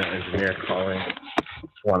Black Male Engineer calling.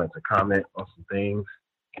 Just wanted to comment on some things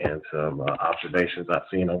and some observations I've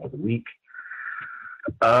seen over the week.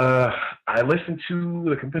 I listened to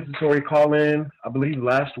the compensatory call-in, I believe,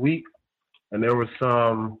 last week, and there was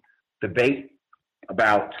some debate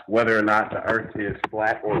about whether or not the Earth is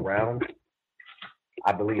flat or round.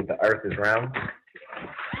 I believe the Earth is round.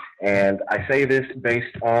 And I say this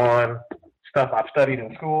based on stuff I've studied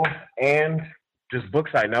in school and just books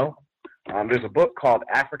I know. There's a book called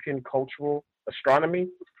African Cultural Astronomy.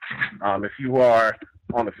 If you are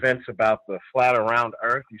on the fence about the flat or round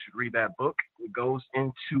Earth, you should read that book. It goes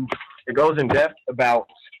in depth about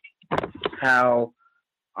how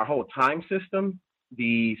our whole time system,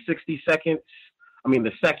 the 60 seconds,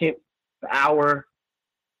 the second, the hour,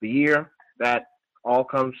 the year, that all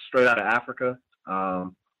comes straight out of Africa.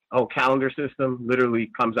 The whole calendar system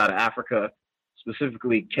literally comes out of Africa,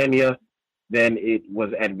 specifically Kenya. Then it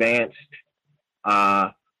was advanced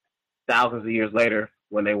thousands of years later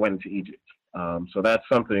when they went into Egypt. So that's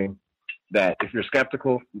something that if you're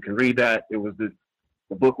skeptical, you can read that. It was the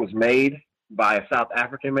book was made by a South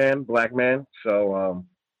African man, black man. So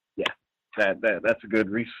that's a good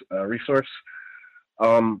resource.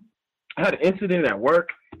 I had an incident at work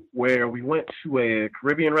where we went to a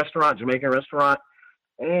Caribbean restaurant, Jamaican restaurant,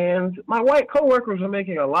 and my white coworkers were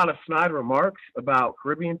making a lot of snide remarks about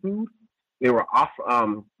Caribbean food. They were off,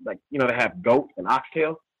 they have goat and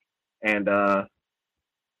oxtail, and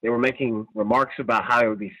they were making remarks about how they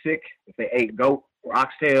would be sick if they ate goat or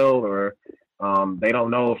oxtail, or they don't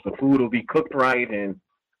know if the food will be cooked right. And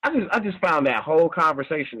I just found that whole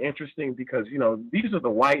conversation interesting because, these are the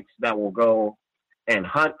whites that will go and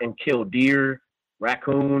hunt and kill deer,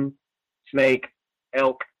 raccoon, snake,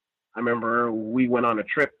 elk. I remember we went on a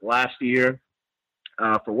trip last year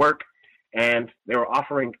for work, and they were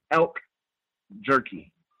offering elk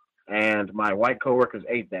jerky. And my white coworkers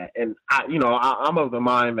ate that. And I'm of the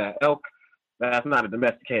mind that elk, that's not a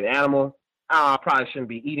domesticated animal. I probably shouldn't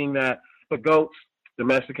be eating that. But goats,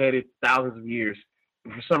 domesticated thousands of years.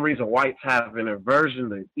 And for some reason, whites have an aversion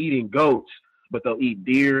to eating goats, but they'll eat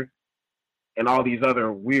deer and all these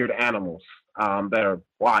other weird animals that are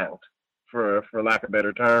wild, for lack of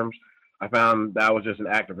better terms. I found that was just an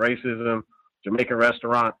act of racism. Jamaican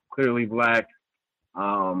restaurant, clearly black.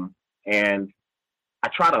 And I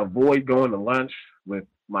try to avoid going to lunch with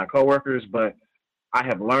my coworkers, but I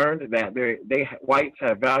have learned that whites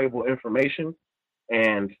have valuable information,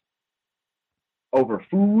 and over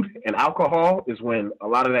food and alcohol is when a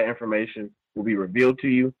lot of that information will be revealed to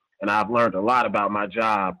you. And I've learned a lot about my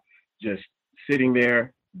job just sitting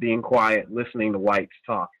there, being quiet, listening to whites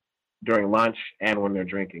talk during lunch and when they're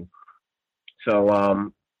drinking.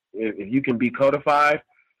 So if you can be codified,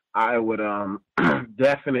 I would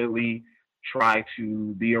definitely try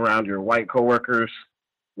to be around your white coworkers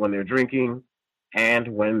when they're drinking and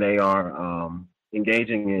when they are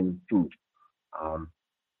engaging in food.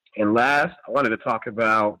 And last, I wanted to talk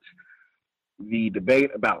about the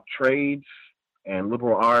debate about trades and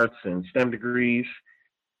liberal arts and STEM degrees.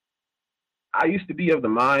 I used to be of the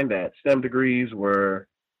mind that STEM degrees were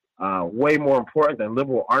way more important than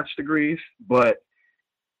liberal arts degrees, but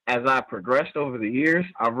as I progressed over the years,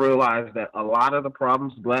 I've realized that a lot of the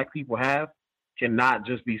problems Black people have cannot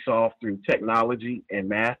just be solved through technology and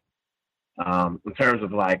math. In terms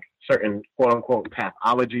of like certain quote unquote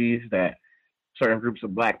pathologies that certain groups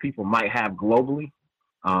of Black people might have globally,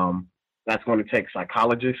 that's going to take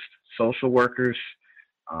psychologists, social workers,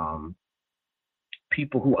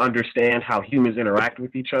 people who understand how humans interact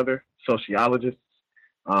with each other, sociologists.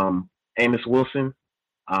 Amos Wilson,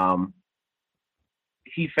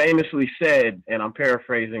 he famously said, and I'm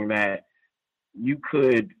paraphrasing, that you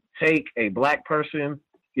could take a Black person,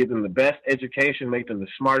 give them the best education, make them the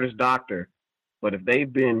smartest doctor, but if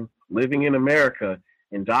they've been living in America,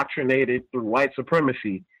 indoctrinated through white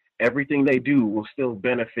supremacy, everything they do will still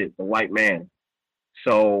benefit the white man.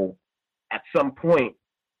 So at some point,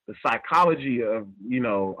 the psychology of,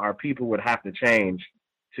 our people would have to change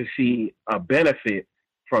to see a benefit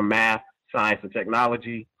from math, science, and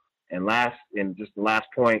technology. And just the last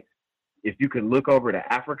point, if you could look over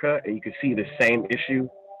to Africa and you could see the same issue,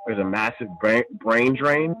 there's a massive brain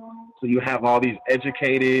drain. So you have all these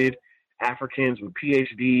educated Africans with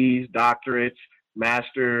PhDs, doctorates,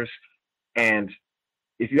 masters, and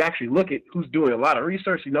if you actually look at who's doing a lot of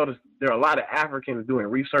research, you notice there are a lot of Africans doing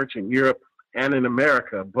research in Europe and in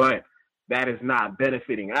America, but that is not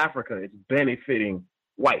benefiting Africa, it's benefiting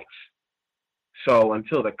whites. So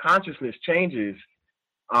until the consciousness changes,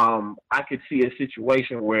 I could see a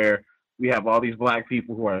situation where we have all these Black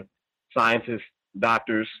people who are scientists,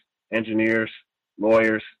 doctors, engineers,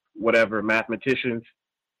 lawyers, whatever, mathematicians,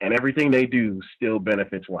 and everything they do still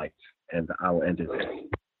benefits whites. And I will end it there.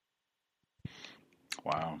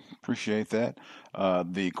 Wow, appreciate that.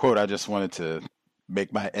 The quote I just wanted to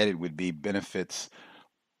make my edit would be benefits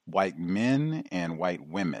white men and white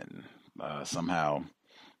women. Somehow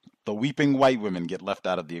the weeping white women get left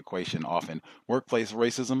out of the equation often. Workplace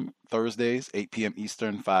racism, Thursdays, 8 p.m.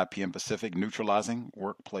 Eastern, 5 p.m. Pacific, neutralizing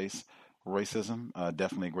workplace racism.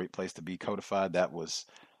 Definitely a great place to be codified. That was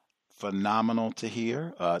phenomenal to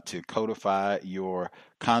hear, to codify your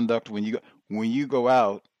conduct when you go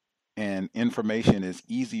out and information is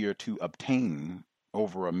easier to obtain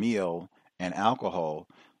over a meal and alcohol.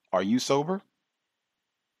 Are you sober?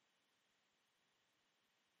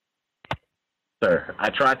 Sir, I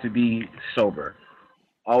try to be sober.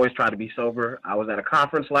 Always try to be sober. I was at a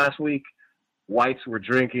conference last week. Whites were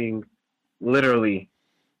drinking literally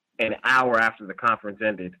an hour after the conference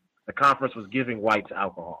ended. The conference was giving whites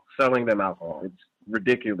alcohol, selling them alcohol. It's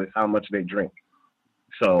ridiculous how much they drink.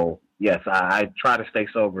 So, yes, I try to stay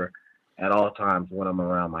sober at all times when I'm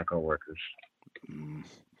around my coworkers.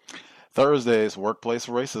 Thursdays, workplace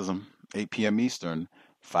racism, 8 p.m. Eastern,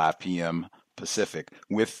 5 p.m. Pacific.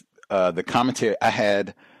 With the commentary, I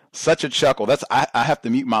had such a chuckle. I have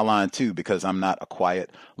to mute my line too because I'm not a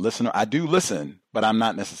quiet listener. I do listen, but I'm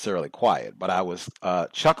not necessarily quiet. But I was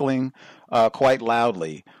chuckling quite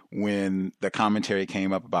loudly when the commentary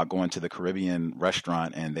came up about going to the Caribbean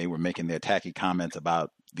restaurant and they were making their tacky comments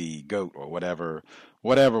about the goat or whatever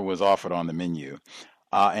was offered on the menu.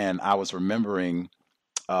 And I was remembering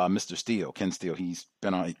Mr. Steele, Ken Steele. He's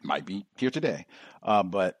been on, he might be here today,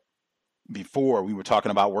 but before we were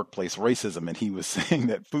talking about workplace racism, and he was saying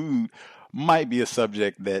that food might be a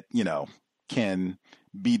subject that, can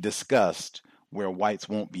be discussed where whites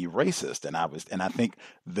won't be racist. And I think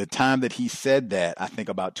the time that he said that, I think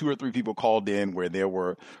about 2 or 3 people called in where there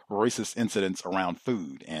were racist incidents around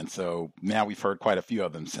food. And so now we've heard quite a few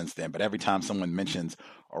of them since then. But every time someone mentions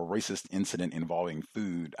a racist incident involving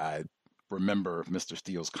food, I remember Mr.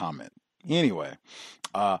 Steele's comment. Anyway,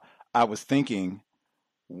 I was thinking,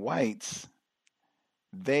 whites,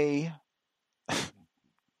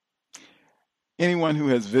 anyone who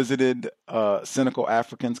has visited Cynical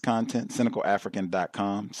African's content,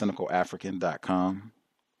 cynicalafrican.com,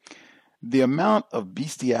 the amount of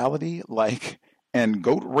bestiality, like, and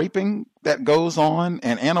goat raping that goes on,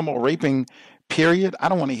 and animal raping, period. I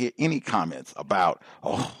don't want to hear any comments about,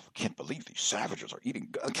 oh, can't believe these savages are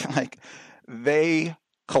eating like they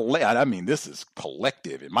collect. I mean, this is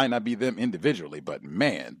collective. It might not be them individually, but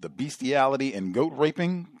man, the bestiality and goat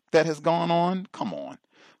raping that has gone on. Come on.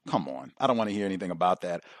 Come on. I don't want to hear anything about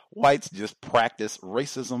that. Whites just practice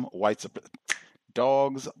racism.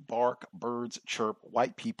 Dogs bark, birds chirp.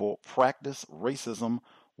 White people practice racism,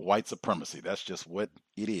 white supremacy. That's just what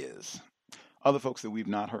it is. Other folks that we've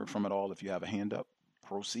not heard from at all, if you have a hand up,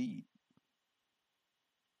 proceed.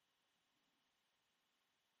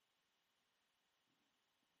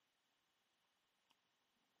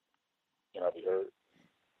 Can I be heard?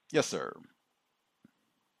 Yes, sir.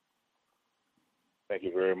 Thank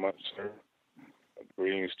you very much, sir.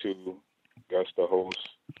 Greetings to Gus, the host,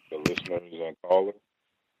 the listeners, and caller.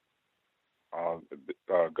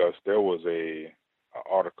 Gus, there was a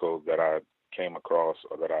article that I came across,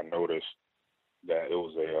 or that I noticed, that it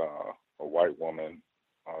was a white woman,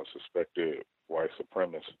 suspected white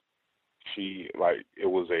supremacist. She, like, it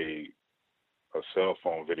was a cell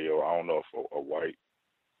phone video. I don't know if a white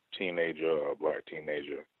teenager or a black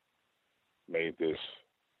teenager made this,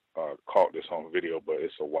 caught this on video, but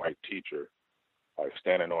it's a white teacher, like,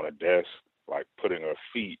 standing on a desk, like, putting her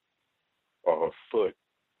feet or her foot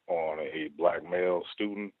on a black male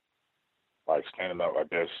student, like, standing up. I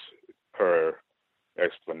guess her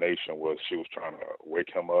explanation was she was trying to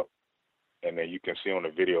wake him up. And then you can see on the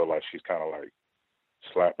video, like, she's kind of like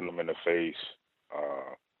slapping him in the face,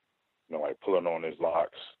 you know, like pulling on his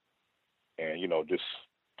locks and, you know, just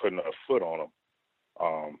putting her foot on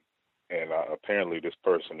him. And apparently this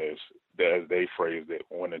person is, as they phrased it,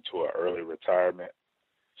 went into an early retirement.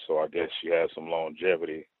 So I guess she has some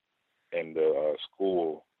longevity in the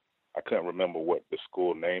school. I couldn't remember what the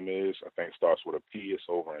school name is. I think it starts with a P. It's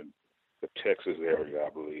over in the Texas area, I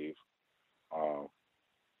believe.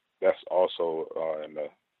 That's also in the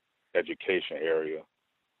education area.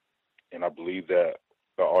 And I believe that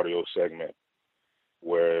the audio segment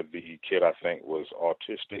where the kid, I think, was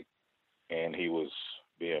autistic and he was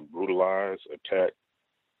being brutalized, attacked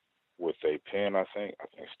with a pen, I think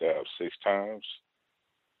stabbed 6 times.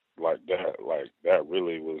 Like that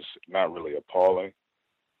really was not really appalling,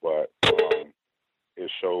 but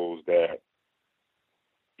it shows that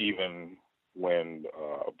even when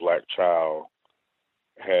a black child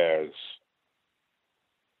has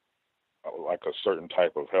like a certain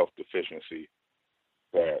type of health deficiency,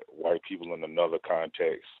 that white people in another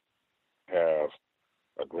context have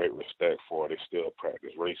a great respect for, they still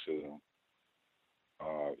practice racism,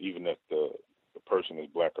 even if the person is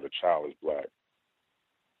black or the child is black.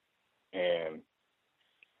 And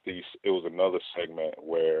it was another segment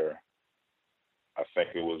where I think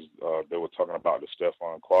it was they were talking about the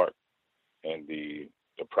Stephon Clark and the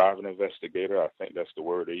private investigator. I think that's the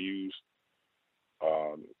word they used.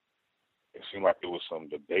 It seemed like there was some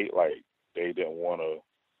debate, like they didn't want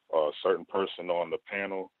a certain person on the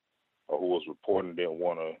panel or who was reporting didn't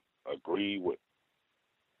want to agree with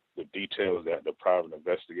the details that the private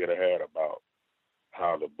investigator had about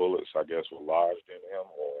how the bullets, I guess, were lodged in him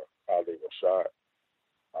or how they were shot.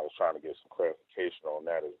 I was trying to get some clarification on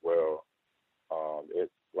that as well.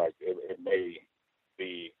 It may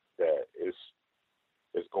be that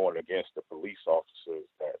it's going against the police officers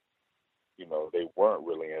that, you know, they weren't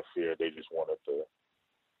really in fear. They just wanted to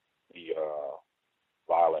be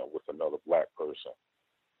violent with another black person.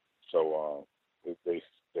 So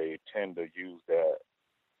they tend to use that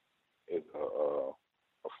as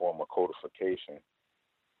a form of codification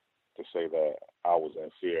to say that I was in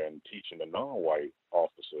fear, and teaching the non-white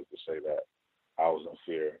officers to say that I was in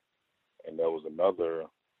fear. And there was another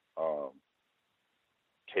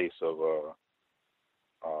case of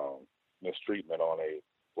mistreatment on a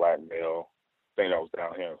black male, I think that was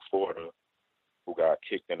down here in Florida, who got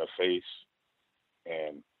kicked in the face,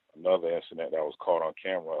 and another incident that was caught on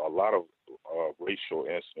camera. A lot of racial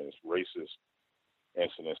incidents, racist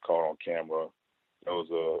incidents caught on camera. There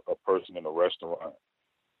was a person in a restaurant,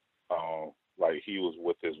 like he was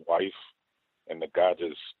with his wife, and the guy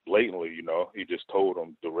just blatantly, you know, he just told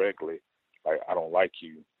him directly, like, I don't like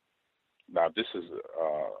you. Now, this is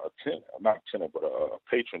not a tenant, but a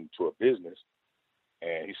patron to a business.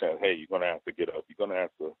 And he said, hey, you're going to have to get up. You're going to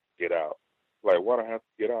have to get out. Like, why do I have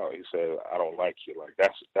to get out? He said, I don't like you. Like,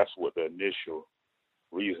 that's what the initial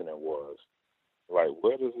reasoning was. Like,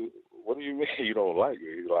 what do you mean you don't like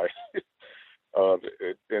me? Like,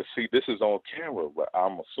 and see, this is on camera, but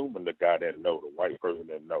I'm assuming the guy didn't know, the white person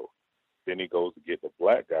didn't know. Then he goes to get the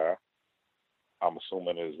black guy. I'm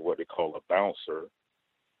assuming is what they call a bouncer.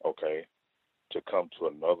 okay, to come to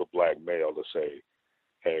another black male to say,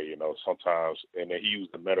 hey, you know, sometimes, and then he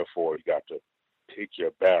used the metaphor, you got to pick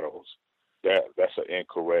your battles. That's an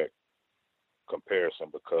incorrect comparison,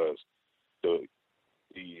 because the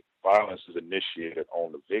violence is initiated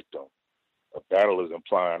on the victim. A battle is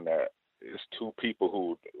implying that it's two people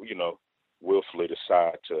who, you know, willfully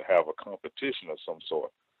decide to have a competition of some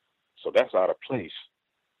sort. So that's out of place.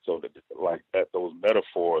 So those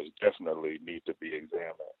metaphors definitely need to be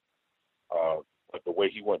examined. But the way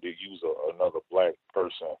he wanted to use another black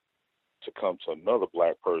person to come to another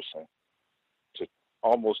black person, to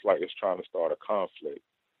almost like it's trying to start a conflict,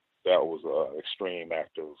 that was an extreme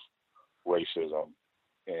act of racism.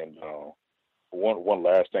 And one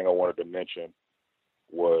last thing I wanted to mention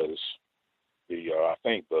was I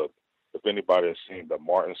think if anybody has seen the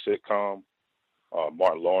Martin sitcom,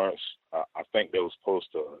 Martin Lawrence, I think they were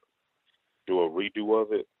supposed to do a redo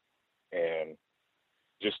of it, and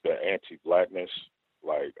just the anti-blackness,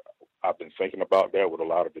 like I've been thinking about that with a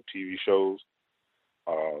lot of the TV shows.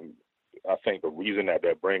 I think the reason that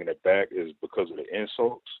they're bringing it back is because of the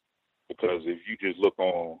insults. Because if you just look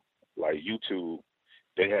on like YouTube,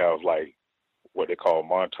 they have like what they call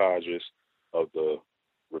montages of the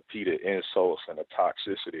repeated insults and the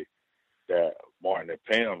toxicity that Martin and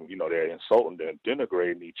Pam, you know, they're insulting and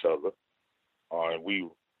denigrating each other. And we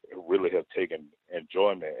really have taken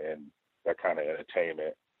enjoyment in that kind of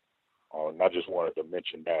entertainment. And I just wanted to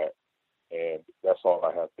mention that. And that's all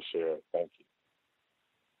I have to share. Thank you.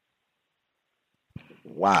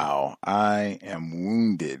 Wow, I am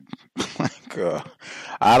wounded.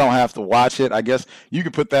 I don't have to watch it. I guess you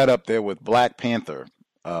could put that up there with Black Panther.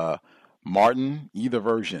 Martin, either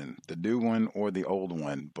version, the new one or the old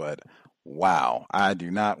one. But wow, I do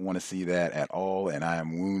not want to see that at all. And I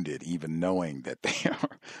am wounded even knowing that they are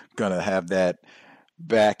going to have that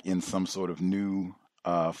back in some sort of new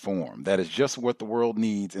form. That is just what the world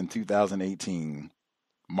needs in 2018.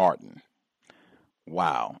 Martin.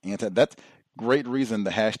 Wow. That's great reason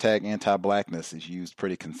the hashtag anti-blackness is used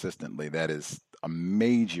pretty consistently. That is a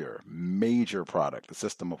major, major product. The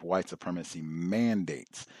system of white supremacy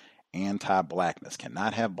mandates anti-blackness.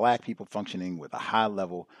 Cannot have black people functioning with a high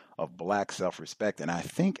level of black self-respect. And I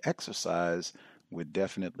think exercise would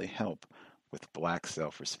definitely help with black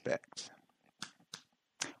self-respect.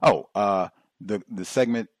 Oh, the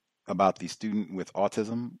segment about the student with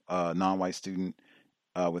autism, non-white student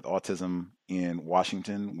with autism in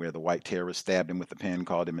Washington, where the white terrorist stabbed him with a pen,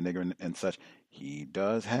 called him a nigger and such. He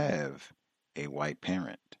does have a white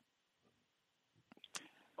parent.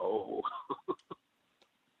 Oh.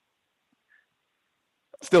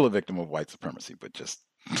 Still a victim of white supremacy, but just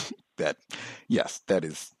that, yes, that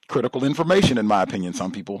is critical information in my opinion.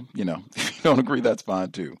 Some people, you know, if you don't agree, that's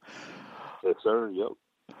fine too. Yes, sir. Yep.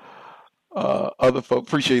 Other folks,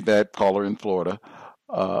 appreciate that caller in Florida.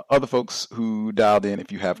 Other folks who dialed in,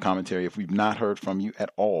 if you have commentary, if we've not heard from you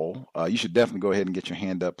at all, you should definitely go ahead and get your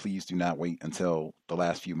hand up. Please do not wait until the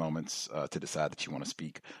last few moments to decide that you want to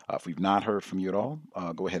speak. If we've not heard from you at all,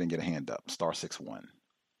 go ahead and get a hand up. *61.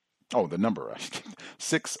 Oh, the number,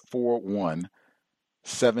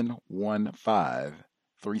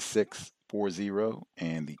 641-715-3640,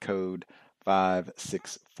 and the code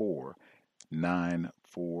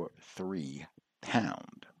 564943#.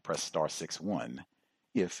 Press *61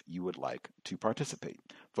 if you would like to participate.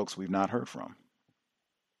 Folks we've not heard from.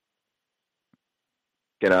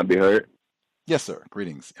 Can I be heard? Yes, sir.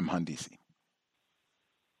 Greetings, Mhandisi.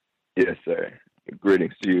 Yes, sir.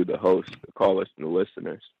 Greetings to you, the host, the callers, and the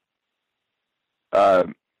listeners.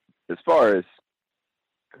 As far as,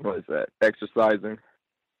 what is that, exercising?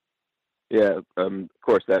 Yeah, of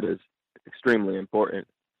course, that is extremely important.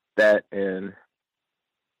 That and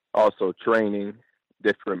also training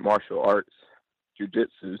different martial arts.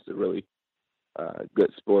 Jiu-jitsu is a really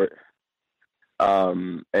good sport.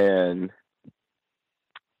 And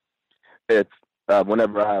it's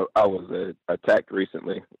whenever I was attacked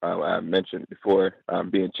recently, I mentioned before,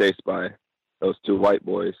 being chased by those two white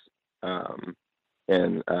boys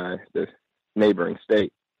in the neighboring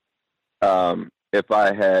state. If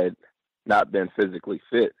I had not been physically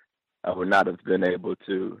fit, I would not have been able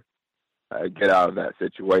to get out of that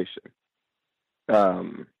situation.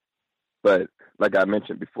 But like I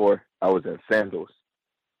mentioned before, I was in sandals,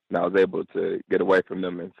 and I was able to get away from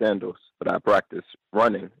them in sandals. But I practiced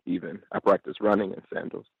running even. I practiced running in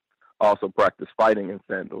sandals. I also practiced fighting in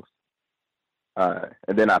sandals. And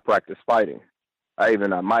then I practiced fighting. I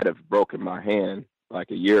might have broken my hand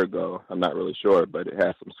like a year ago. I'm not really sure, but it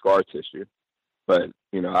has some scar tissue. But,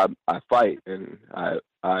 you know, I fight, and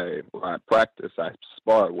when I practice, I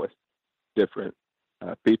spar with different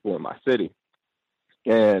people in my city.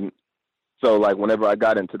 And so, like, whenever I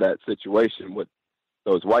got into that situation with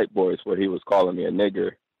those white boys where he was calling me a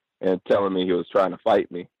nigger and telling me he was trying to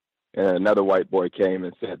fight me, and another white boy came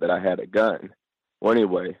and said that I had a gun. Well,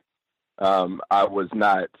 anyway, I was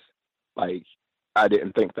not, like, I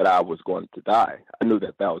didn't think that I was going to die. I knew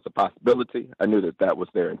that that was a possibility. I knew that that was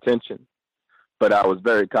their intention. But I was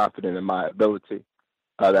very confident in my ability.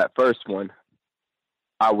 That first one,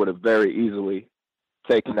 I would have very easily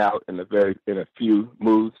taken out in a few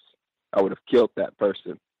moves. I would have killed that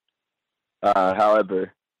person.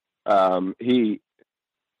 However, he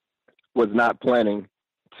was not planning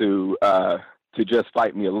to just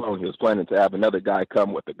fight me alone. He was planning to have another guy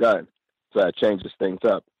come with a gun. So that changes things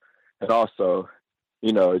up. And also,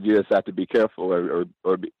 you know, you just have to be careful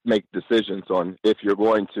or make decisions on if you're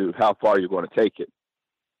going to, how far you're going to take it.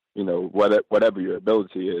 You know, whatever your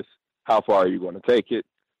ability is, how far are you going to take it?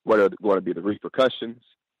 What are going to be the repercussions?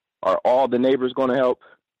 Are all the neighbors going to help?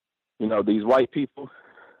 You know, these white people,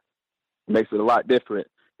 it makes it a lot different.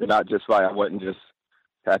 You're not just fighting. I wouldn't just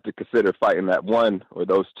have to consider fighting that one or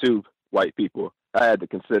those two white people. I had to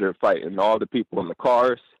consider fighting all the people in the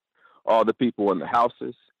cars, all the people in the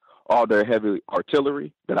houses, all their heavy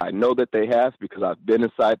artillery that I know that they have because I've been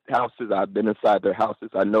inside houses. I've been inside their houses.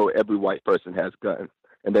 I know every white person has guns,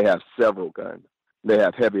 and they have several guns. They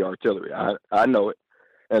have heavy artillery. I know it.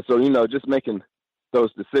 And so, you know, just making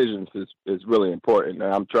those decisions is really important.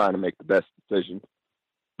 And I'm trying to make the best decisions.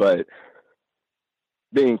 But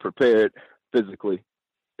being prepared physically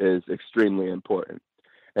is extremely important.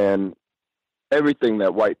 And everything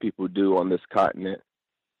that white people do on this continent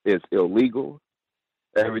is illegal.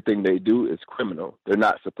 Everything they do is criminal. They're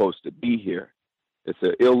not supposed to be here. It's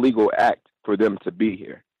an illegal act for them to be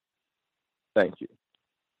here. Thank you.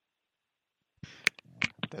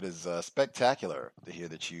 That is spectacular to hear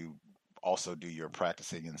that you also do your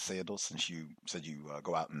practicing in sandals, since you said you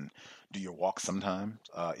go out and do your walk sometimes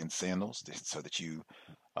in sandals, so that you,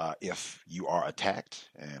 if you are attacked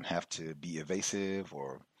and have to be evasive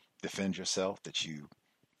or defend yourself, that you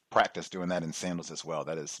practice doing that in sandals as well.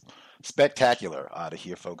 That is spectacular to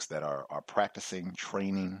hear folks that are practicing,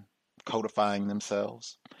 training, codifying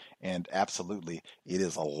themselves. And absolutely, it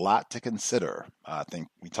is a lot to consider. I think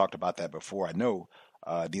we talked about that before. I know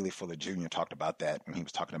Dealey Fuller Jr. talked about that when he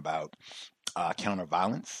was talking about counter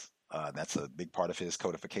violence. That's a big part of his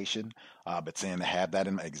codification. But saying to have that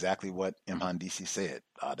in exactly what Imhan DC said,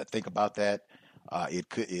 to think about that,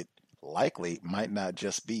 it likely might not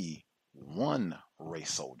just be one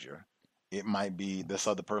race soldier. It might be this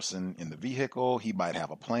other person in the vehicle. He might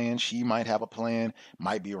have a plan. She might have a plan.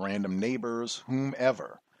 Might be random neighbors,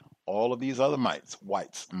 whomever. All of these other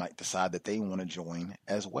whites might decide that they want to join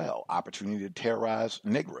as well. Opportunity to terrorize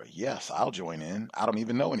nigger. Yes, I'll join in. I don't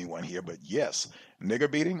even know anyone here, but yes, nigger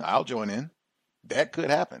beating, I'll join in. That could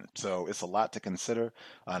happen. So it's a lot to consider.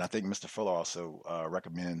 And I think Mr. Fuller also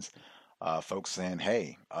recommends folks saying,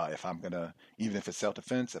 hey, if I'm going to, even if it's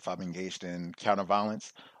self-defense, if I'm engaged in counter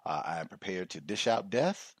violence, I am prepared to dish out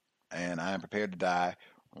death, and I am prepared to die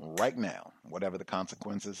right now, whatever the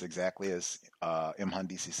consequences, exactly as Imhan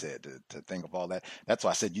DC said, to think of all that. That's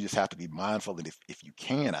why I said you just have to be mindful that if you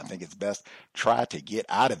can, I think it's best, try to get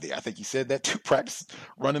out of there. I think you said that to practice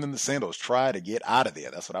running in the sandals. Try to get out of there.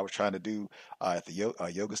 That's what I was trying to do at the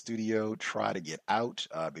yoga studio. Try to get out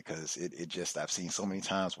because it just, I've seen so many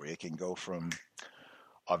times where it can go from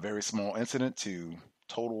a very small incident to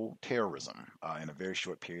total terrorism in a very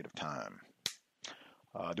short period of time.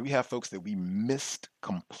 Do we have folks that we missed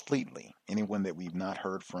completely? Anyone that we've not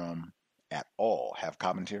heard from at all have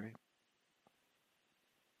commentary?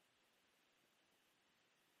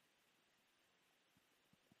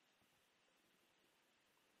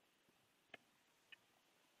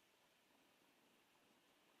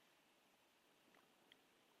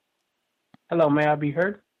 Hello, may I be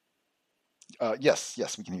heard? Yes,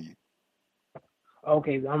 we can hear you.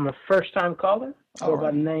 Okay, I'm a first-time caller. Go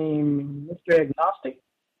by the name Mr. Agnostic.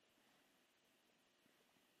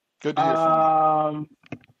 Good to hear from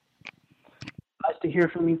you. Nice to hear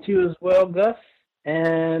from you too as well, Gus,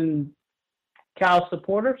 and Cal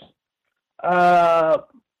supporters. My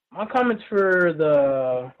comments for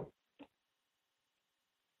the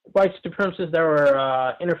white supremacists that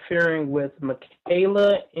were interfering with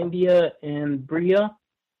Michaela, India, and Bria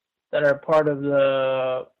that are part of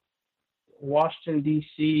the Washington,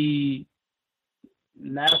 D.C.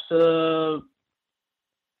 NASA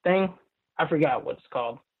thing. I forgot what it's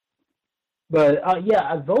called. But,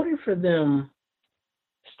 yeah, I voted for them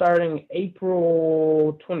starting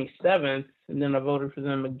April 27th, and then I voted for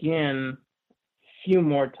them again a few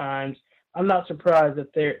more times. I'm not surprised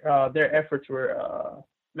that their efforts were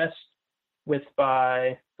messed with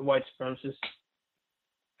by the white supremacists.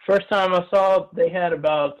 First time I saw, they had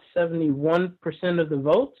about 71% of the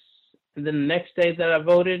votes, and then the next day that I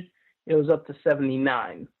voted, it was up to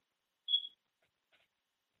 79.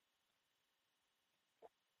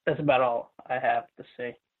 That's about all I have to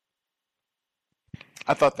say.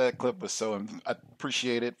 I thought that clip was I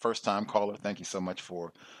appreciate it. First time caller. Thank you so much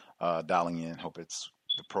for dialing in. Hope it's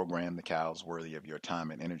the program, the cows, worthy of your time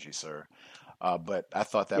and energy, sir. But I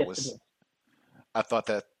thought that Yes, I thought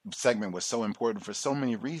that segment was so important for so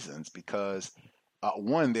many reasons because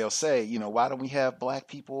one, they'll say, why don't we have black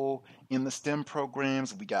people in the STEM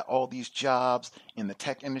programs? We got all these jobs in the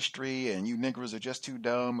tech industry, and you niggers are just too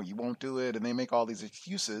dumb, or you won't do it, and they make all these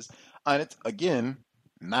excuses. And it's again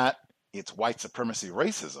not it's white supremacy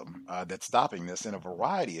racism that's stopping this in a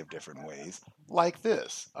variety of different ways, like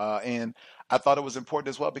this. And I thought it was important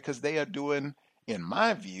as well because they are doing, in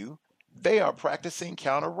my view, they are practicing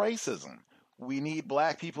counter racism. We need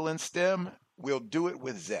black people in STEM. We'll do it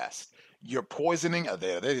with zest. You're poisoning,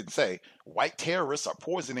 they didn't say, white terrorists are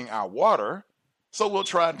poisoning our water, so we'll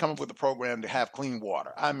try and come up with a program to have clean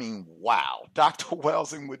water. I mean, wow. Dr.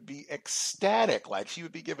 Welsing would be ecstatic, like she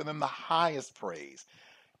would be giving them the highest praise.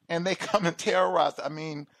 And they come and terrorize. I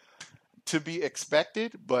mean, to be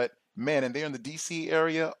expected, but man, and they're in the DC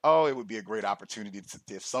area, oh, it would be a great opportunity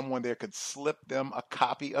if someone there could slip them a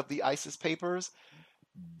copy of the ISIS papers,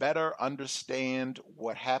 better understand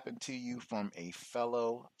what happened to you from a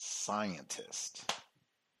fellow scientist.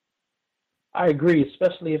 I agree,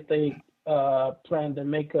 especially if they plan to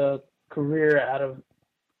make a career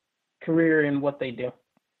in what they do.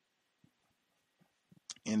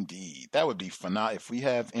 Indeed. That would be phenomenal. If we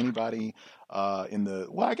have anybody I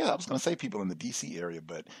guess I was going to say people in the DC area,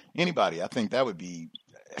 but anybody, I think that would be,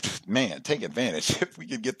 man, take advantage if we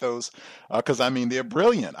could get those, because I mean, they're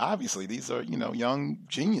brilliant. Obviously, these are, young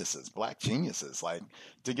geniuses, black geniuses, like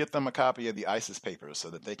to get them a copy of the ISIS papers so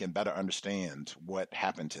that they can better understand what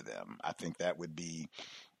happened to them. I think that would be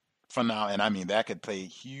phenomenal. And I mean, that could pay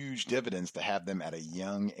huge dividends to have them at a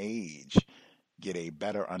young age get a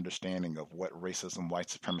better understanding of what racism, white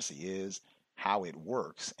supremacy is, how it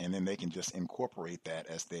works, and then they can just incorporate that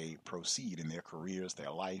as they proceed in their careers, their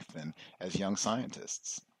life, and as young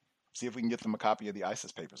scientists. See if we can get them a copy of the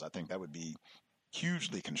ISIS papers. I think that would be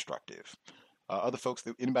hugely constructive. Other folks,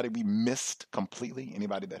 anybody we missed completely?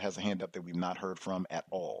 Anybody that has a hand up that we've not heard from at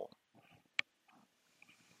all?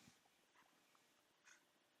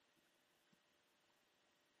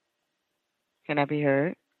 Can I be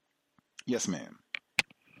heard? Yes, ma'am.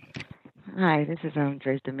 Hi, this is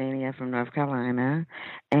Trace Domania from North Carolina,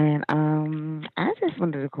 and I just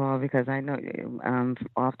wanted to call because I know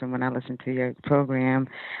often when I listen to your program,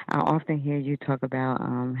 I often hear you talk about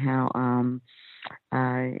how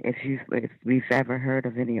if we've ever heard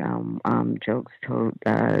of any jokes told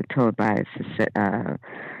by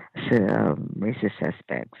racist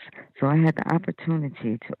suspects. So I had the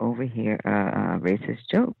opportunity to overhear a racist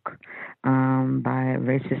joke by a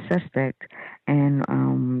racist suspect and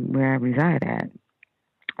where I reside at.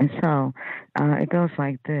 And so it goes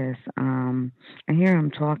like this. I hear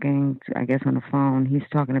him talking, I guess on the phone. He's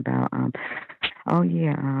talking about, I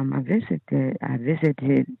visited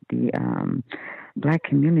the black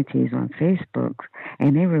communities on Facebook,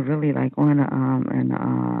 and they were really like on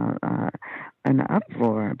an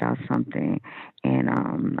uproar about something. And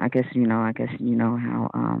I guess you know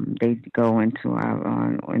how they go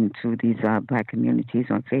into these black communities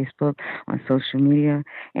on Facebook, on social media,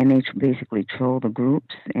 and they basically troll the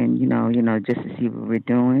groups, and you know just to see what we're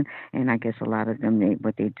doing. And I guess a lot of them, they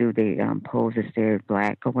pose as they're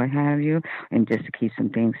black or what have you, and just to keep some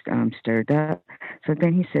things stirred up. So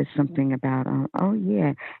then he said something about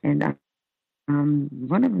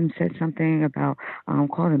one of them said something about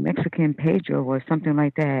called a Mexican Pedro or something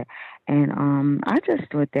like that, and I just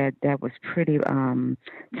thought that was pretty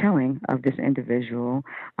telling of this individual,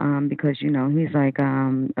 because he's like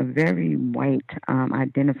a very white,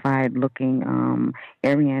 identified looking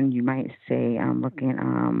Aryan, you might say,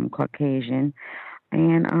 looking Caucasian.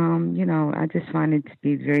 And, I just find it to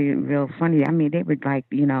be very, real funny. I mean, they would like,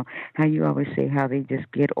 how you always say how they just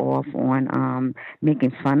get off on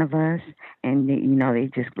making fun of us. And, they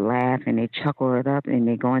just laugh and they chuckle it up and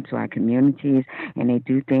they go into our communities and they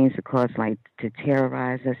do things to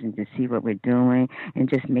terrorize us and to see what we're doing and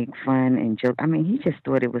just make fun and joke. I mean, he just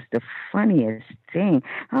thought it was the funniest thing.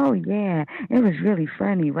 Oh, yeah, it was really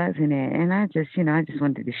funny, wasn't it? And I just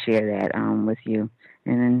wanted to share that with you.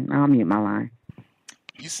 And then I'll mute my line.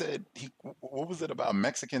 You said what was it about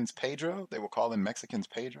Mexicans Pedro? They were calling Mexicans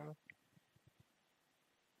Pedro?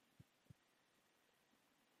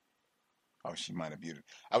 Oh, she might have muted.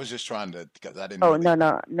 I was just trying to because I didn't Oh, really.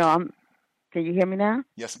 no. Can you hear me now?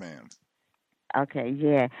 Yes, ma'am. Okay,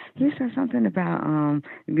 yeah. He said something about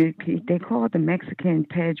they call it the Mexican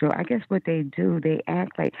Pedro. I guess what they do, they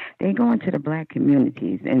act like they go into the black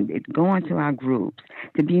communities and go into our groups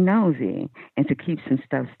to be nosy and to keep some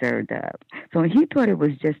stuff stirred up. So he thought it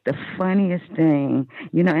was just the funniest thing,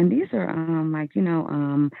 and these are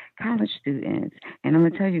college students. And I'm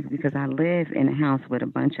gonna tell you because I live in a house with a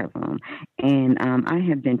bunch of them, and I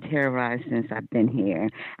have been terrorized since I've been here.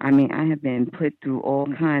 I mean, I have been put through all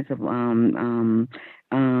kinds of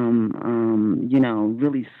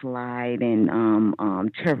really slide and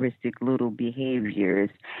terroristic little behaviors.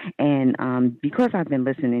 And because I've been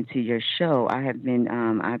listening to your show, I've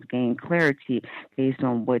gained clarity based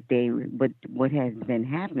on what has been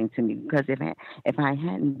happening to me. Because if I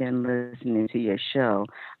hadn't been listening to your show,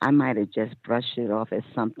 I might have just brushed it off as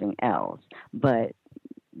something else. But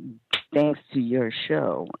thanks to your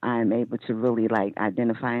show, I'm able to really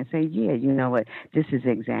identify and say, yeah, you know what, this is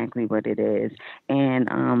exactly what it is. And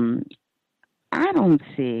I don't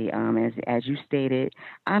see, as you stated,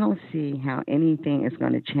 I don't see how anything is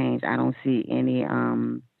going to change. I don't see any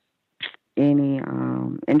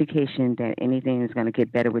indication that anything is going to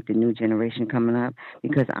get better with the new generation coming up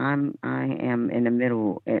because I am in the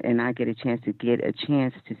middle and I get a chance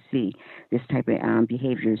to see this type of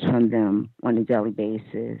behaviors from them on a daily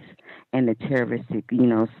basis and the terroristic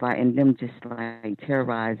slide and them just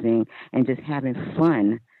terrorizing and just having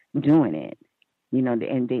fun doing it.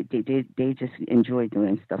 And they just enjoy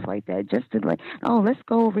doing stuff like that. Just to let's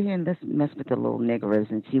go over here and let's mess with the little niggers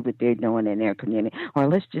and see what they're doing in their community. Or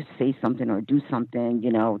let's just say something or do something,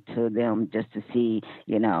 to them just to see,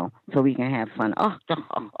 so we can have fun.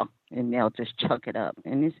 And they'll just chuck it up.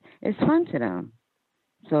 And it's fun to them.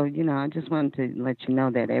 So, I just wanted to let you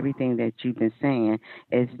know that everything that you've been saying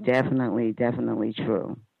is definitely, definitely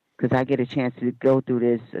true. Because I get a chance to go through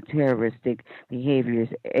this terroristic behaviors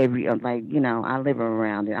I live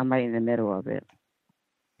around it. I'm right in the middle of it.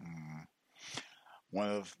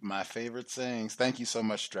 One of my favorite sayings. Thank you so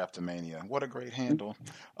much, Straptomania. What a great handle.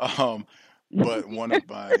 But one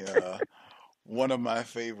of my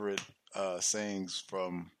favorite sayings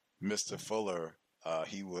from Mr. Fuller.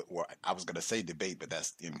 He would, or I was going to say debate, but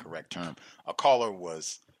that's the incorrect term. A caller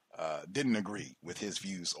didn't agree with his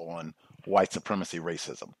views on white supremacy,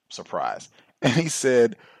 racism. Surprise. And he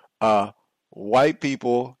said, white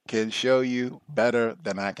people can show you better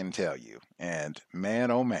than I can tell you. And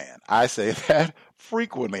man, oh man, I say that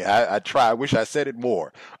frequently. I wish I said it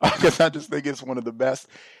more because I just think it's one of the best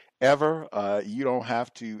ever. You don't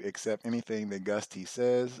have to accept anything that Gus T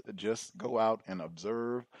says. Just go out and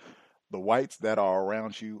observe the whites that are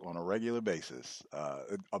around you on a regular basis.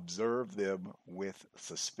 Observe them with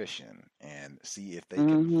suspicion and see if they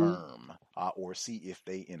confirm or see if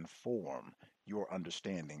they inform your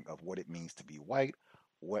understanding of what it means to be white,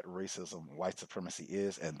 what racism, white supremacy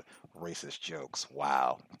is, and racist jokes.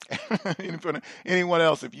 Wow. Anyone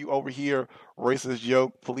else, if you overhear racist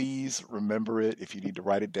joke, please remember it. If you need to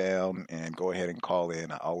write it down and go ahead and call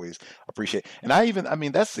in, I always appreciate. And I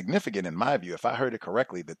mean, that's significant in my view. If I heard it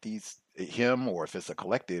correctly, that him or if it's a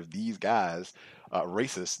collective, these guys,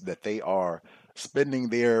 racists, that they are spending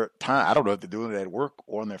their time. I don't know if they're doing it at work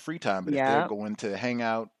or on their free time, but if they're going to hang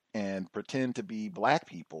out and pretend to be black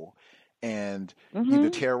people and either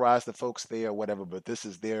terrorize the folks there or whatever, but this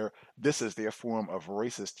is their form of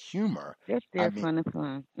racist humor. That's their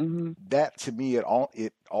fun. That to me it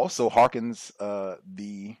also harkens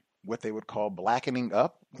what they would call blackening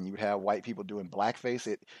up when you have white people doing blackface.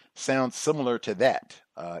 It sounds similar to that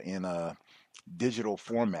in a digital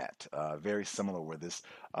format, very similar where this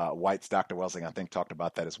White's Dr. Welsing, I think, talked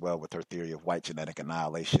about that as well with her theory of white genetic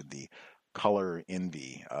annihilation. The color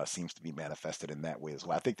envy seems to be manifested in that way as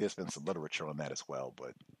well. I think there's been some literature on that as well.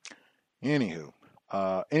 But anywho,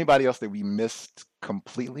 anybody else that we missed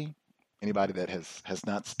completely? Anybody that has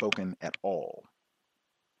not spoken at all?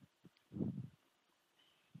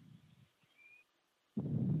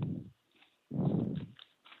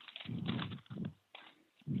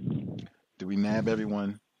 Did we nab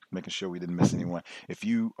everyone? Making sure we didn't miss anyone. If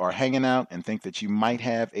you are hanging out and think that you might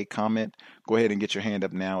have a comment, go ahead and get your hand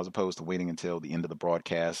up now as opposed to waiting until the end of the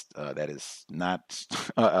broadcast. That is not,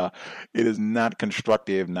 it is not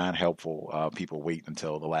constructive, not helpful. People wait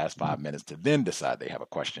until the last 5 minutes to then decide they have a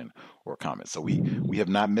question or a comment. So we have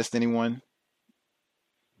not missed anyone.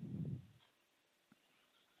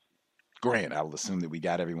 Grant, I will assume that we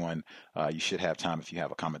got everyone. You should have time if you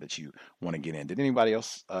have a comment that you want to get in. Did anybody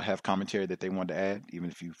else have commentary that they wanted to add,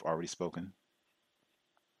 even if you've already spoken?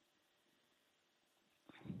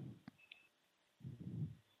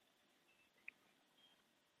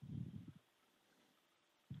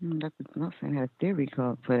 Dr. Nelson had a theory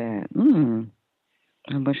called for that.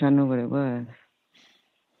 I wish I knew what it was.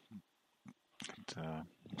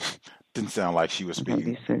 Didn't sound like she was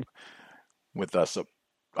speaking with us. So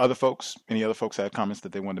other folks, any other folks had comments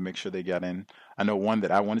that they wanted to make sure they got in? I know one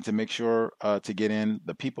that I wanted to make sure to get in.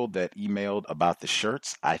 The people that emailed about the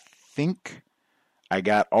shirts, I think I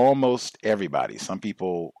got almost everybody. Some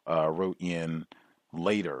people wrote in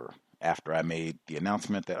later after I made the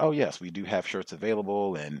announcement that, oh, yes, we do have shirts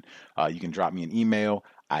available and you can drop me an email.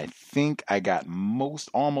 I think I got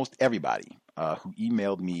almost everybody who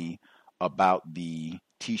emailed me about the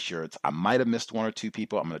T-shirts. I might have missed one or two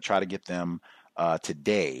people. I'm going to try to get them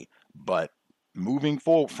today. But moving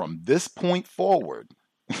forward, from this point forward,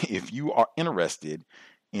 if you are interested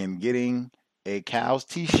in getting a C.O.W.S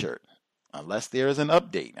T-shirt, unless there is an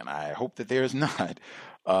update, and I hope that there is not,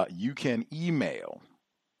 you can email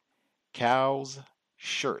C.O.W.S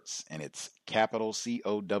shirts, and it's capital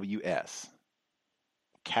C.O.W.S,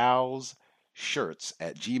 C.O.W.S shirts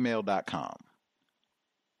at gmail.com.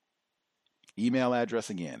 Email address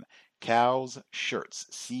again, C.O.W.S shirts,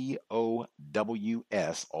 C.O.W.S,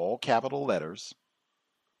 all capital letters,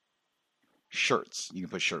 shirts, you can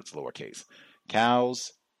put shirts lowercase,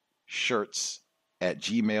 C.O.W.S shirts at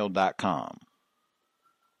gmail.com.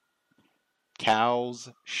 C.O.W.S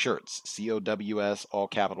shirts, C.O.W.S, all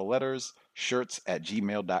capital letters, shirts at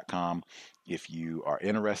gmail.com. If you are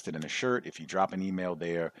interested in a shirt, if you drop an email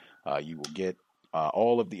there, you will get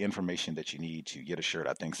all of the information that you need to get a shirt.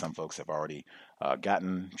 I think some folks have already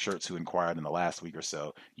gotten shirts who inquired in the last week or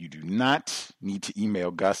so. You do not need to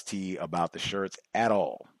email Gus T about the shirts at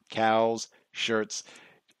all. C.O.W.S shirts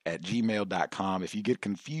at gmail.com. If you get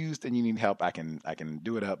confused and you need help, I can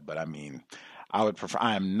do it up. But I mean, I would prefer,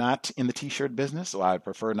 I am not in the t-shirt business, so I would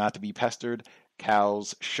prefer not to be pestered.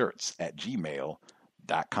 C.O.W.S shirts at gmail.com.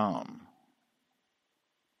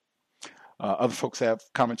 Other folks have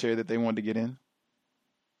commentary that they wanted to get in?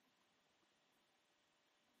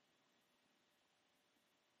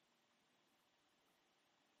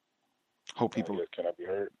 Hope people. Yes, can I be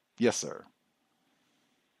heard? Yes, sir.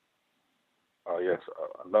 Yes.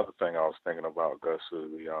 Another thing I was thinking about, Gus, is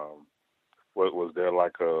was there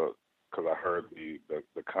like because I heard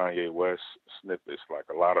the Kanye West snippets, like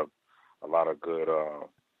a lot of good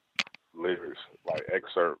lyrics, like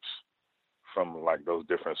excerpts from like those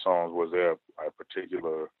different songs. Was there a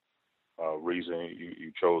particular reason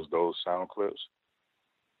you chose those sound clips?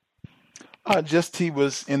 Just he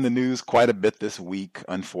was in the news quite a bit this week,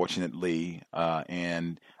 unfortunately.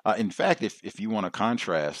 And in fact, if you want to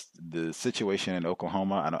contrast the situation in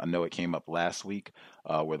Oklahoma, I know it came up last week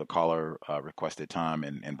where the caller requested time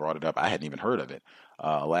and brought it up. I hadn't even heard of it.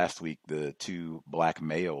 Last week, the two black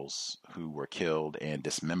males who were killed and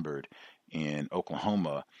dismembered in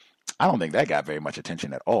Oklahoma, I don't think that got very much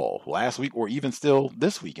attention at all last week or even still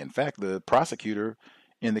this week. In fact, the prosecutor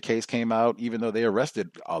in the case came out, even though they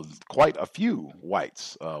arrested quite a few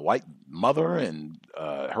whites, white mother and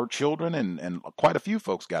her children, and quite a few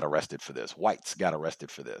folks got arrested for this. Whites got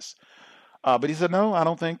arrested for this. But he said, no, I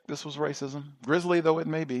don't think this was racism. Grisly though it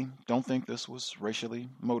may be, don't think this was racially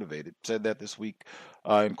motivated. Said that this week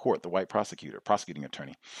in court, the white prosecuting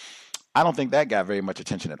attorney. I don't think that got very much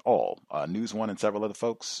attention at all. News One and several other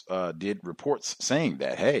folks did reports saying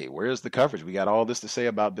that, hey, where's the coverage? We got all this to say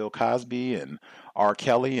about Bill Cosby and R.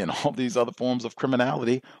 Kelly and all these other forms of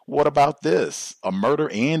criminality. What about this? A murder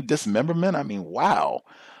and dismemberment? I mean, wow.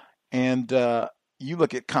 And you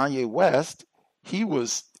look at Kanye West, he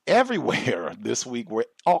was everywhere this week where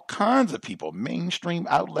all kinds of people, mainstream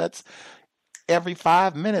outlets, every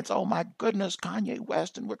 5 minutes, oh my goodness, Kanye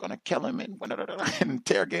West, and we're going to kill him and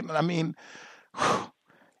interrogate him. I mean,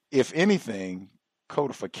 if anything,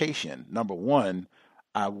 codification. Number one,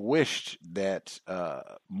 I wished that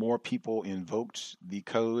more people invoked the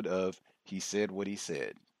code of he said what he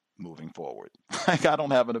said moving forward. Like, I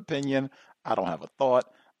don't have an opinion. I don't have a thought.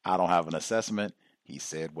 I don't have an assessment. He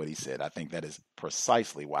said what he said. I think that is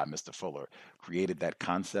precisely why Mr. Fuller created that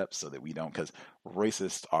concept, so that we don't, because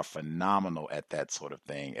racists are phenomenal at that sort of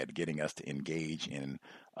thing, at getting us to engage in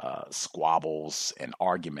squabbles and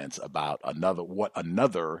arguments about what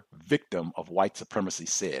another victim of white supremacy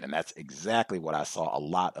said. And that's exactly what I saw a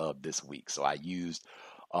lot of this week. So I used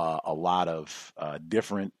a lot of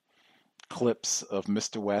different clips of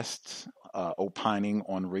Mr. West opining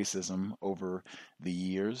on racism over the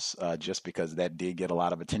years, just because that did get a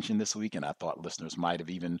lot of attention this week, and I thought listeners might have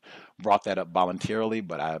even brought that up voluntarily,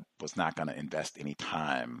 but I was not going to invest any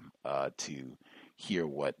time to hear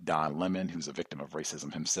what Don Lemon, who's a victim of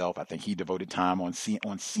racism himself, I think he devoted time on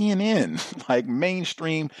CNN, like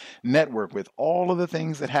mainstream network, with all of the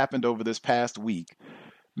things that happened over this past week,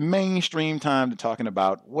 mainstream time to talking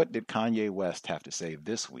about what did Kanye West have to say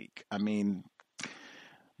this week. I mean,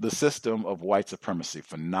 the system of white supremacy,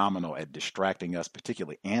 phenomenal at distracting us,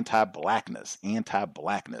 particularly anti-blackness,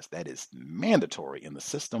 that is mandatory in the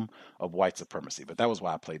system of white supremacy. But that was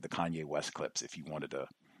why I played the Kanye West clips, if you wanted a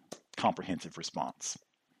comprehensive response.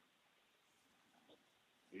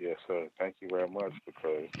 Yes, sir. Thank you very much,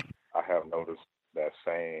 because I have noticed that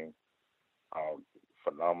same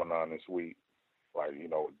phenomenon this week. Like,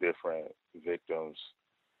 different victims,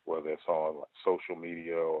 whether it's on like social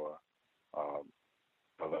media or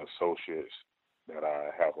other associates that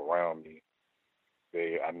I have around me.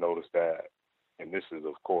 I noticed that, and this is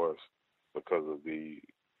of course because of the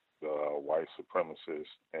white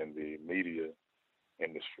supremacists and the media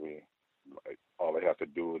industry. Like, all they have to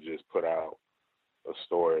do is just put out a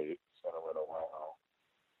story centering around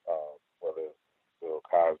whether it's Bill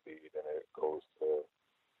Cosby, then it goes to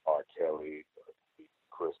R. Kelly,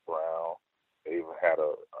 Chris Brown. They even had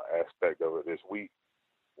a aspect of it this week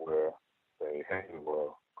where they, hey,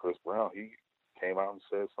 well, Chris Brown, he came out and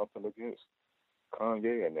said something against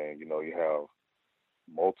Kanye, and then you have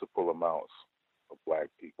multiple amounts of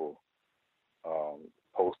black people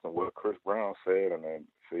posting what Chris Brown said, and then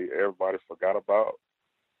see, everybody forgot about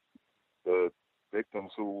the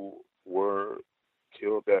victims who were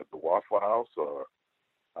killed at the Waffle House, or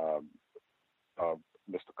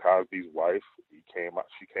Mr. Cosby's wife. She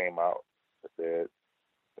came out and said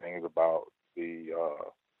things about the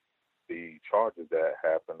charges that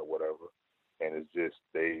happened or whatever, and it's just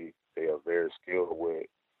they are very skilled with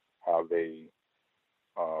how they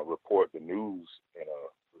report the news in a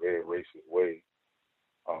very racist way.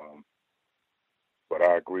 But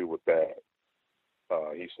I agree with that.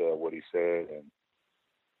 He said what he said, and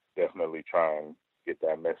definitely try and get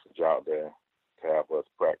that message out there to have us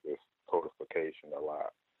practice codification a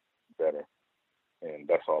lot better. And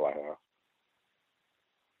that's all I have.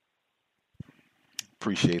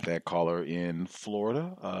 Appreciate that, caller in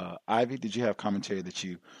Florida. Ivy, did you have commentary that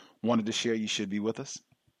you wanted to share? You should be with us.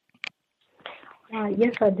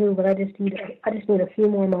 Yes, I do, but I just need a few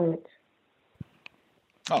more moments.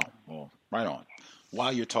 Oh, well, right on.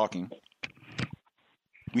 While you're talking,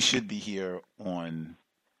 we should be here on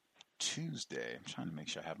Tuesday. I'm trying to make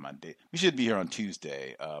sure I have my date. We should be here on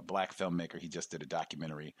Tuesday. Black filmmaker, he just did a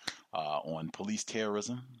documentary on police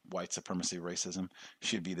terrorism, white supremacy, racism.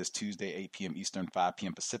 Should be this Tuesday, 8 p.m. Eastern, 5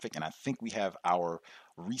 p.m. Pacific. And I think we have our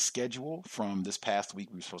reschedule from this past week.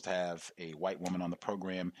 We were supposed to have a white woman on the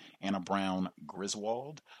program, Anna Brown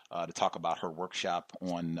Griswold, to talk about her workshop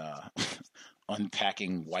on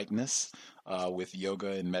unpacking whiteness with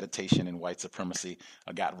yoga and meditation and white supremacy.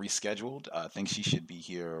 Got rescheduled. I think she should be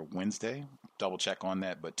here Wednesday. Double check on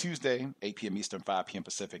that. But Tuesday, 8 p.m. Eastern, 5 p.m.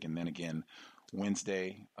 Pacific, and then again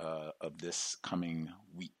Wednesday of this coming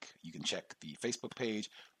week. You can check the Facebook page,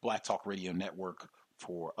 Black Talk Radio Network,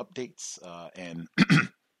 for updates. And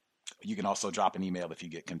you can also drop an email if you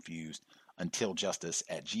get confused,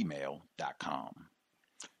 untiljustice@gmail.com.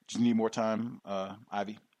 Do you need more time,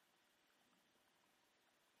 Ivy?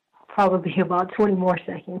 Probably about 20 more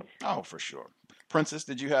seconds. Oh, for sure. Princess,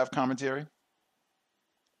 did you have commentary?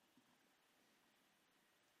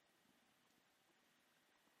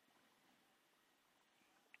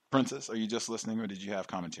 Princess, are you just listening, or did you have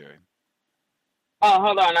commentary? Oh,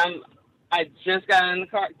 hold on. I just got in the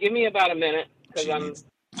car. Give me about a minute, because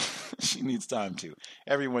she needs time to.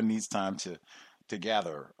 Everyone needs time to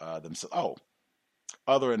gather themselves. Oh,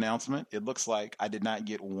 other announcement. It looks like I did not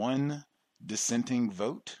get one dissenting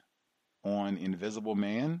vote on Invisible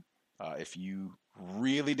Man. If you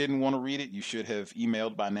really didn't want to read it, you should have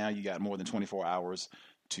emailed by now. You got more than 24 hours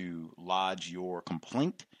to lodge your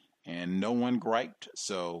complaint, and no one griped.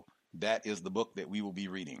 So that is the book that we will be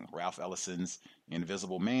reading, Ralph Ellison's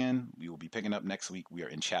Invisible Man. We will be picking up next week. We are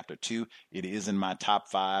in chapter 2. It is in my top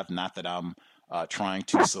 5. Not that I'm trying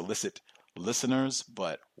to solicit listeners,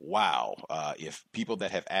 but wow, if people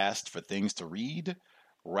that have asked for things to read,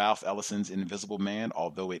 Ralph Ellison's Invisible Man,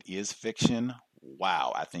 although it is fiction,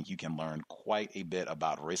 wow, I think you can learn quite a bit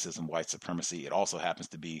about racism, white supremacy. It also happens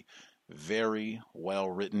to be very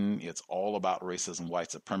well written. It's all about racism,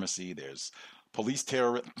 white supremacy. There's police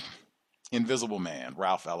terror. Invisible Man,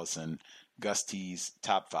 Ralph Ellison, Gus T's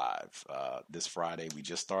top 5. This Friday, we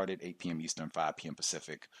just started, 8 p.m. Eastern, 5 p.m.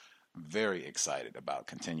 Pacific. Very excited about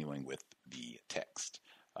continuing with the text.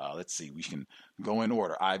 Let's see, we can go in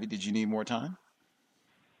order. Ivy, did you need more time?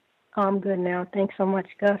 I'm good now. Thanks so much,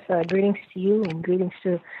 Gus. Greetings to you, and greetings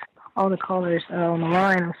to all the callers on the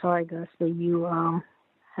line. I'm sorry, Gus, that you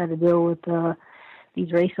had to deal with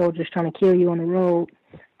these race soldiers trying to kill you on the road.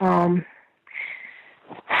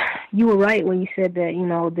 you were right when you said that,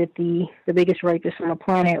 that the biggest rapists on the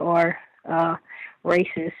planet are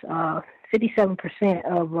racist. 57%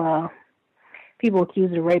 of people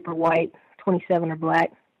accused of rape are white, 27% are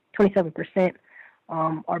black, 27%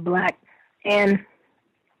 are black. And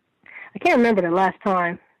I can't remember the last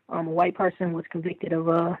time a white person was convicted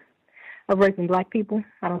of raping black people.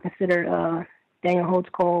 I don't consider Daniel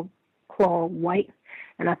Holtzclaw white,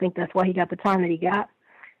 and I think that's why he got the time that he got.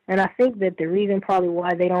 And I think that the reason probably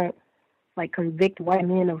why they don't convict white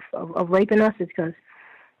men of raping us is because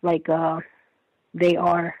they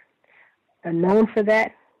are known for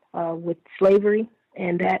that with slavery,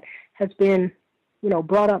 and that has been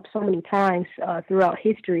brought up so many times throughout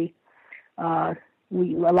history. A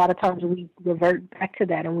lot of times we revert back to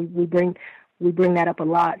that, and we bring that up a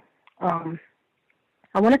lot.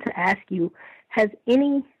 I wanted to ask you, has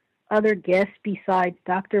any other guests besides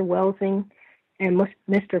Dr. Welsing and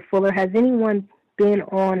Mr. Fuller, has anyone been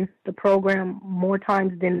on the program more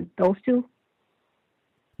times than those two?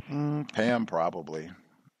 Pam, probably.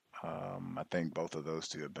 I think both of those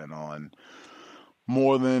two have been on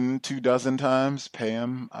more than 24 times.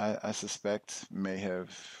 Pam, I suspect, may have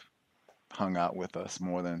hung out with us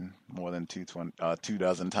more than 24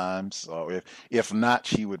 times. So if not,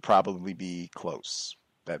 she would probably be close.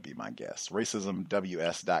 That'd be my guess.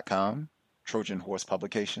 RacismWS.com, Trojan Horse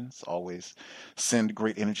Publications. Always send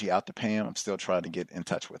great energy out to Pam. I'm still trying to get in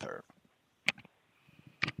touch with her.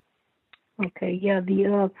 Okay, yeah.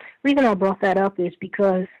 The reason I brought that up is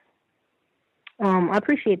because I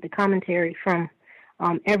appreciate the commentary from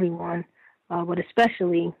everyone, but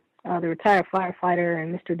especially the retired firefighter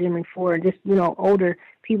and Mr. Demery Ford, just older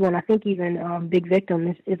people, and I think even Big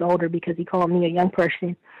Victim is older because he called me a young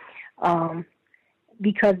person.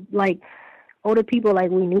 Because older people,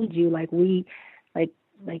 we need you,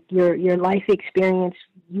 your life experience.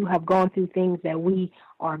 You have gone through things that we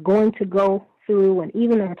are going to go through, and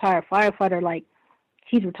even a retired firefighter,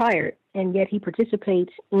 he's retired, and yet he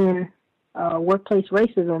participates in workplace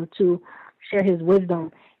racism to share his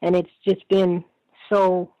wisdom, and it's just been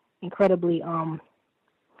so incredibly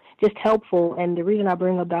just helpful. And the reason I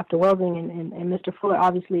bring up Dr. Welsing and Mr. Fuller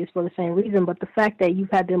obviously is for the same reason, but the fact that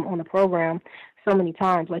you've had them on the program so many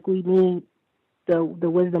times, we need the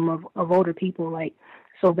wisdom of older people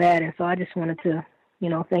so bad. And so I just wanted to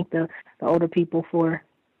thank the older people for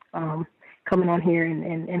coming on here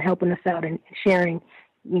and helping us out and sharing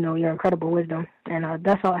your incredible wisdom. And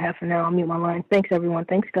that's all I have for now. I'll mute my line. Thanks, everyone.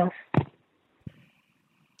 Thanks, Gus.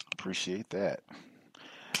 Appreciate that.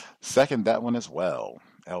 Second that one as well.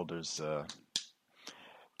 Elders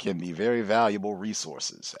can be very valuable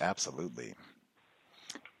resources. Absolutely.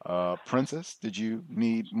 Princess, did you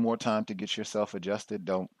need more time to get yourself adjusted?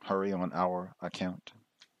 Don't hurry on our account.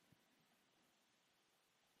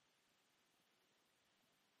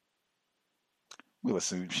 We'll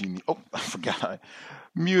assume I forgot I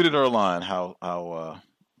muted her line. How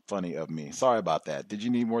funny of me. Sorry about that. Did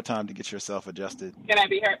you need more time to get yourself adjusted? Can I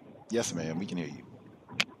be heard? Yes, ma'am. We can hear you.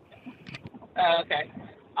 Okay.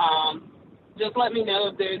 Just let me know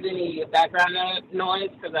if there's any background noise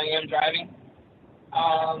because I am driving.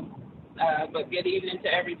 But good evening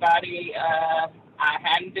to everybody. I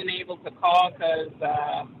hadn't been able to call because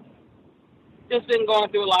just been going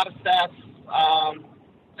through a lot of stuff,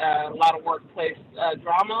 a lot of workplace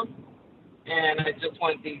drama, and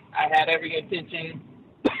I had every intention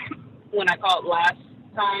when I called last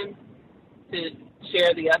time to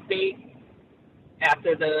share the update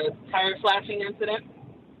after the tire slashing incident.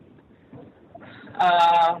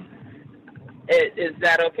 Is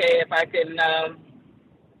that okay if I can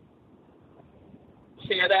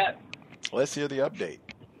share that? Let's hear the update.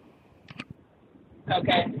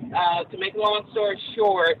 Okay. To make a long story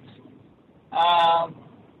short,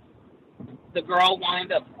 the girl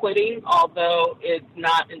wound up quitting, although it's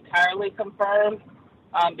not entirely confirmed,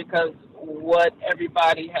 because what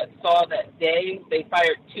everybody had saw that day, they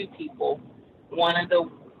fired two people. One of the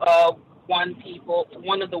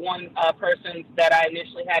persons that I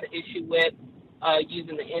initially had an issue with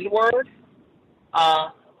using the N-word,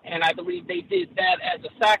 and I believe they did that as a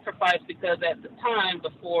sacrifice because at the time,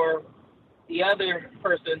 before the other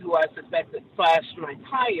person who I suspected slashed my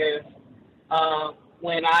tires,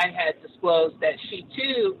 when I had disclosed that she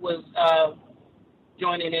too was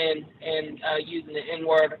joining in and using the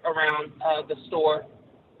N-word around the store,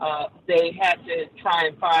 they had to try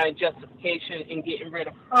and find justification in getting rid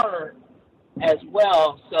of her as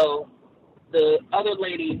well. So the other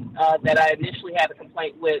lady that I initially had a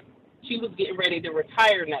complaint with, she was getting ready to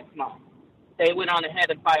retire next month. They went on ahead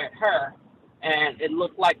and fired her, and it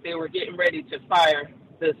looked like they were getting ready to fire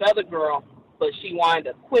this other girl, but she wound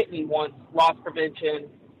up quitting once loss prevention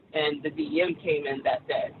and the DM came in that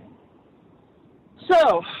day.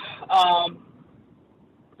 So,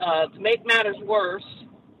 to make matters worse,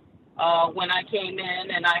 when I came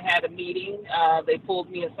in and I had a meeting, they pulled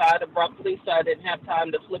me aside abruptly, so I didn't have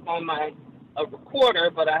time to flip on my recorder,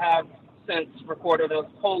 but I have since recorded a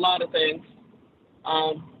whole lot of things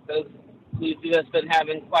because we've just been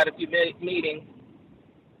having quite a few meetings.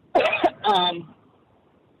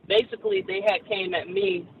 Basically, they had came at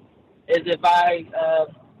me as if I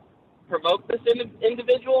provoked this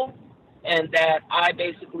individual and that I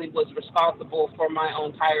basically was responsible for my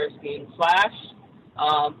own tires being slashed.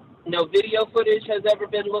 No video footage has ever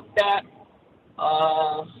been looked at.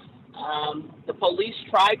 The police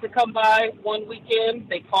tried to come by one weekend.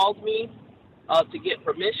 They called me to get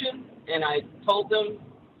permission, and I told them,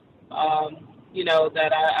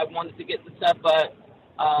 that I wanted to get the stuff, but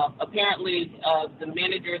apparently the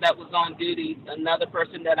manager that was on duty, another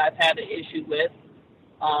person that I've had an issue with,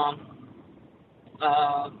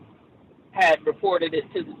 had reported it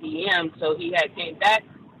to the DM, so he had came back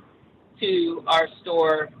to our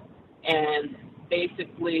store and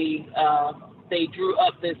basically they drew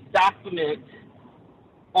up this document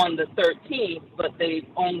on the 13th, but they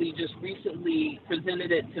only just recently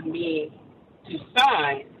presented it to me to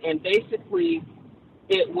sign, and basically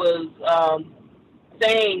it was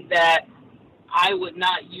saying that I would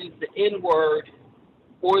not use the N word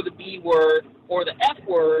or the B word or the F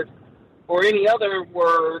word or any other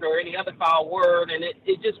word or any other foul word, and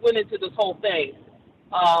it just went into this whole thing.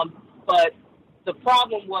 But the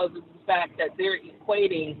problem was the fact that they're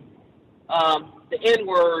equating the N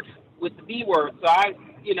word with the B word. So I,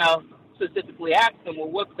 specifically asked him,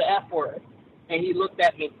 well, what's the F word? And he looked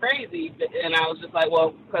at me crazy, and I was just like,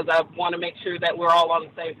 well, because I want to make sure that we're all on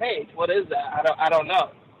the same page. What is that? I don't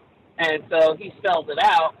know. And so he spelled it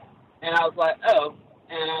out, and I was like, oh.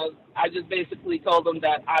 And I just basically told him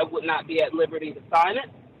that I would not be at liberty to sign it.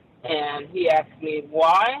 And he asked me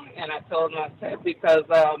why, and I told him, I said, because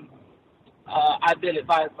I've been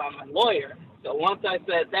advised by my lawyer. So once I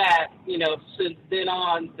said that, since then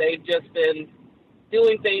on, they've just been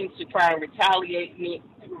doing things to try and retaliate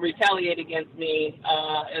against me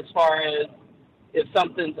as far as if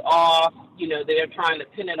something's off, they're trying to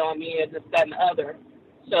pin it on me and this, that, and the other.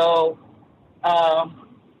 So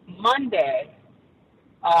Monday,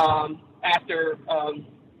 after an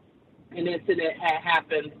incident had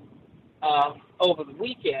happened over the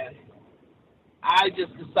weekend, I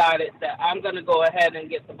just decided that I'm going to go ahead and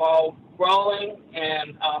get the ball rolling.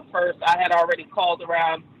 And first, I had already called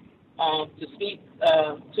around to speak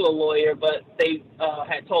to a lawyer, but they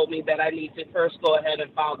had told me that I need to first go ahead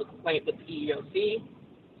and file the complaint with the EEOC.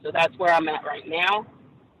 So that's where I'm at right now.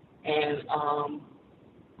 And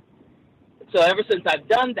so ever since I've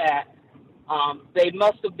done that, they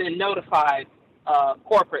must have been notified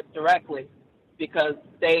corporate directly because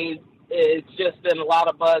it's just been a lot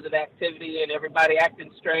of buzz and activity and everybody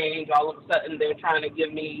acting strange. All of a sudden they're trying to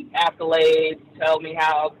give me accolades, tell me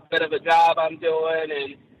how good of a job I'm doing,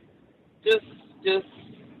 and just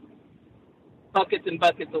buckets and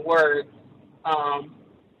buckets of words.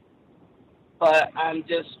 But I'm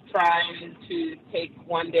just trying to take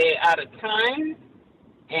one day at a time,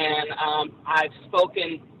 and I've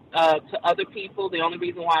spoken to other people. The only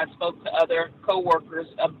reason why I spoke to other coworkers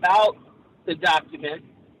about the document,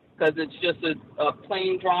 because it's just a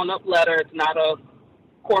plain drawn-up letter. It's not a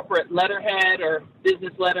corporate letterhead or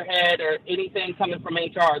business letterhead or anything coming from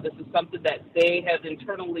HR. This is something that they have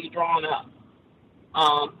internally drawn up.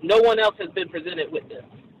 No one else has been presented with this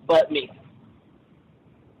but me.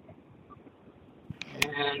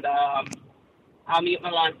 And I'll mute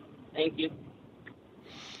my line. Thank you.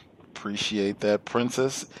 Appreciate that,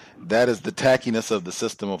 Princess. That is the tackiness of the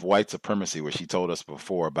system of white supremacy, where she told us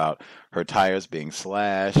before about her tires being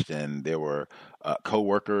slashed, and there were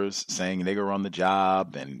co-workers saying nigger on the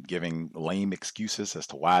job and giving lame excuses as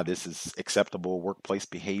to why this is acceptable workplace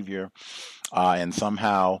behavior. And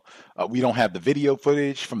somehow we don't have the video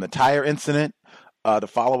footage from the tire incident to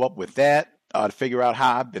follow up with that, to figure out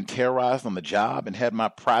how I've been terrorized on the job and had my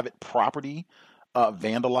private property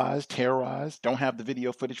vandalized, terrorized. Don't have the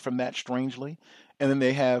video footage from that, strangely. And then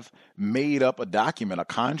they have made up a document, a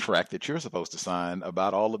contract that you're supposed to sign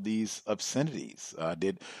about all of these obscenities.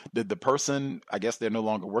 Did the person, I guess they're no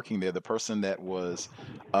longer working there, the person that was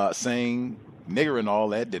saying nigger and all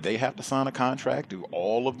that, did they have to sign a contract? Do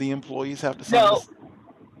all of the employees have to sign this?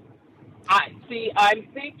 I'm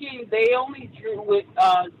thinking they only drew it.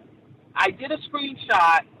 I did a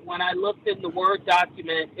screenshot when I looked in the Word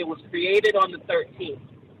document. It was created on the 13th.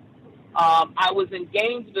 I was in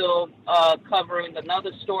Gainesville covering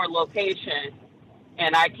another store location,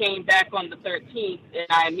 And I came back on the 13th, and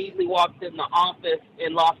I immediately walked in the office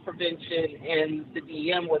in loss prevention, and the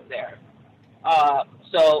DM was there.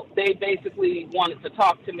 So they basically wanted to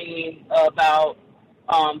talk to me about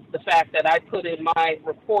the fact that I put in my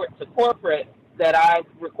report to corporate that I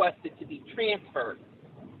requested to be transferred.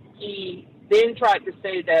 He then tried to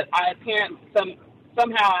say that I apparently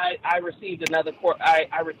somehow I received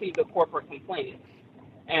I received a corporate complaint,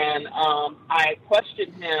 and I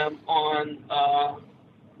questioned him on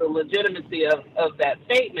the legitimacy of that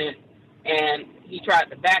statement, and he tried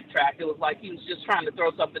to backtrack. It was like he was just trying to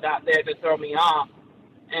throw something out there to throw me off,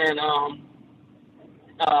 and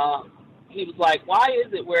he was like, "Why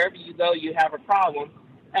is it wherever you go you have a problem?"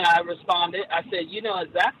 And I responded, I said, "You know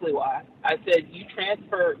exactly why." I said, "You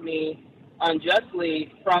transferred me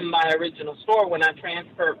unjustly from my original store when I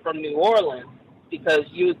transferred from New Orleans because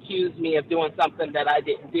you accused me of doing something that I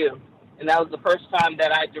didn't do." And that was the first time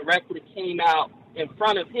that I directly came out in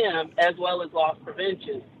front of him, as well as loss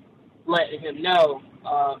prevention, letting him know,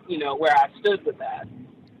 where I stood with that.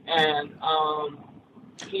 And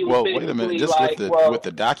he was wait a minute, just like, with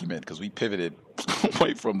the document, because we pivoted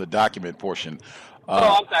away from the document portion.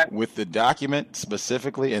 I'm sorry. With the document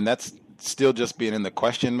specifically, and that's still just being in the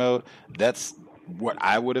question mode, that's what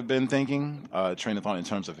I would have been thinking, train of thought in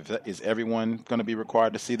terms of is everyone going to be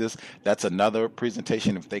required to see this? That's another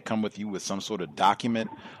presentation. If they come with you with some sort of document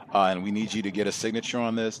and we need you to get a signature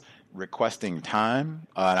on this, requesting time,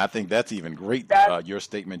 and I think that's even great, your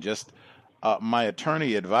statement. Just my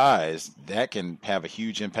attorney advised that can have a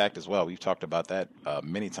huge impact as well. We've talked about that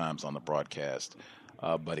many times on the broadcast.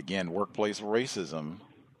 But again, workplace racism,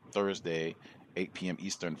 Thursday, 8 p.m.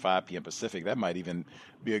 Eastern, 5 p.m. Pacific. That might even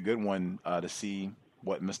be a good one to see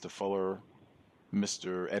what Mr. Fuller,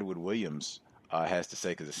 Mr. Edward Williams has to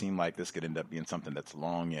say, because it seemed like this could end up being something that's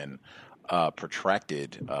long and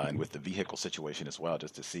protracted, and with the vehicle situation as well,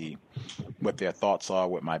 just to see what their thoughts are,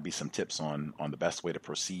 what might be some tips on the best way to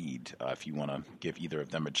proceed. If you want to give either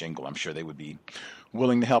of them a jingle, I'm sure they would be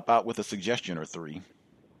willing to help out with a suggestion or three.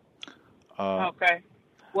 Okay.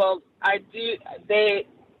 Well, I do.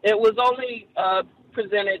 It was only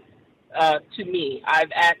presented to me.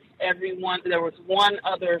 I've asked everyone. There was one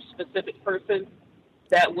other specific person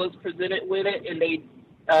that was presented with it, and they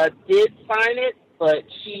did sign it, but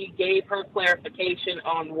she gave her clarification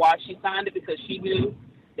on why she signed it because she knew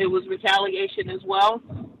it was retaliation as well.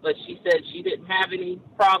 But she said she didn't have any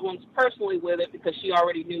problems personally with it because she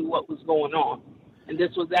already knew what was going on. And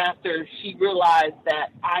this was after she realized that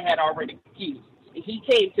I had already accused. He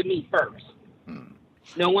came to me first.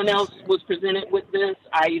 No one else was presented with this.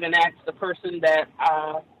 I even asked the person that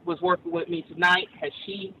was working with me tonight, has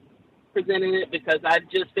she presented it? Because I've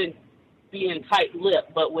just been being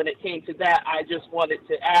tight-lipped. But when it came to that, I just wanted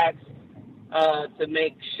to ask to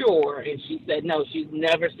make sure. And she said, no, she's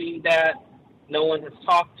never seen that. No one has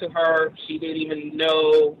talked to her. She didn't even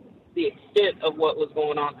know the extent of what was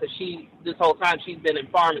going on because this whole time she's been in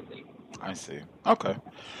pharmacy. I see. Okay.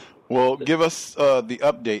 Well, give us the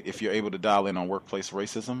update if you're able to dial in on workplace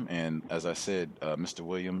racism. And as I said, Mr.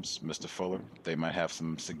 Williams, Mr. Fuller, they might have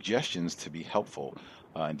some suggestions to be helpful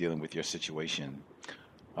in dealing with your situation.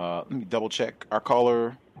 Let me double check. Our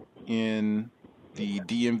caller in the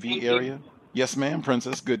DMV area. Yes, ma'am,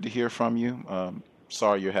 Princess. Good to hear from you.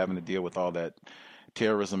 Sorry you're having to deal with all that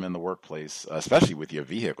terrorism in the workplace, especially with your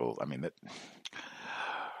vehicle. I mean, that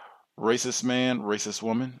racist man, racist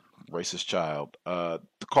woman, racist child. The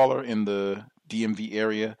caller in the DMV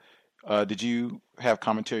area, did you have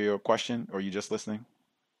commentary or question, or are you just listening?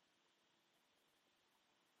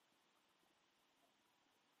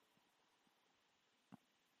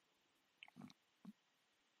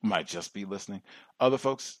 Might just be listening. Other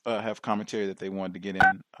folks have commentary that they wanted to get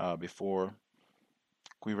in before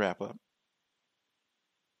we wrap up.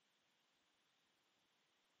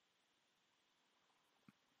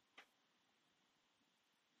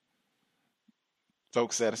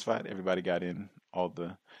 Folks satisfied? Everybody got in all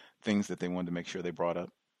the things that they wanted to make sure they brought up?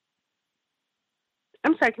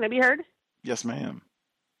 I'm sorry, can I be heard? Yes, ma'am.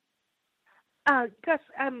 Gus,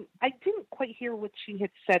 I didn't quite hear what you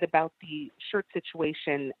had said about the shirt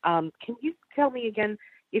situation. Can you tell me again,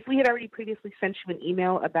 if we had already previously sent you an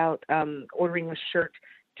email about ordering a shirt,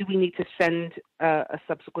 do we need to send a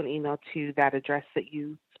subsequent email to that address that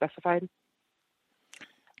you specified?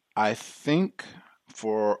 I think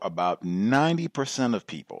for about 90% of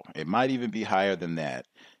people, it might even be higher than that,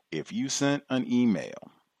 if you sent an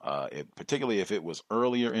email, particularly if it was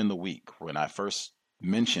earlier in the week when I first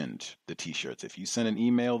mentioned the T-shirts, if you sent an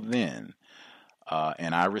email then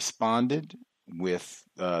and I responded with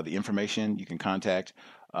the information, you can contact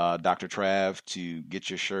Dr. Trav to get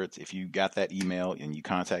your shirts. If you got that email and you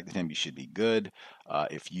contacted him, you should be good.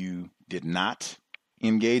 If you did not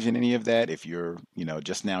engage in any of that, if you're,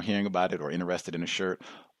 just now hearing about it or interested in a shirt,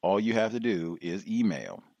 all you have to do is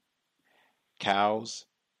email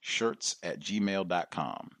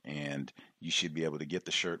cowsshirts@gmail.com, and you should be able to get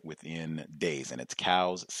the shirt within days. And it's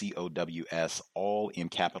cows, C.O.W.S, all in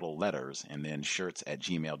capital letters, and then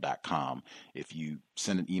shirts@gmail.com. If you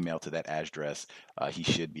send an email to that address, he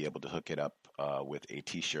should be able to hook it up with a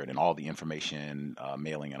t-shirt and all the information,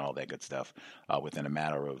 mailing and all that good stuff within a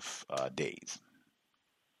matter of days.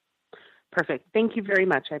 Perfect. Thank you very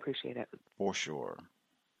much. I appreciate it. For sure.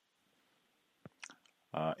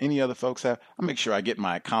 Any other folks have? I'll make sure I get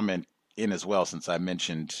my comment in as well, since I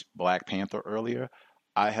mentioned Black Panther earlier.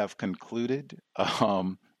 I have concluded,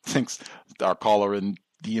 since our caller in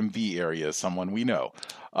DMV area is someone we know,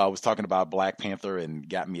 was talking about Black Panther and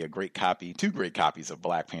got me a great copy, 2 great copies of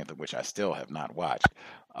Black Panther, which I still have not watched.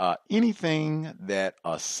 Anything that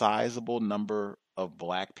a sizable number of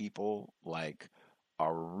Black people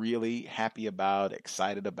are really happy about,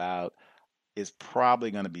 excited about, is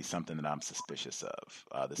probably going to be something that I'm suspicious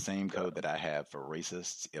of. The same code that I have for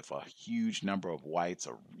racists. If a huge number of whites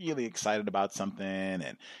are really excited about something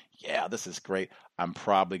and, yeah, this is great, I'm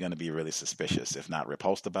probably going to be really suspicious, if not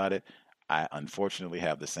repulsed about it. I unfortunately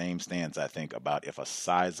have the same stance, I think, about if a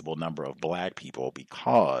sizable number of Black people,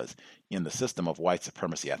 because in the system of white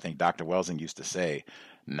supremacy, I think Dr. Welsing used to say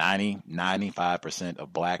 95%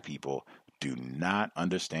 of Black people do not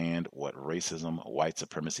understand what racism, white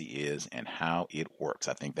supremacy is, and how it works.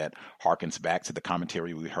 I think that harkens back to the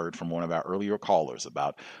commentary we heard from one of our earlier callers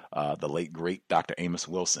about the late, great Dr. Amos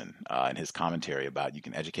Wilson and his commentary about you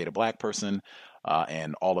can educate a Black person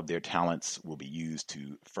and all of their talents will be used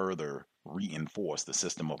to further reinforce the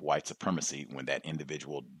system of white supremacy when that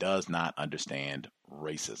individual does not understand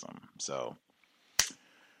racism. So,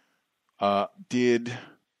 did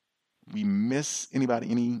we miss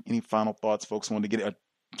anybody? Any final thoughts folks want to get?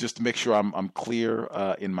 Just to make sure I'm clear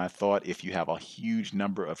in my thought, if you have a huge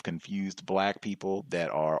number of confused Black people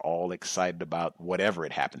that are all excited about whatever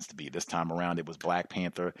it happens to be, this time around it was Black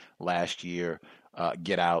Panther, last year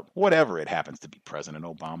Get Out, whatever it happens to be, President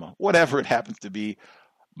Obama, whatever it happens to be,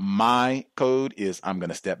 my code is I'm going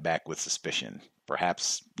to step back with suspicion.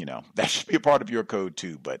 Perhaps, that should be a part of your code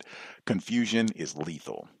too, but confusion is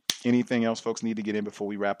lethal. Anything else folks need to get in before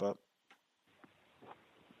we wrap up?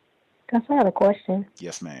 Gus, I have a question.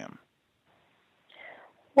 Yes, ma'am.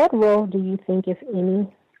 What role do you think, if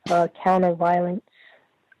any, counter-violence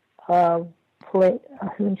play?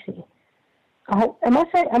 Let me see.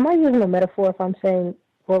 Am I using a metaphor if I'm saying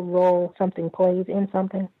what role something plays in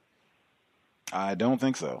something? I don't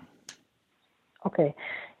think so. Okay.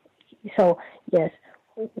 So, yes.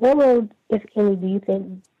 What role, if any, do you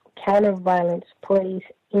think counter-violence plays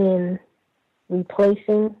in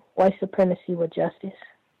replacing white supremacy with justice?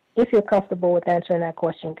 If you're comfortable with answering that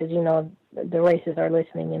question, because, the racists are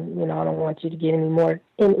listening and, I don't want you to get any more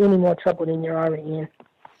trouble than you're already in.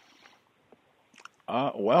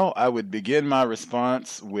 Well, I would begin my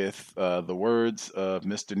response with the words of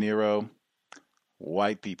Mr. Nero: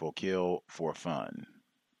 white people kill for fun.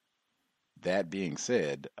 That being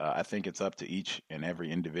said, I think it's up to each and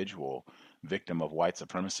every individual victim of white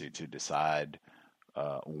supremacy to decide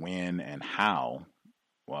when and how,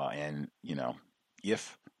 and,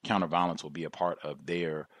 if counterviolence will be a part of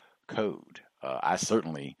their code. I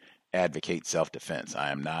certainly advocate self-defense.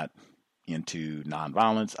 I am not into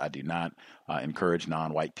nonviolence. I do not encourage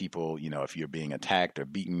non-white people, if you're being attacked or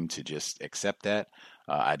beaten, to just accept that.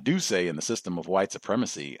 I do say in the system of white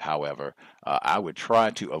supremacy, however, I would try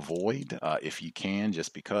to avoid, if you can,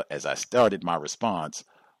 just because, as I started my response,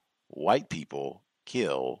 white people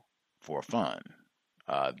kill for fun.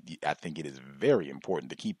 I think it is very important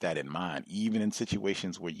to keep that in mind, even in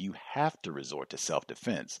situations where you have to resort to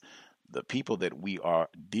self-defense. The people that we are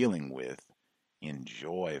dealing with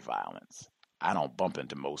enjoy violence. I don't bump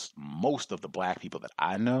into most of the Black people that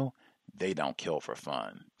I know. They don't kill for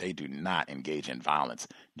fun. They do not engage in violence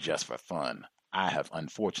just for fun. I have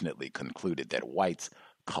unfortunately concluded that whites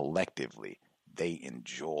collectively, they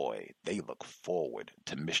look forward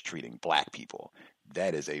to mistreating Black people.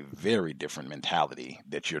 That is a very different mentality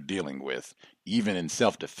that you're dealing with, even in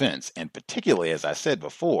self-defense. And particularly, as I said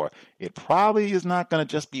before, it probably is not going to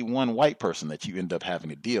just be one white person that you end up having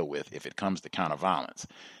to deal with if it comes to counter-violence.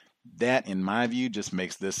 That, in my view, just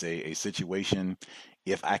makes this a situation.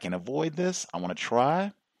 If I can avoid this, I want to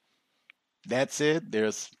try. That said,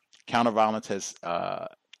 counter-violence has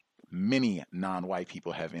many non-white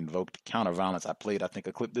people have invoked counter-violence. I played, I think,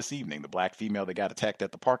 a clip this evening. The Black female that got attacked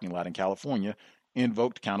at the parking lot in California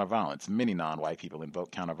invoked counterviolence. Many non-white people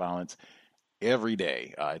invoke counterviolence every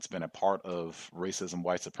day. It's been a part of racism,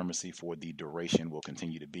 white supremacy for the duration, will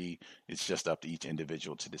continue to be. It's just up to each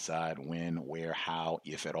individual to decide when, where, how,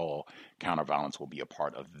 if at all, counterviolence will be a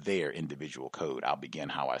part of their individual code. I'll begin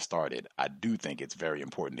how I started. I do think it's very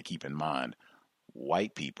important to keep in mind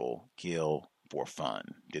white people kill for fun.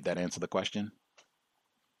 Did that answer the question?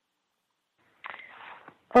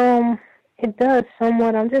 It does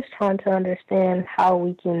somewhat. I'm just trying to understand how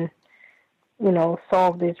we can,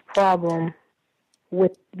 solve this problem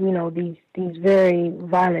with, these very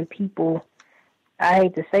violent people. I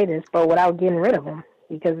hate to say this, but without getting rid of them,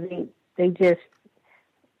 because they just,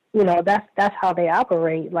 that's how they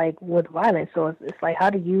operate, like with violence. So it's like, how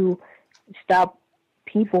do you stop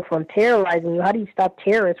people from terrorizing you? How do you stop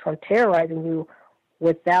terrorists from terrorizing you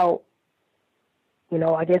without,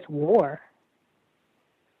 I guess, war?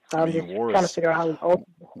 So I'm just trying to figure out how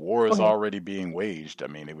war is already being waged. I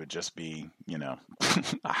mean, it would just be,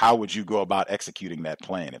 how would you go about executing that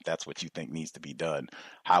plan if that's what you think needs to be done?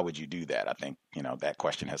 How would you do that? I think, that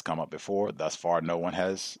question has come up before. Thus far, no one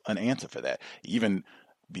has an answer for that. Even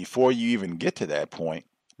before you even get to that point,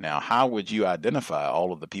 now, how would you identify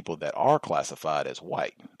all of the people that are classified as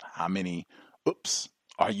white? How many oops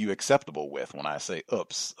are you acceptable with? When I say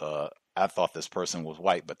oops, I thought this person was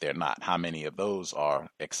white, but they're not. How many of those are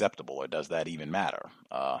acceptable, or does that even matter?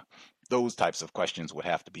 Those types of questions would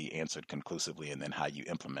have to be answered conclusively, and then how you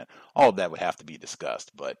implement all of that would have to be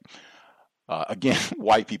discussed. But again,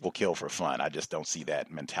 white people kill for fun. I just don't see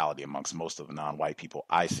that mentality amongst most of the non-white people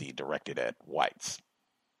I see directed at whites.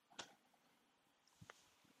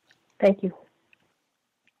 Thank you.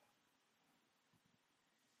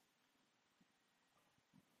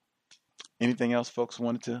 Anything else folks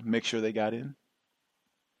wanted to make sure they got in?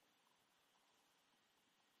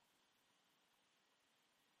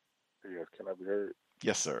 Yes, can I be heard?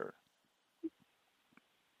 Yes, sir.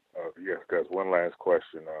 Yes, guys. One last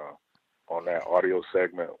question on that audio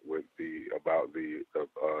segment about the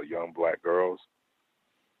young black girls.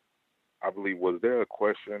 I believe, was there a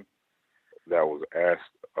question that was asked,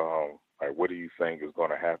 like, what do you think is going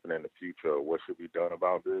to happen in the future, or what should be done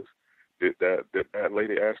about this? Did that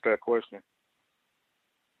lady ask that question?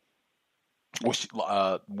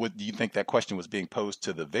 What do you think that question was being posed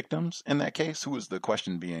to the victims in that case? Who was the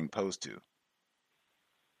question being posed to?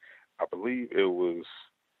 I believe it was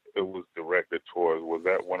directed towards, was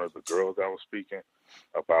that one of the girls that was speaking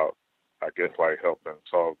about, I guess, like helping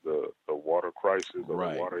solve the water crisis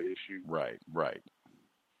or the water issue? Right.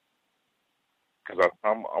 Because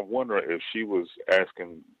I'm wondering if she was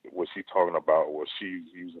asking, was she talking about, was she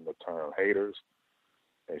using the term haters?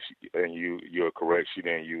 And you're correct, she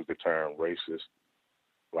didn't use the term racist.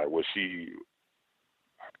 Like, was she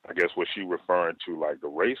referring to like the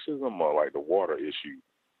racism or like the water issue?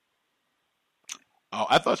 Oh,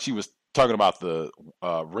 I thought she was talking about the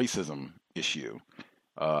racism issue.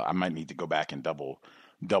 I might need to go back and double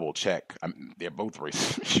check. They're both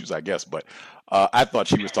racist issues, I guess, but I thought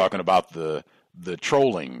she was talking about the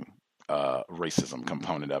trolling racism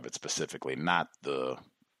component of it specifically, not the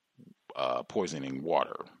poisoning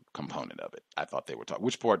water component of it. I thought they were talking.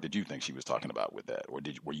 Which part did you think she was talking about with that, or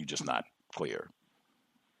were you just not clear?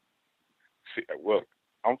 See, well,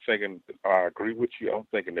 I'm thinking, I agree with you. I'm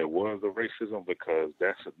thinking there was a racism, because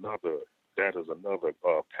that is another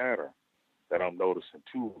pattern that I'm noticing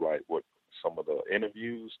too. Like with some of the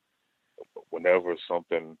interviews, whenever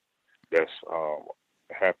something that's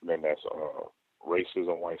happening that's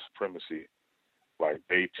racism, white supremacy, like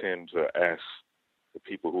they tend to ask the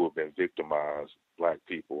people who have been victimized, black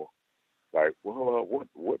people, like, well,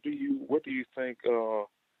 what do you think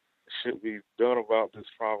should be done about this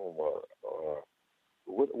problem?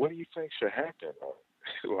 What do you think should happen?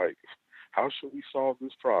 Like, how should we solve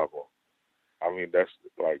this problem? I mean, that's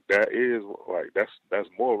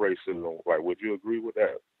more racism. Like, would you agree with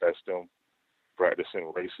that? That's them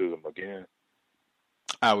practicing racism again.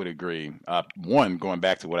 I would agree. One, going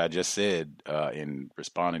back to what I just said in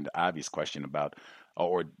responding to Ivy's question about,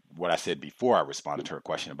 or what I said before I responded to her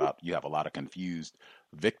question about, you have a lot of confused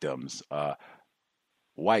victims.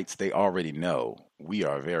 Whites, they already know we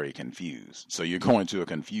are very confused. So you're going to a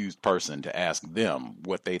confused person to ask them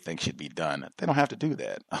what they think should be done. They don't have to do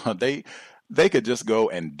that. They could just go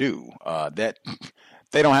and do that.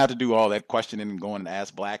 They don't have to do all that questioning and going and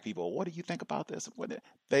ask black people, what do you think about this?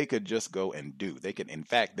 They could just go and do. They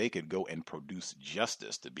could go and produce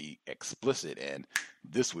justice, to be explicit, and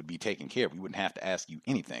this would be taken care of. We wouldn't have to ask you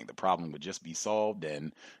anything. The problem would just be solved,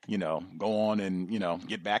 and go on and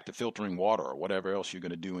get back to filtering water or whatever else you're going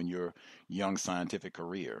to do in your young scientific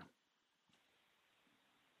career.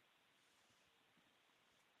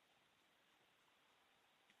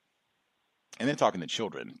 and they're talking to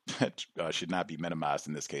children that should not be minimized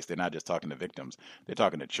in this case. They're not just talking to victims; they're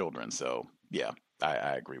talking to children. So, yeah,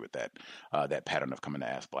 I agree with that. That pattern of coming to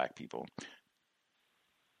ask black people.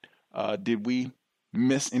 Did we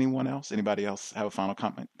miss anyone else? Anybody else have a final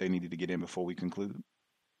comment they needed to get in before we conclude?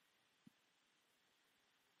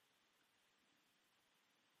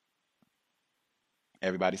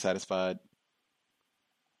 Everybody satisfied?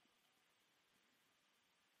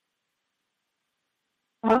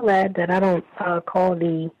 I'll add that I don't call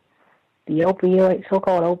the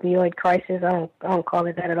so-called opioid crisis. I don't call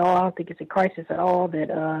it that at all. I don't think it's a crisis at all that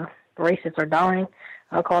racists are dying.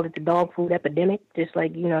 I call it the dog food epidemic. Just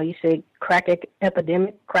like you say crack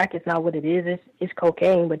epidemic. Crack is not what it is. It's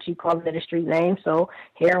cocaine, but you call it a street name. So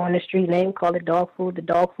heroin, a street name. Call it dog food. The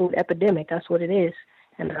dog food epidemic. That's what it is.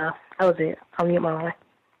 And that was it. I'll mute my line.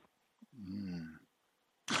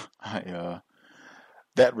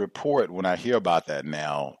 That report, when I hear about that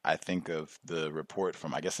now, I think of the report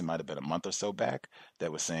from, I guess it might have been a month or so back,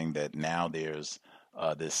 that was saying that now there's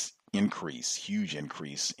this huge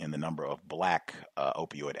increase in the number of black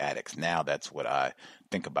opioid addicts. Now that's what I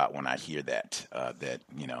think about when I hear that,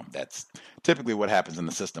 that's typically what happens in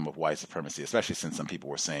the system of white supremacy, especially since some people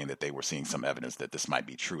were saying that they were seeing some evidence that this might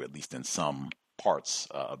be true, at least in some parts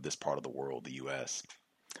of this part of the world, the U.S.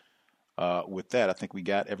 With that, I think we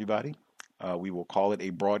got everybody. We will call it a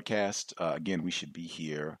broadcast. Again, we should be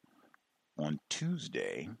here on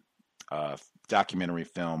Tuesday. Documentary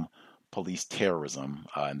film, Police Terrorism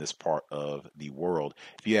in this part of the world.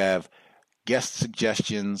 If you have guest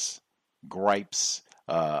suggestions, gripes,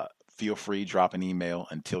 feel free, drop an email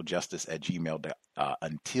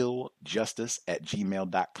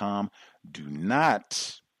untiljustice@gmail.com. Do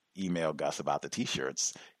not email Gus about the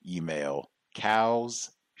t-shirts. Email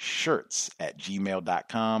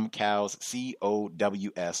cowsshirts@gmail.com. Cows,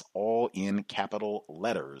 C.O.W.S, all in capital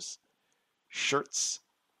letters.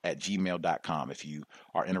 Shirts@gmail.com. If you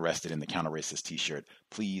are interested in the counter-racist t-shirt,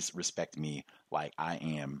 please respect me like I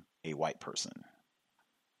am a white person.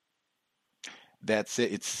 That's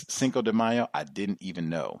it. It's Cinco de Mayo. I didn't even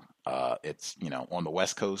know. It's, on the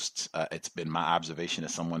West Coast. It's been my observation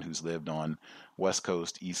as someone who's lived on West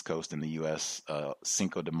Coast, East Coast in the U.S.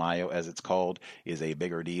 Cinco de Mayo, as it's called, is a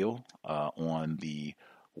bigger deal. On the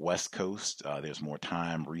West Coast, there's more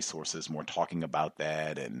time, resources, more talking about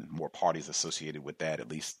that, and more parties associated with that, at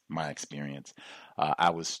least my experience. I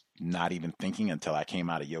was not even thinking until I came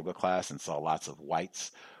out of yoga class and saw lots of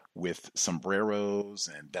whites with sombreros,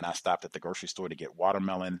 and then I stopped at the grocery store to get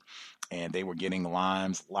watermelon, and they were getting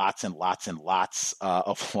limes, lots and lots and lots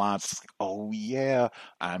of limes. Oh yeah,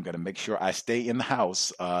 I'm gonna make sure I stay in the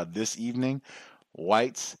house this evening.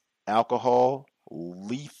 Whites, alcohol,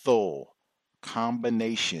 lethal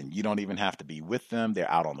combination. You don't even have to be with them.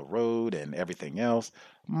 They're out on the road and everything else.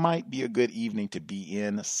 Might be a good evening to be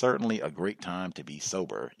in. Certainly a great time to be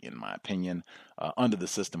sober, in my opinion. Under the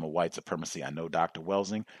system of white supremacy, I know Dr.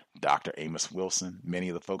 Welsing, Dr. Amos Wilson, many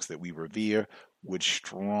of the folks that we revere would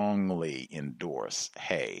strongly endorse,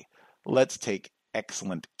 hey, let's take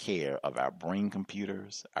excellent care of our brain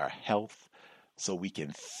computers, our health, so we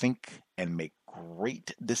can think and make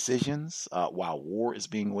great decisions while war is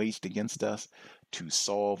being waged against us to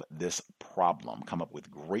solve this problem. Come up with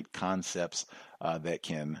great concepts that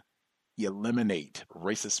can eliminate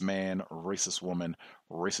racist man, racist woman,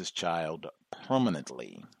 racist child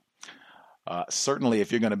permanently. Certainly,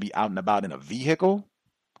 if you're going to be out and about in a vehicle,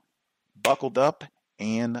 buckled up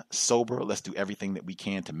and sober, let's do everything that we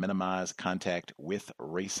can to minimize contact with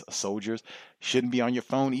race soldiers. Shouldn't be on your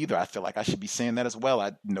phone either. I feel like I should be saying that as well.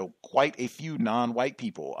 I know quite a few non-white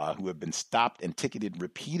people who have been stopped and ticketed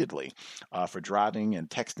repeatedly for driving and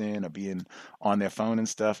texting or being on their phone and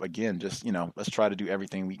stuff. Again, just, let's try to do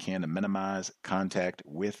everything we can to minimize contact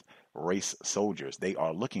with race soldiers. They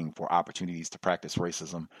are looking for opportunities to practice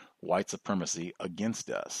racism, white supremacy against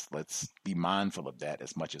us. Let's be mindful of that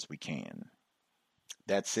as much as we can.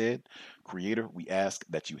 That said, Creator, we ask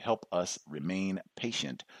that you help us remain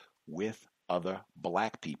patient with other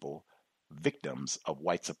black people, victims of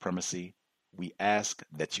white supremacy. We ask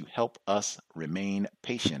that you help us remain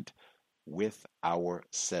patient with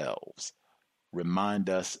ourselves. Remind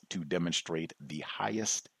us to demonstrate the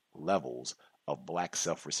highest levels of black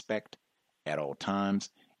self-respect at all times,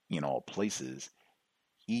 in all places,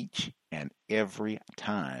 each and every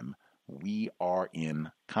time we are in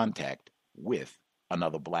contact with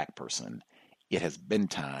another black person. It has been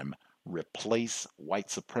time. Replace white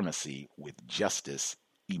supremacy with justice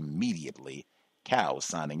immediately. Cows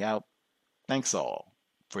signing out. Thanks all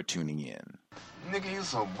for tuning in. Nigga, you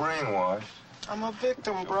so brainwashed. I'm a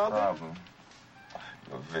victim, brother. Problem.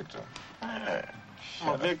 You're a victim. Yeah.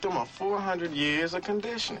 I'm a victim of 400 years of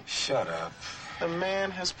conditioning. Shut up. The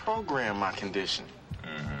man has programmed my conditioning.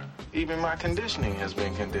 Even my conditioning has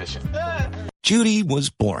been conditioned. Judy was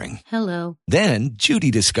boring. Hello. Then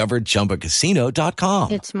Judy discovered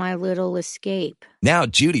ChumbaCasino.com. It's my little escape. Now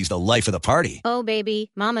Judy's the life of the party. Oh,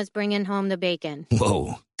 baby, mama's bringing home the bacon.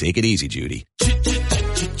 Whoa, take it easy, Judy.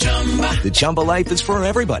 The Chumba life is for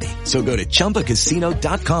everybody. So go to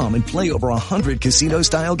ChumbaCasino.com and play over 100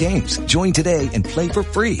 casino-style games. Join today and play for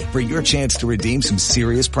free for your chance to redeem some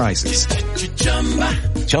serious prizes.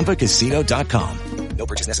 ChumbaCasino.com. No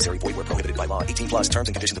purchase necessary. Void where prohibited by law. 18+ terms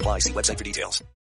and conditions apply. See website for details.